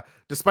 And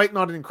despite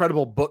not an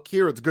incredible book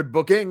here, it's good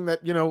booking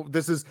that,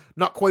 this is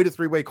not quite a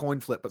three-way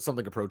coin flip, but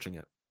something approaching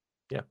it.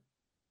 Yeah.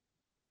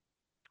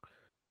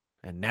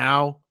 And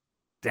now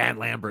Dan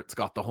Lambert's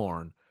got the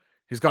horn.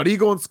 He's got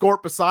Eagle and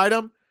Scorp beside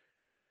him.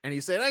 And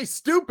he's saying, "Hey,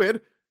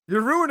 stupid,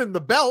 you're ruining the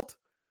belt.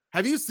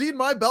 Have you seen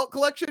my belt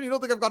collection? You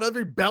don't think I've got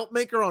every belt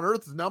maker on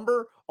Earth's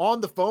number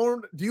on the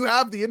phone? Do you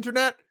have the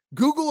internet?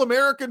 Google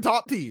American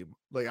Top Team."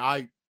 Like,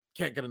 I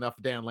can't get enough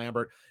of Dan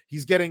Lambert.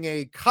 He's getting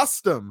a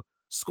custom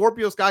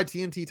Scorpio Sky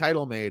TNT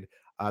title made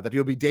that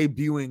he'll be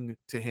debuting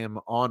to him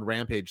on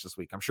Rampage this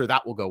week. I'm sure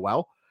that will go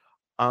well.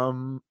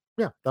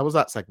 Yeah, that was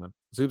that segment.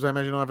 Zoobs, I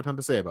imagine you don't have a ton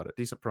to say about it.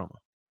 Decent promo.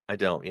 I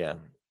don't, yeah.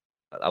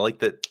 I like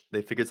that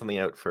they figured something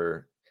out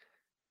for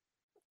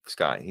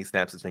Sky. He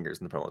snaps his fingers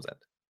in the promo's end.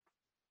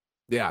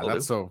 Yeah,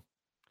 that's so.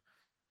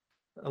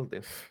 That'll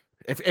do.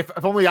 If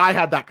only I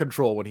had that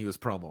control when he was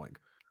promoing.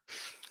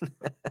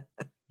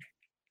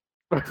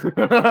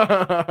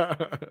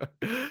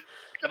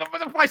 Get up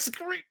on my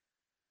screen.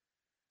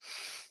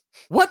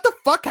 What the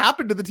fuck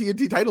happened to the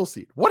TNT title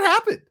scene? What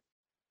happened?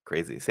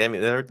 Crazy. Sammy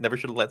never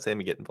should have let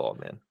Sammy get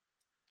involved, man.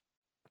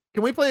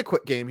 Can we play a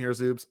quick game here,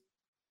 Zoobs?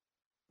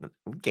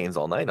 Games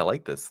all night. I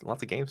like this.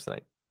 Lots of games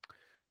tonight.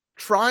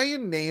 Try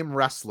and name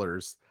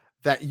wrestlers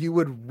that you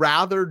would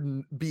rather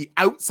be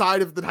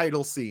outside of the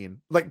title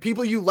scene, like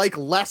people you like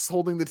less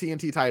holding the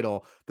TNT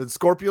title than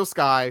Scorpio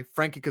Sky,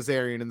 Frankie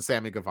Kazarian, and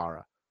Sammy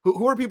Guevara.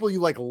 Who are people you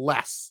like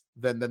less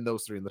than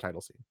those three in the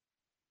title scene?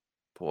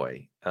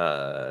 Boy,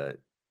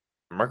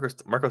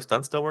 Marco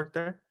Stunt still work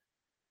there?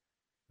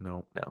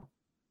 No.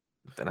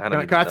 Then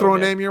can I throw a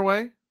name your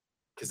way?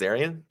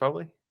 Kazarian,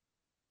 probably.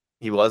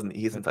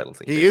 He's in title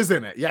scene. He is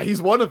in it. Yeah,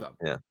 he's one of them.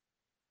 Yeah.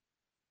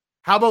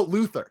 How about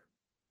Luther?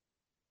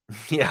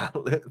 Yeah,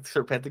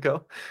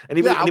 Serpentico.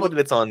 Anybody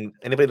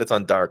that's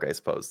on Dark, I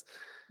suppose.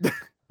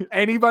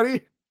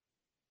 Anybody?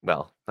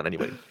 Well, not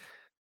anybody.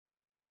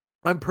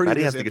 I'm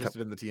pretty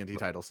interested in the TNT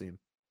title scene.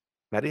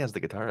 Matty has the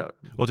guitar out.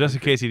 Well, just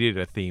in case he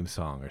needed a theme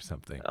song or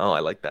something. Oh,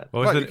 I like that.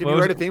 Can you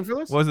write a theme for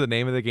this? What was the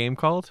name of the game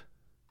called?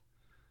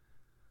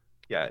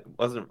 Yeah, it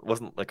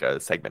wasn't like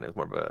a segment. It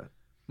was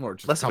more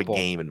just less of a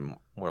game and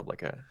more of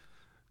like a.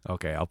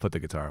 Okay, I'll put the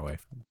guitar away.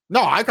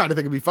 No, I kind of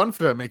think it'd be fun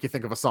to make you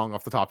think of a song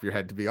off the top of your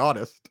head, to be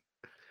honest.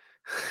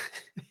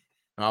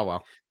 Oh,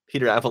 well.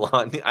 Peter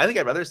Avalon. I think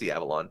I'd rather see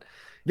Avalon.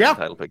 Yeah.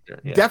 Title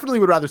picture. Yeah. Definitely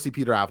would rather see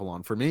Peter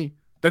Avalon for me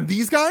than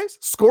these guys.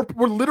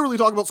 We're literally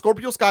talking about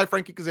Scorpio Sky,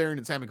 Frankie Kazarian,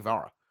 and Sammy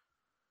Guevara.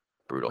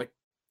 Brutal. Like,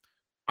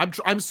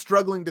 I'm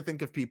struggling to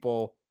think of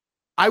people.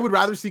 I would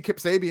rather see Kip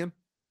Sabian.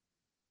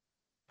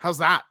 How's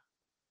that?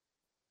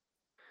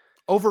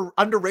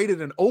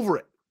 Underrated and over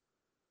it.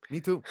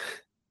 Me too.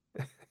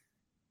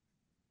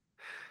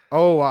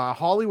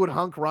 Hollywood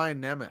hunk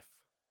Ryan Nemeth.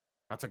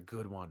 That's a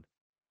good one.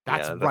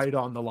 That's right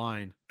on the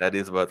line. That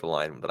is about the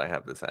line that I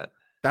have this at.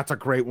 That's a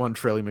great one,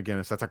 Trilly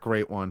McGinnis. That's a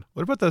great one.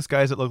 What about those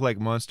guys that look like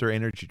Monster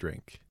Energy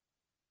drink?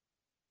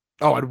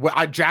 Oh,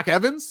 I'd Jack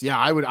Evans? Yeah,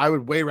 I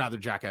would way rather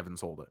Jack Evans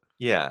hold it.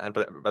 Yeah, I'd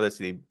rather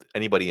see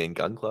anybody in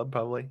Gun Club,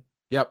 probably.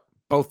 Yep,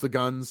 both the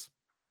guns.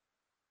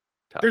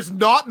 Tough. There's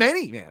not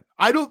many, man.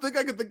 I don't think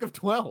I could think of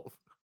 12.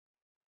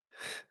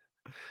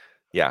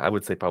 Yeah, I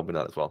would say probably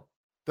not as well.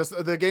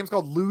 The game's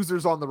called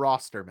Losers on the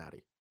Roster,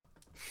 Maddie.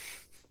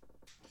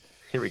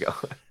 Here we go.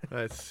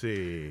 Let's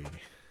see.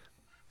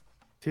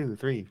 2,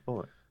 3,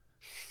 4.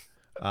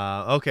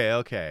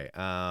 Okay.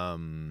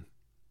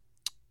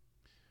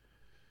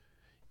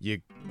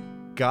 You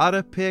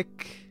gotta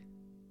pick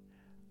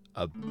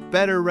a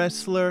better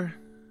wrestler.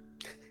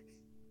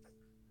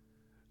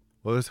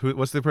 What's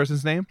the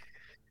person's name?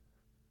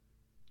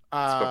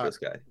 Scorpio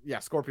Sky. Yeah,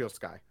 Scorpio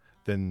Sky.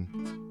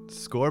 Then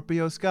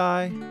Scorpio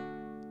Sky.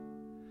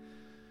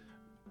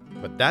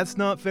 But that's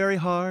not very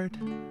hard.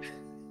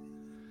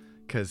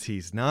 Because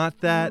he's not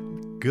that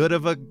good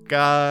of a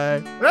guy.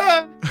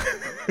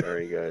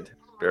 Very good.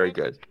 Very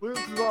good.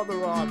 Losers on the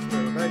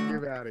roster. Thank you,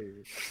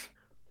 Maddie.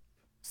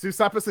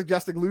 Susapa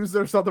suggesting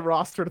losers on the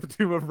roster to the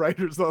Tomb of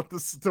Writers on the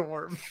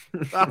Storm.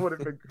 That would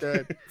have been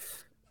good.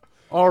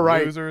 All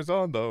right. Losers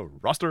on the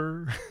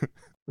roster.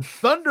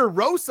 Thunder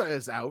Rosa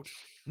is out.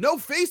 No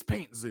face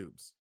paint,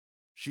 Zoobs.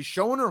 She's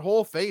showing her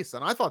whole face,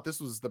 and I thought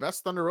this was the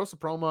best Thunder Rosa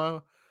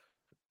promo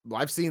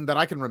I've seen that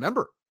I can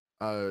remember.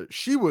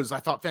 She was, I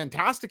thought,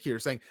 fantastic here,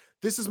 saying,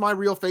 this is my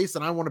real face,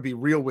 and I want to be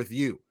real with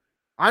you.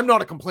 I'm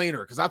not a complainer,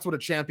 because that's what a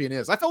champion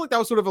is. I felt like that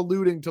was sort of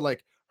alluding to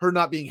like her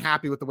not being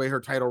happy with the way her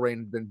title reign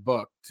had been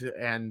booked.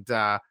 And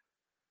the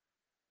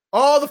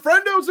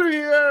Friendos are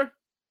here.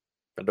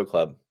 Friendo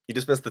Club. You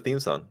just missed the theme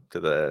song to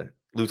the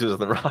Losers on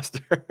the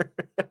Roster.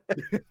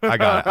 I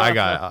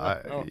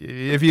got it.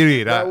 If you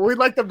need, we'd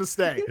like them to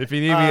stay. If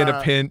you need me in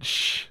a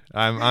pinch,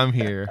 I'm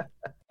here.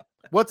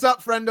 What's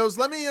up, Friendos?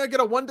 Let me get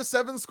a 1 to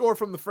 7 score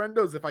from the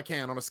Friendos if I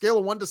can, on a scale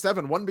of 1 to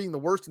 7, 1 being the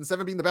worst and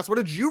 7 being the best. What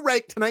did you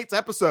rank tonight's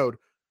episode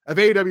of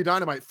AEW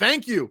Dynamite?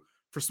 Thank you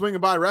for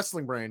swinging by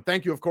Wrestling Brain.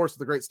 Thank you, of course, to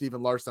the great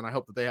Steven Larson. I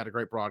hope that they had a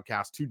great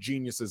broadcast. 2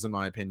 geniuses, in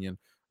my opinion,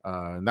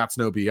 and that's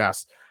no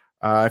BS.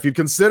 If you'd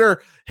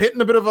consider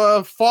hitting a bit of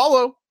a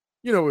follow,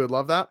 we would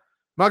love that.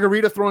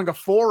 Margarita throwing a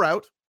 4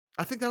 out.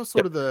 I think that was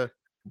sort of the.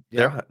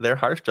 Yeah. They're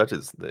harsh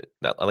judges.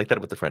 I like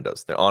that with the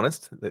Friendos. They're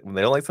honest. When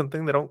they don't like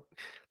something, they don't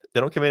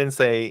come in and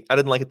say, I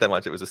didn't like it that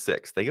much. It was a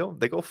 6. They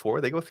go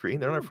 4, they go 3.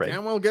 They're not afraid.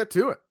 Damn well get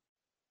to it.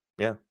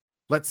 Yeah.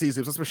 Let's see.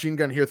 Let's machine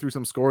gun here through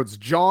some scores.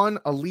 John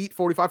Elite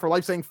 45 for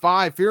life saying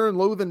 5. Fear and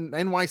Loathing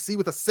NYC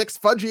with a 6.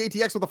 Fudgy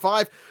ATX with a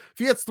 5.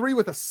 Fiat's 3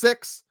 with a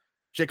 6.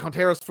 Jay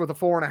Contreras with a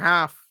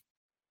 4.5.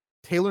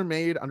 Taylor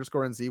Made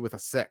 _NZ with a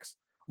 6.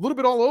 A little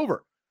bit all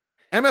over.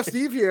 MF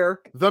Steve here,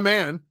 the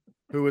man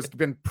who has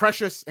been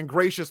precious and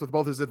gracious with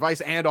both his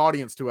advice and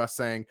audience to us,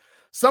 saying,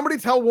 somebody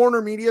tell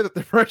Warner Media that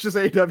the precious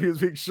AW is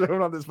being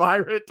shown on this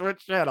pirate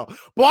Twitch channel.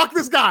 Block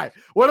this guy.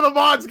 One of the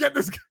mods get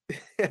this guy.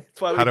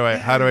 How do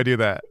I do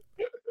that?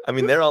 I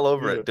mean, they're all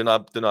over it. Do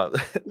not.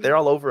 They're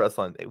all over us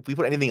on. If we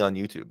put anything on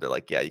YouTube, they're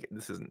like, yeah,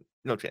 this isn't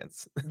no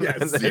chance. Yeah,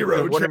 and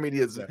zero. Warner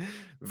Media is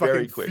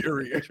very quick.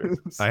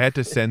 I had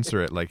to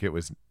censor it like it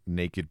was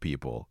naked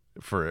people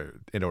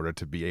in order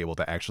to be able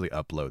to actually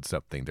upload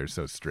something. They're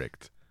so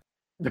strict.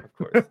 Of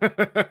course.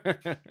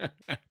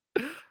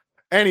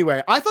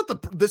 Anyway, I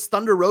thought this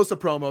Thunder Rosa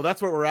promo,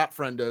 that's where we're at,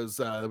 friendos.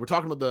 We're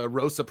talking about the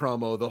Rosa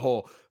promo, the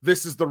whole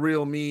 "this is the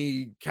real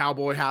me"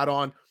 cowboy hat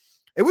on.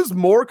 It was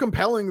more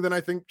compelling than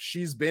I think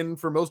she's been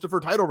for most of her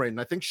title reign.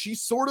 And I think she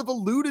sort of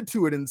alluded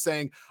to it in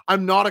saying,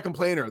 "I'm not a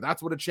complainer.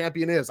 That's what a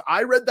champion is."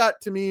 I read that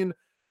to mean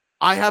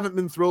I haven't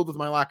been thrilled with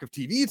my lack of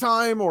TV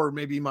time or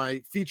maybe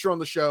my feature on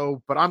the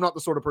show, but I'm not the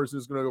sort of person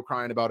who's going to go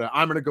crying about it.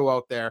 I'm going to go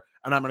out there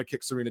and I'm going to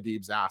kick Serena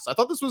Deeb's ass. I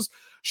thought this was,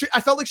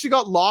 I felt like she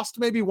got lost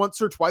maybe once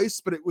or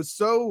twice, but it was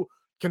so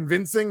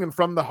convincing and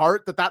from the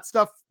heart that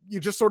stuff you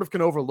just sort of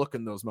can overlook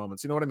in those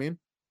moments. You know what I mean?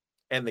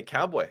 And the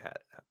cowboy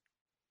hat.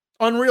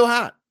 Unreal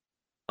hat.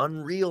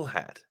 Unreal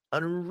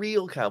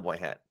cowboy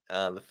hat.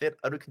 The fit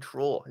out of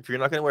control. If you're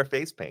not going to wear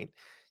face paint,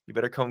 you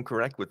better come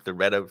correct with the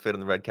red outfit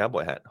and the red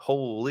cowboy hat.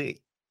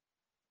 Holy.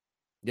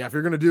 Yeah, if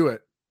you're gonna do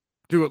it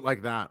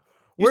like that.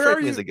 You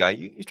strike me as a guy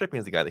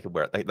that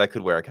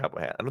could wear a cowboy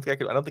hat. I don't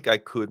think I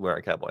could wear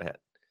a cowboy hat.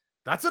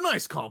 That's a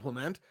nice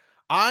compliment.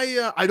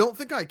 I don't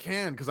think I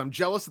can because I'm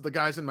jealous of the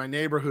guys in my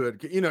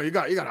neighborhood. You know, you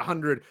got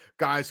 100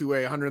 guys who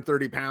weigh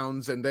 130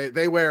 pounds and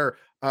they wear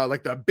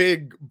like the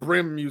big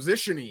brim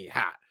musician-y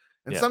hat.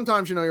 And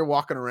sometimes, you know, you're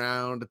walking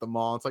around at the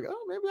mall. It's like,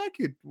 oh, maybe I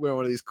could wear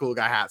one of these cool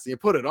guy hats. And you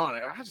put it on.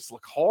 I just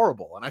look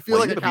horrible. And I feel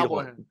like a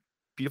cowboy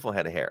beautiful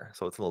head of hair.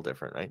 So it's a little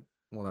different, right?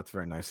 Well, that's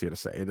very nice of you to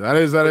say. That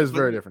is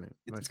very different.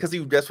 It's because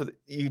you dress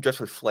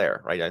with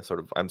flair, right?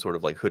 I'm sort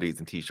of like hoodies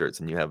and t-shirts,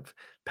 and you have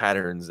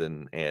patterns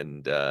and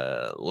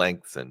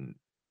lengths and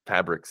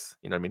fabrics.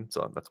 You know what I mean?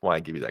 So that's why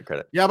I give you that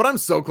credit. Yeah, but I'm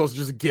so close to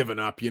just giving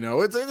up. You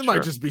know, it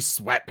might just be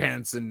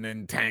sweatpants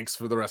and tanks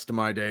for the rest of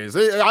my days.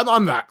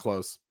 I'm that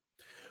close.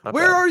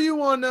 Where are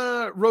you on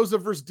Rosa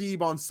versus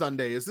Deeb on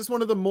Sunday? Is this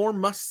one of the more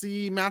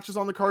must-see matches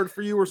on the card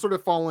for you, or sort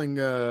of falling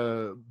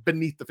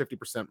beneath the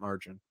 50%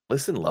 margin?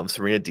 Listen, love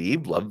Serena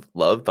Deeb,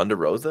 love Thunder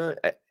Rosa.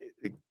 I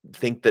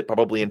think that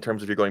probably in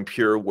terms of you're going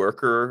pure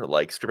worker,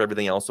 like strip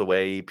everything else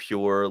away,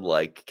 pure,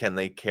 like can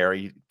they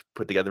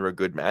put together a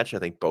good match? I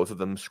think both of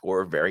them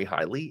score very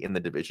highly in the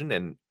division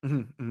and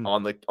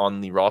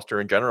on the roster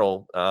in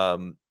general,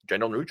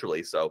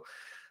 neutrally. So.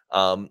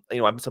 I'm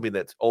somebody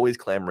that's always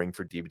clamoring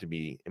for Deeb to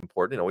be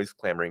important, always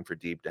clamoring for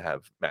Deeb to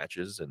have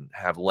matches and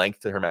have length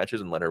to her matches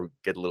and let her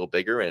get a little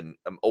bigger. And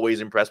I'm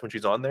always impressed when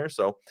she's on there.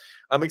 So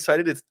I'm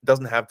excited. It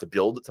doesn't have to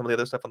build some of the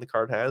other stuff on the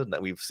card has, and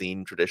that we've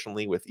seen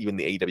traditionally with even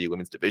the AEW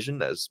women's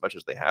division. As much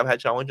as they have had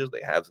challenges,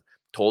 they have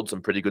told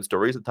some pretty good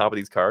stories at the top of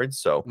these cards.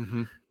 So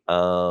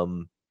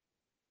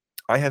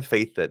I have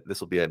faith that this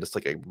will be just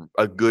like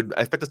a good.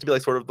 I expect this to be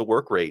like sort of the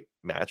work rate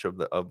match of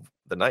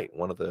the night,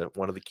 one of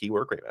the key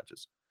work rate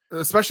matches,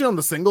 especially on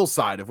the singles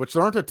side, of which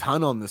there aren't a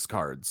ton on this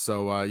card.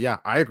 So yeah,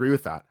 I agree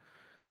with that.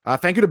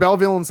 Thank you to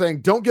Belleville and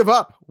saying, "Don't give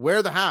up.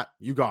 Wear the hat.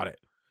 You got it."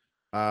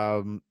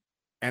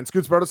 And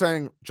Scoots Brodo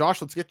saying,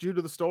 "Josh, let's get you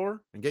to the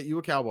store and get you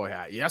a cowboy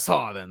hat." Yes,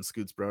 then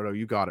Scoots Brodo,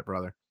 you got it,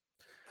 brother.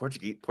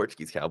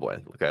 Portuguese cowboy.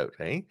 Look out,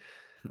 hey!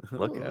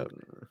 Look out.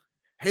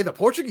 Hey, the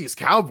Portuguese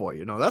cowboy,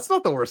 you know, that's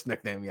not the worst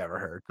nickname you ever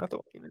heard. Not the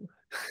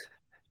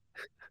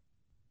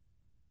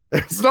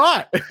It's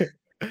not.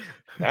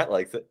 Matt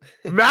likes it.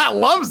 Matt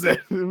loves it.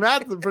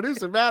 Matt, the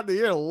producer, Matt the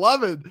year,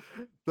 loving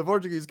the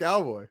Portuguese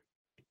cowboy.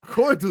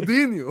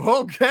 Coitadinho.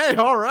 Okay,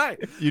 all right.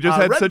 You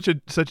just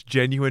had such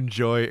genuine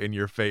joy in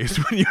your face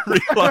when you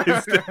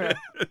realized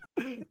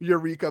it.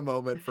 Eureka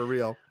moment for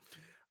real.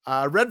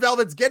 Red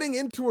Velvet's getting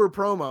into her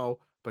promo,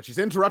 but she's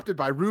interrupted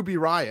by Ruby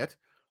Riott,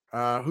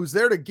 who's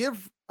there to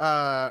give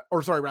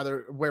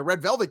where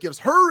Red Velvet gives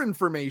her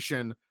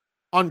information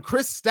on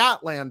Chris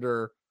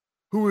Statlander,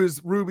 who is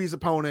Ruby's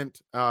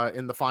opponent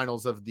in the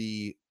finals of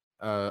the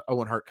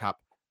Owen Hart Cup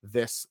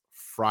this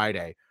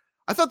Friday.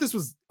 I thought this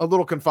was a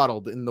little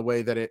confuddled in the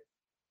way that it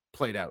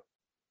played out.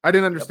 I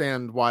didn't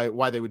understand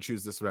why they would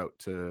choose this route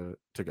to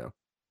go.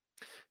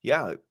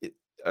 Yeah,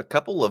 a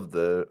couple of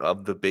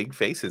the big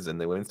faces in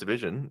the women's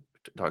division,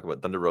 talk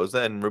about Thunder Rosa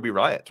and Ruby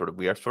Riott.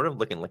 We are sort of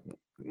looking like a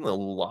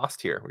little lost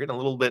here. We're getting a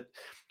little bit.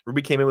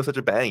 Ruby came in with such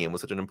a bang and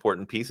was such an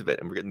important piece of it,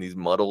 and we're getting these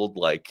muddled,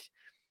 like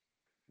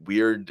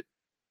weird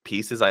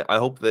pieces. I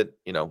hope that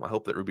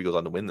Ruby goes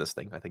on to win this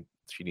thing. I think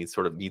she needs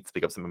to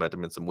pick up some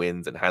momentum and some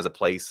wins, and has a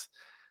place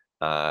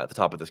at the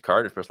top of this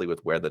card, especially with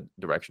where the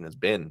direction has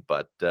been.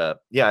 But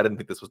yeah, I didn't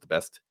think this was the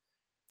best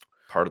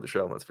part of the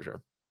show. That's for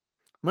sure.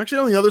 I'm actually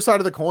on the other side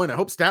of the coin. I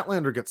hope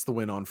Statlander gets the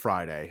win on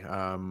Friday.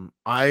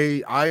 I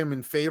am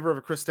in favor of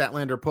a Chris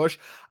Statlander push.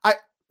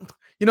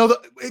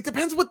 It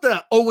depends what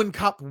the Owen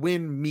Cup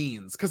win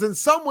means, because in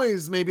some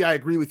ways, maybe I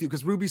agree with you,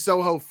 because Ruby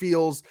Soho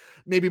feels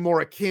maybe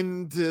more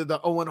akin to the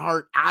Owen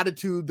Hart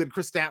attitude than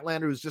Chris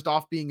Statlander, who's just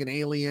off being an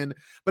alien.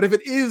 But if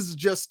it is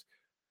just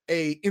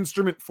a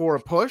instrument for a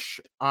push,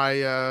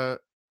 I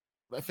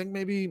I think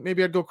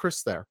maybe I'd go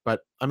Chris there,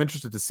 but I'm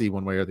interested to see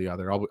one way or the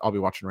other. I'll be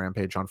watching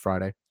Rampage on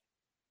Friday,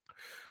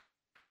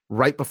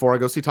 right before I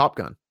go see Top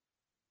Gun.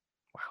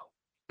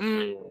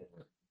 Wow.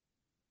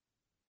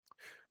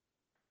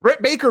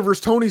 Britt Baker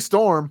versus Toni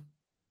Storm.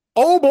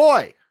 Oh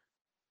boy.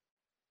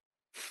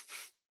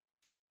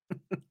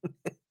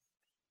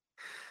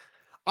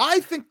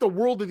 I think the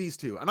world of these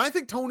two, and I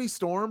think Toni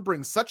Storm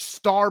brings such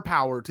star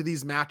power to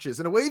these matches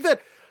in a way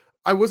that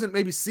I wasn't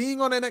maybe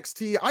seeing on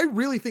NXT. I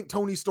really think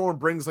Toni Storm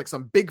brings like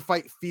some big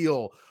fight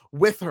feel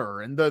with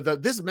her, and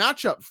this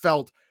matchup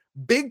felt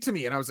big to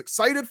me, and I was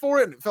excited for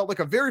it, and it felt like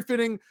a very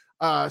fitting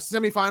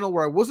semifinal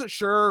where I wasn't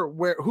sure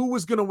who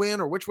was going to win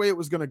or which way it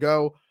was going to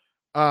go.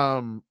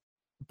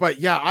 But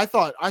yeah, I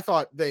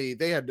thought they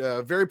had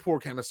very poor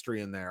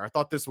chemistry in there. I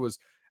thought this was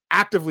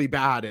actively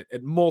bad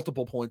at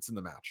multiple points in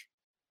the match.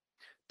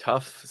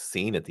 Tough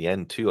scene at the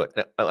end too.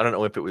 I don't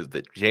know if it was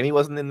that Jamie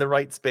wasn't in the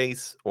right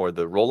space or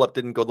the roll up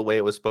didn't go the way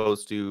it was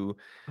supposed to.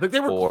 Like they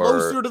were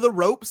closer to the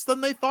ropes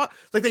than they thought.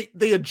 Like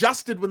they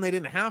adjusted when they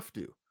didn't have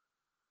to.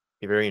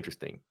 Very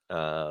interesting.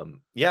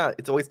 Yeah,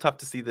 it's always tough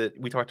to see that.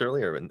 We talked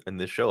earlier in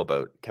this show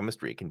about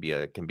chemistry. It can be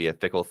a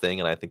fickle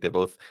thing, and I think they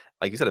both,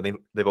 like you said,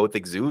 they both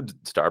exude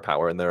star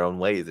power in their own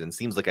ways, and it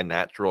seems like a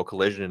natural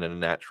collision and a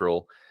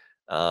natural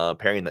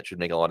pairing that should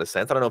make a lot of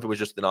sense. I don't know if it was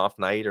just an off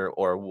night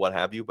or what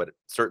have you, but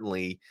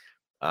certainly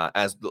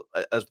as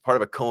part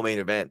of a co-main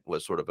event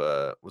was sort of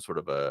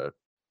a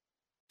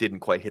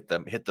didn't quite hit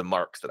the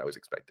marks that I was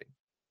expecting.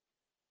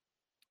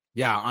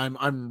 Yeah,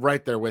 I'm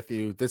right there with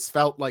you. This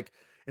felt like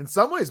in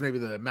some ways maybe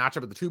the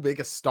matchup of the two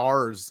biggest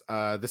stars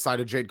this side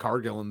of Jade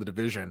Cargill in the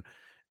division,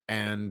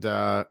 and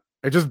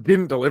it just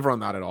didn't deliver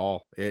on that at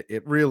all.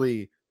 It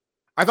really,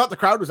 I thought the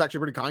crowd was actually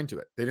pretty kind to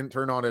it. They didn't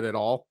turn on it at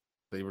all.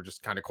 They were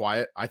just kind of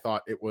quiet. I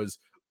thought it was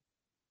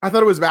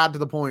bad to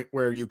the point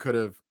where you could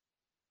have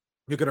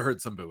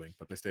heard some booing,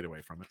 but they stayed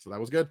away from it. So that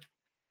was good.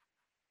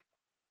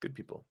 Good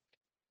people.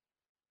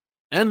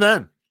 And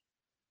then,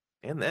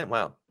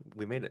 wow,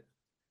 we made it.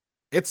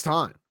 It's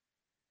time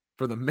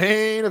for the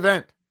main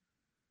event.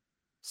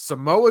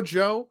 Samoa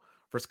Joe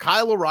versus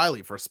Kyle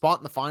O'Reilly for a spot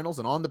in the finals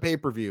and on the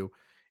pay-per-view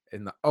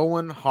in the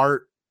Owen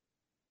Hart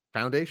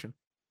Foundation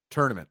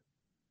tournament.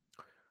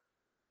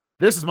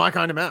 This is my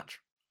kind of match.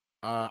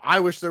 I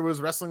wish there was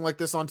wrestling like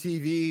this on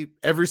TV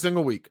every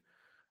single week.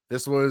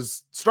 This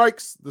was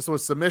strikes. This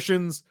was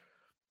submissions.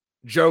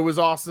 Joe is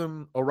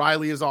awesome.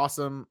 O'Reilly is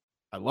awesome.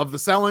 I love the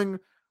selling.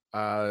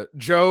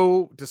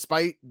 Joe,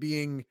 despite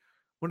being,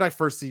 when did I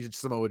first see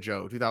Samoa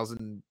Joe?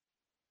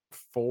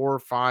 2004,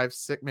 5,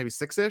 6, maybe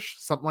 6-ish,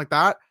 something like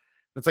that.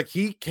 It's like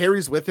he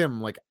carries with him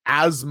like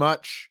as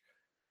much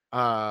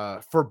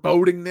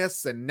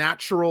forebodingness and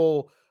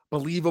natural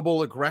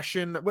believable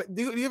aggression. What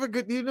do you have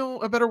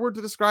a better word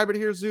to describe it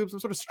here, Zoobs? I'm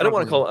sort of I don't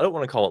want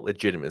to call it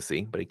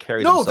legitimacy, but he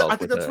carries himself. I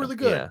think that's really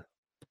good.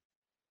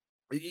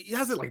 Yeah. He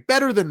has it like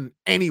better than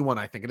anyone,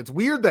 I think. And it's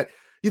weird that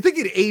you think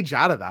he'd age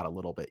out of that a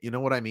little bit. You know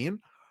what I mean?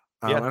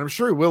 And I'm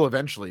sure he will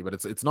eventually, but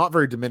it's not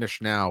very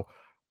diminished now.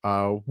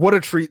 What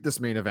a treat this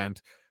main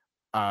event.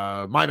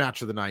 My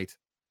match of the night.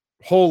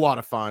 Whole lot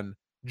of fun.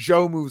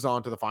 Joe moves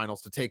on to the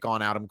finals to take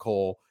on Adam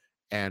Cole.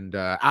 And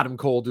Adam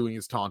Cole doing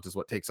his taunt is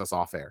what takes us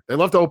off air. They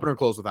love to open or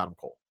close with Adam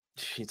Cole.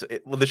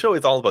 Well, the show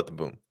is all about the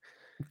boom.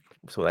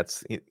 So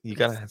it's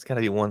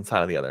gotta be one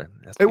side or the other.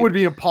 It would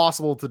be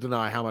impossible to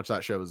deny how much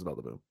that show is about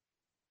the boom.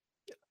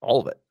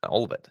 All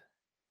of it.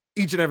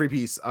 Each and every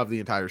piece of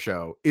the entire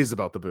show is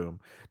about the boom.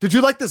 Did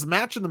you like this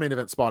match in the main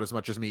event spot as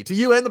much as me? To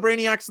you and the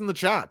Brainiacs in the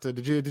chat.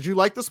 Did you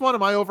like this one?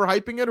 Am I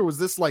overhyping it, or was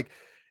this like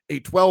a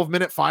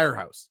 12-minute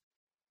firehouse?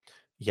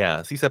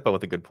 Yeah, C-Sepa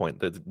with a good point.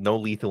 There's no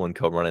Lethal and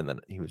Co running that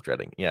he was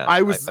dreading. Yeah,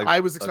 I was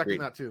expecting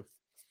that too.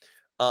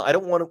 I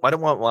don't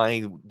want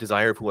my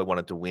desire of who I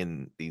wanted to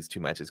win these two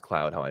matches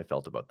cloud how I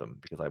felt about them,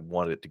 because I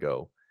wanted it to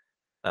go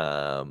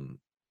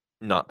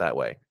not that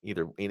way.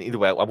 Either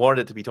way, I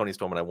wanted it to be Toni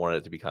Storm and I wanted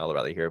it to be Kyle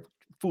O'Reilly here.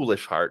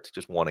 Foolish heart,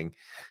 just wanting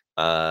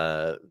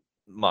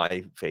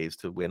my phase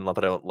to win. Not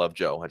that I don't love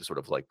Joe. I just sort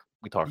of like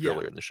we talked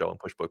earlier in the show and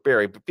Pushbook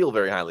Barry, but feel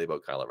very highly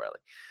about Kyle O'Reilly.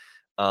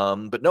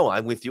 But no,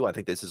 I'm with you. I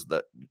think this is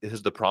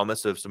the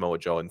promise of Samoa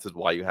Joe, and this is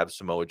why you have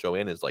Samoa Joe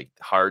in, is like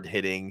hard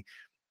hitting,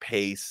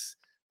 pace,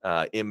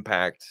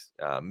 impact,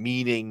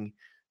 meaning,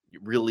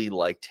 really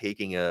like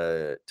taking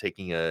a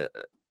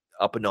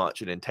up a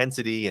notch in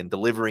intensity and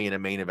delivering in a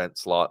main event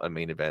slot, a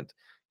main event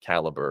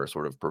caliber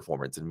sort of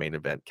performance and main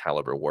event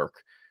caliber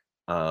work.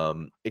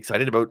 I'm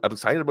excited about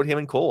him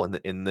and Cole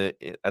at the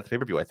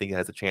pay-per-view. I think it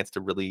has a chance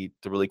to really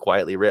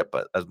quietly rip.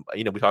 But as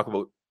you know, we talk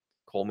about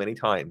Cole many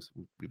times.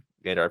 We've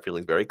made our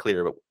feelings very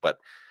clear, but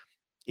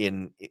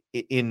in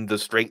the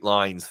straight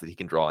lines that he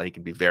can draw, he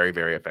can be very,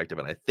 very effective.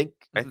 And I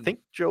think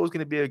Joe is going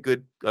to be a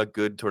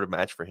good sort of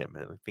match for him.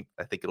 And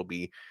I think it'll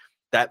be,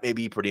 that may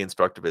be pretty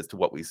instructive as to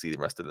what we see the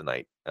rest of the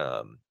night.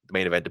 The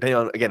main event,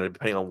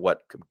 depending on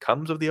what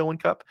comes of the Owen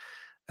Cup,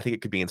 I think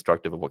it could be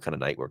instructive of what kind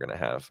of night we're going to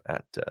have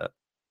at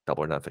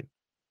Double or Nothing.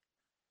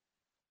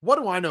 What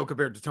do I know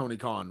compared to Tony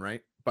Khan,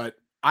 right? But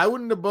I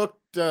wouldn't have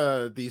booked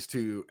these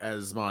two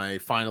as my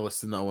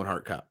finalists in the Owen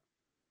Hart Cup.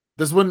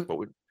 This one,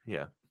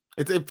 yeah.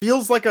 It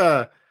feels like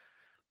a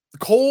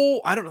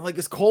Cole. I don't know. Like,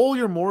 is Cole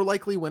your more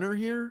likely winner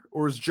here,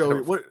 or is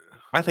Joe? What?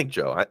 I think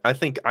Joe. I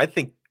think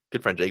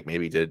good friend Jake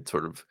maybe did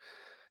sort of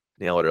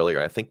nail it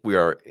earlier. I think we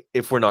are,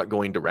 if we're not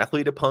going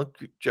directly to punk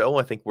Joe,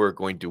 I think we're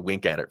going to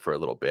wink at it for a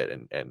little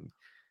bit, and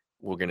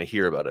we're going to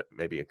hear about it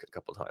maybe a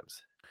couple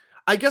times.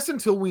 I guess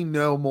until we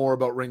know more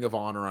about Ring of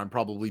Honor, I'm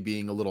probably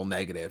being a little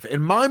negative.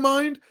 In my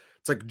mind,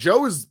 it's like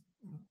Joe is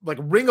like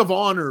Ring of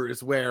Honor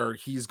is where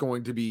he's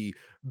going to be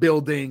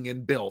building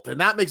and built. And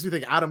that makes me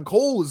think Adam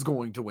Cole is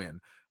going to win.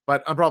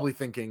 But I'm probably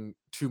thinking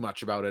too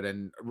much about it,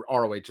 and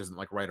ROH isn't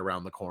like right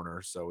around the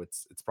corner, so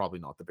it's probably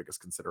not the biggest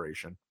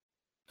consideration.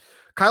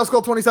 Kyle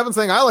Skull 27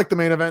 saying, I like the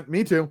main event.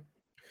 Me too.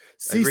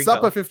 C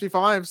Suppa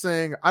 55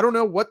 saying, I don't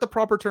know what the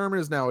proper term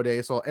is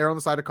nowadays, so I'll err on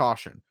the side of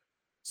caution.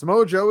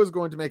 Samoa Joe is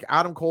going to make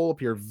Adam Cole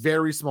appear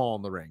very small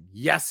in the ring.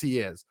 Yes, he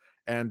is.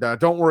 And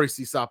don't worry,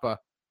 C Suppa.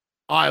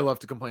 I love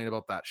to complain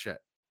about that shit.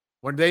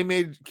 When they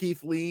made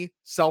Keith Lee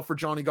sell for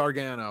Johnny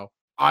Gargano,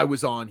 I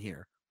was on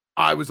here.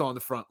 I was on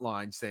the front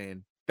line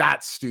saying,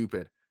 that's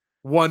stupid.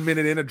 1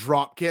 minute in a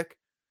drop kick.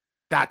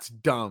 That's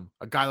dumb.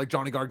 A guy like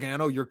Johnny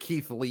Gargano, you're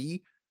Keith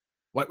Lee.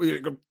 What,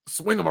 we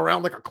swing him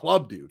around like a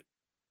club, dude.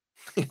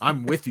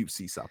 I'm with you,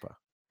 C Suppa.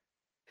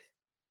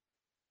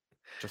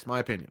 Just my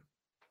opinion.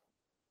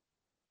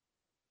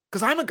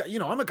 Because I'm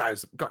a guy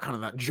who's got kind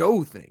of that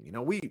Joe thing,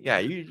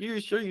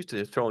 you're used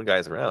to throwing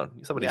guys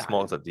around. Somebody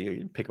small as up to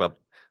you pick him up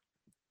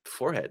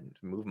forehead and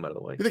move him out of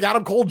the way. You think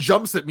Adam Cole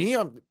jumps at me?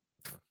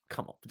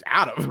 Come on,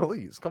 Adam,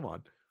 please, come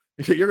on.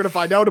 You're gonna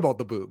find out about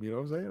the boom. You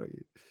know what I'm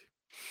saying?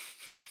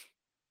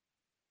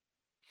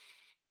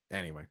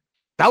 Anyway,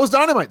 that was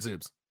Dynamite,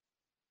 Zoobs.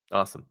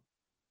 Awesome.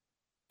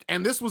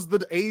 And this was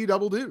the AE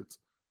Double Dudes.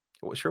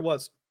 It sure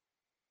was.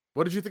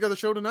 What did you think of the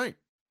show tonight?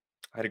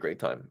 I had a great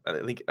time.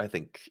 I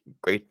think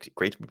great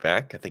to be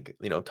back. I think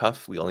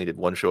tough. We only did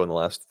one show in the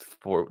last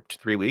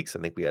 3 weeks. I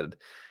think we had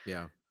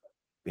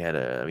we had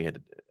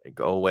a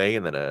go away,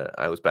 and then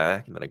I was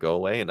back, and then I go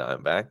away, and now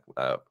I'm back.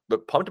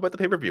 But pumped about the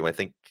pay-per-view. I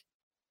think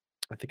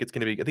it's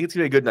gonna be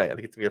a good night. I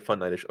think it's gonna be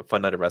a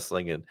fun night of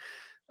wrestling, and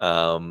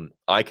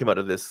I came out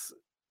of this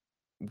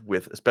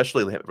with,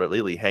 especially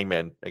lately,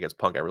 Hangman against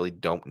Punk. I really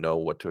don't know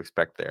what to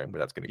expect there and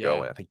where that's gonna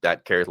go. And I think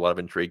that carries a lot of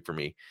intrigue for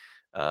me.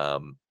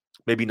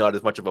 Maybe not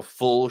as much of a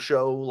full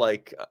show,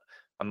 like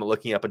I'm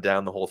looking up and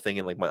down the whole thing,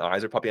 and like my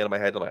eyes are popping out of my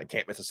head. I'm like, I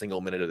can't miss a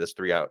single minute of this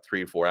 3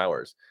 to 4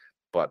 hours.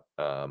 But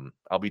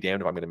I'll be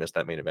damned if I'm going to miss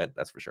that main event.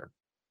 That's for sure.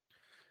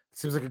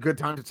 Seems like a good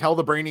time to tell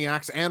the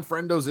Brainiacs and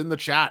Friendos in the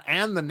chat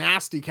and the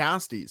Nasty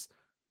Casties.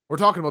 We're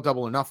talking about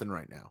Double or Nothing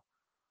right now,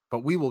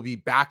 but we will be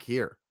back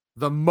here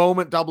the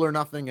moment Double or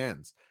Nothing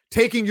ends,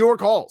 taking your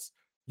calls,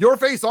 your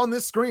face on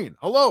this screen.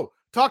 Hello,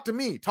 talk to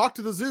me, talk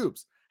to the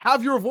Zoobs.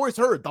 Have your voice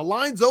heard. The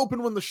line's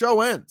open when the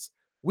show ends.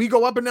 We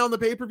go up and down the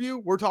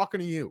pay-per-view. We're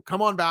talking to you.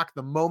 Come on back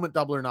the moment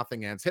Double or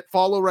Nothing ends. Hit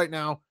follow right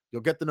now.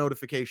 You'll get the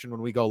notification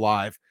when we go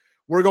live.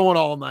 We're going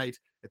all night.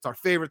 It's our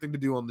favorite thing to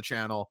do on the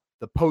channel,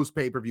 the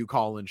post-pay-per-view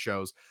call-in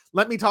shows.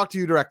 Let me talk to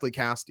you directly,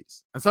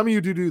 Casties. And some of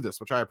you do this,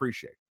 which I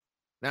appreciate.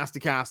 Nasty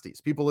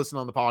Casties. People listen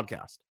on the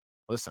podcast.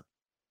 Listen.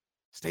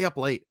 Stay up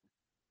late.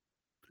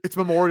 It's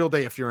Memorial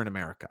Day if you're in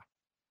America.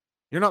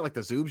 You're not like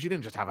the Zoobs. You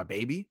didn't just have a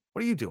baby.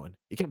 What are you doing?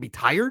 You can't be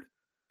tired?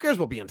 Who cares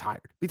about being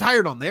tired? Be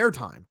tired on their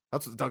time.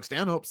 That's what Doug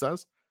Stanhope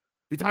says.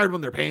 Be tired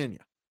when they're paying you.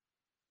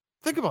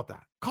 Think about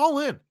that. Call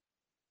in.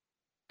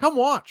 Come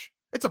watch.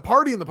 It's a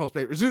party in the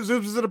post-paper.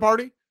 Zoobs, is it a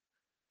party?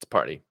 It's a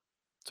party.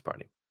 It's a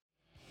party.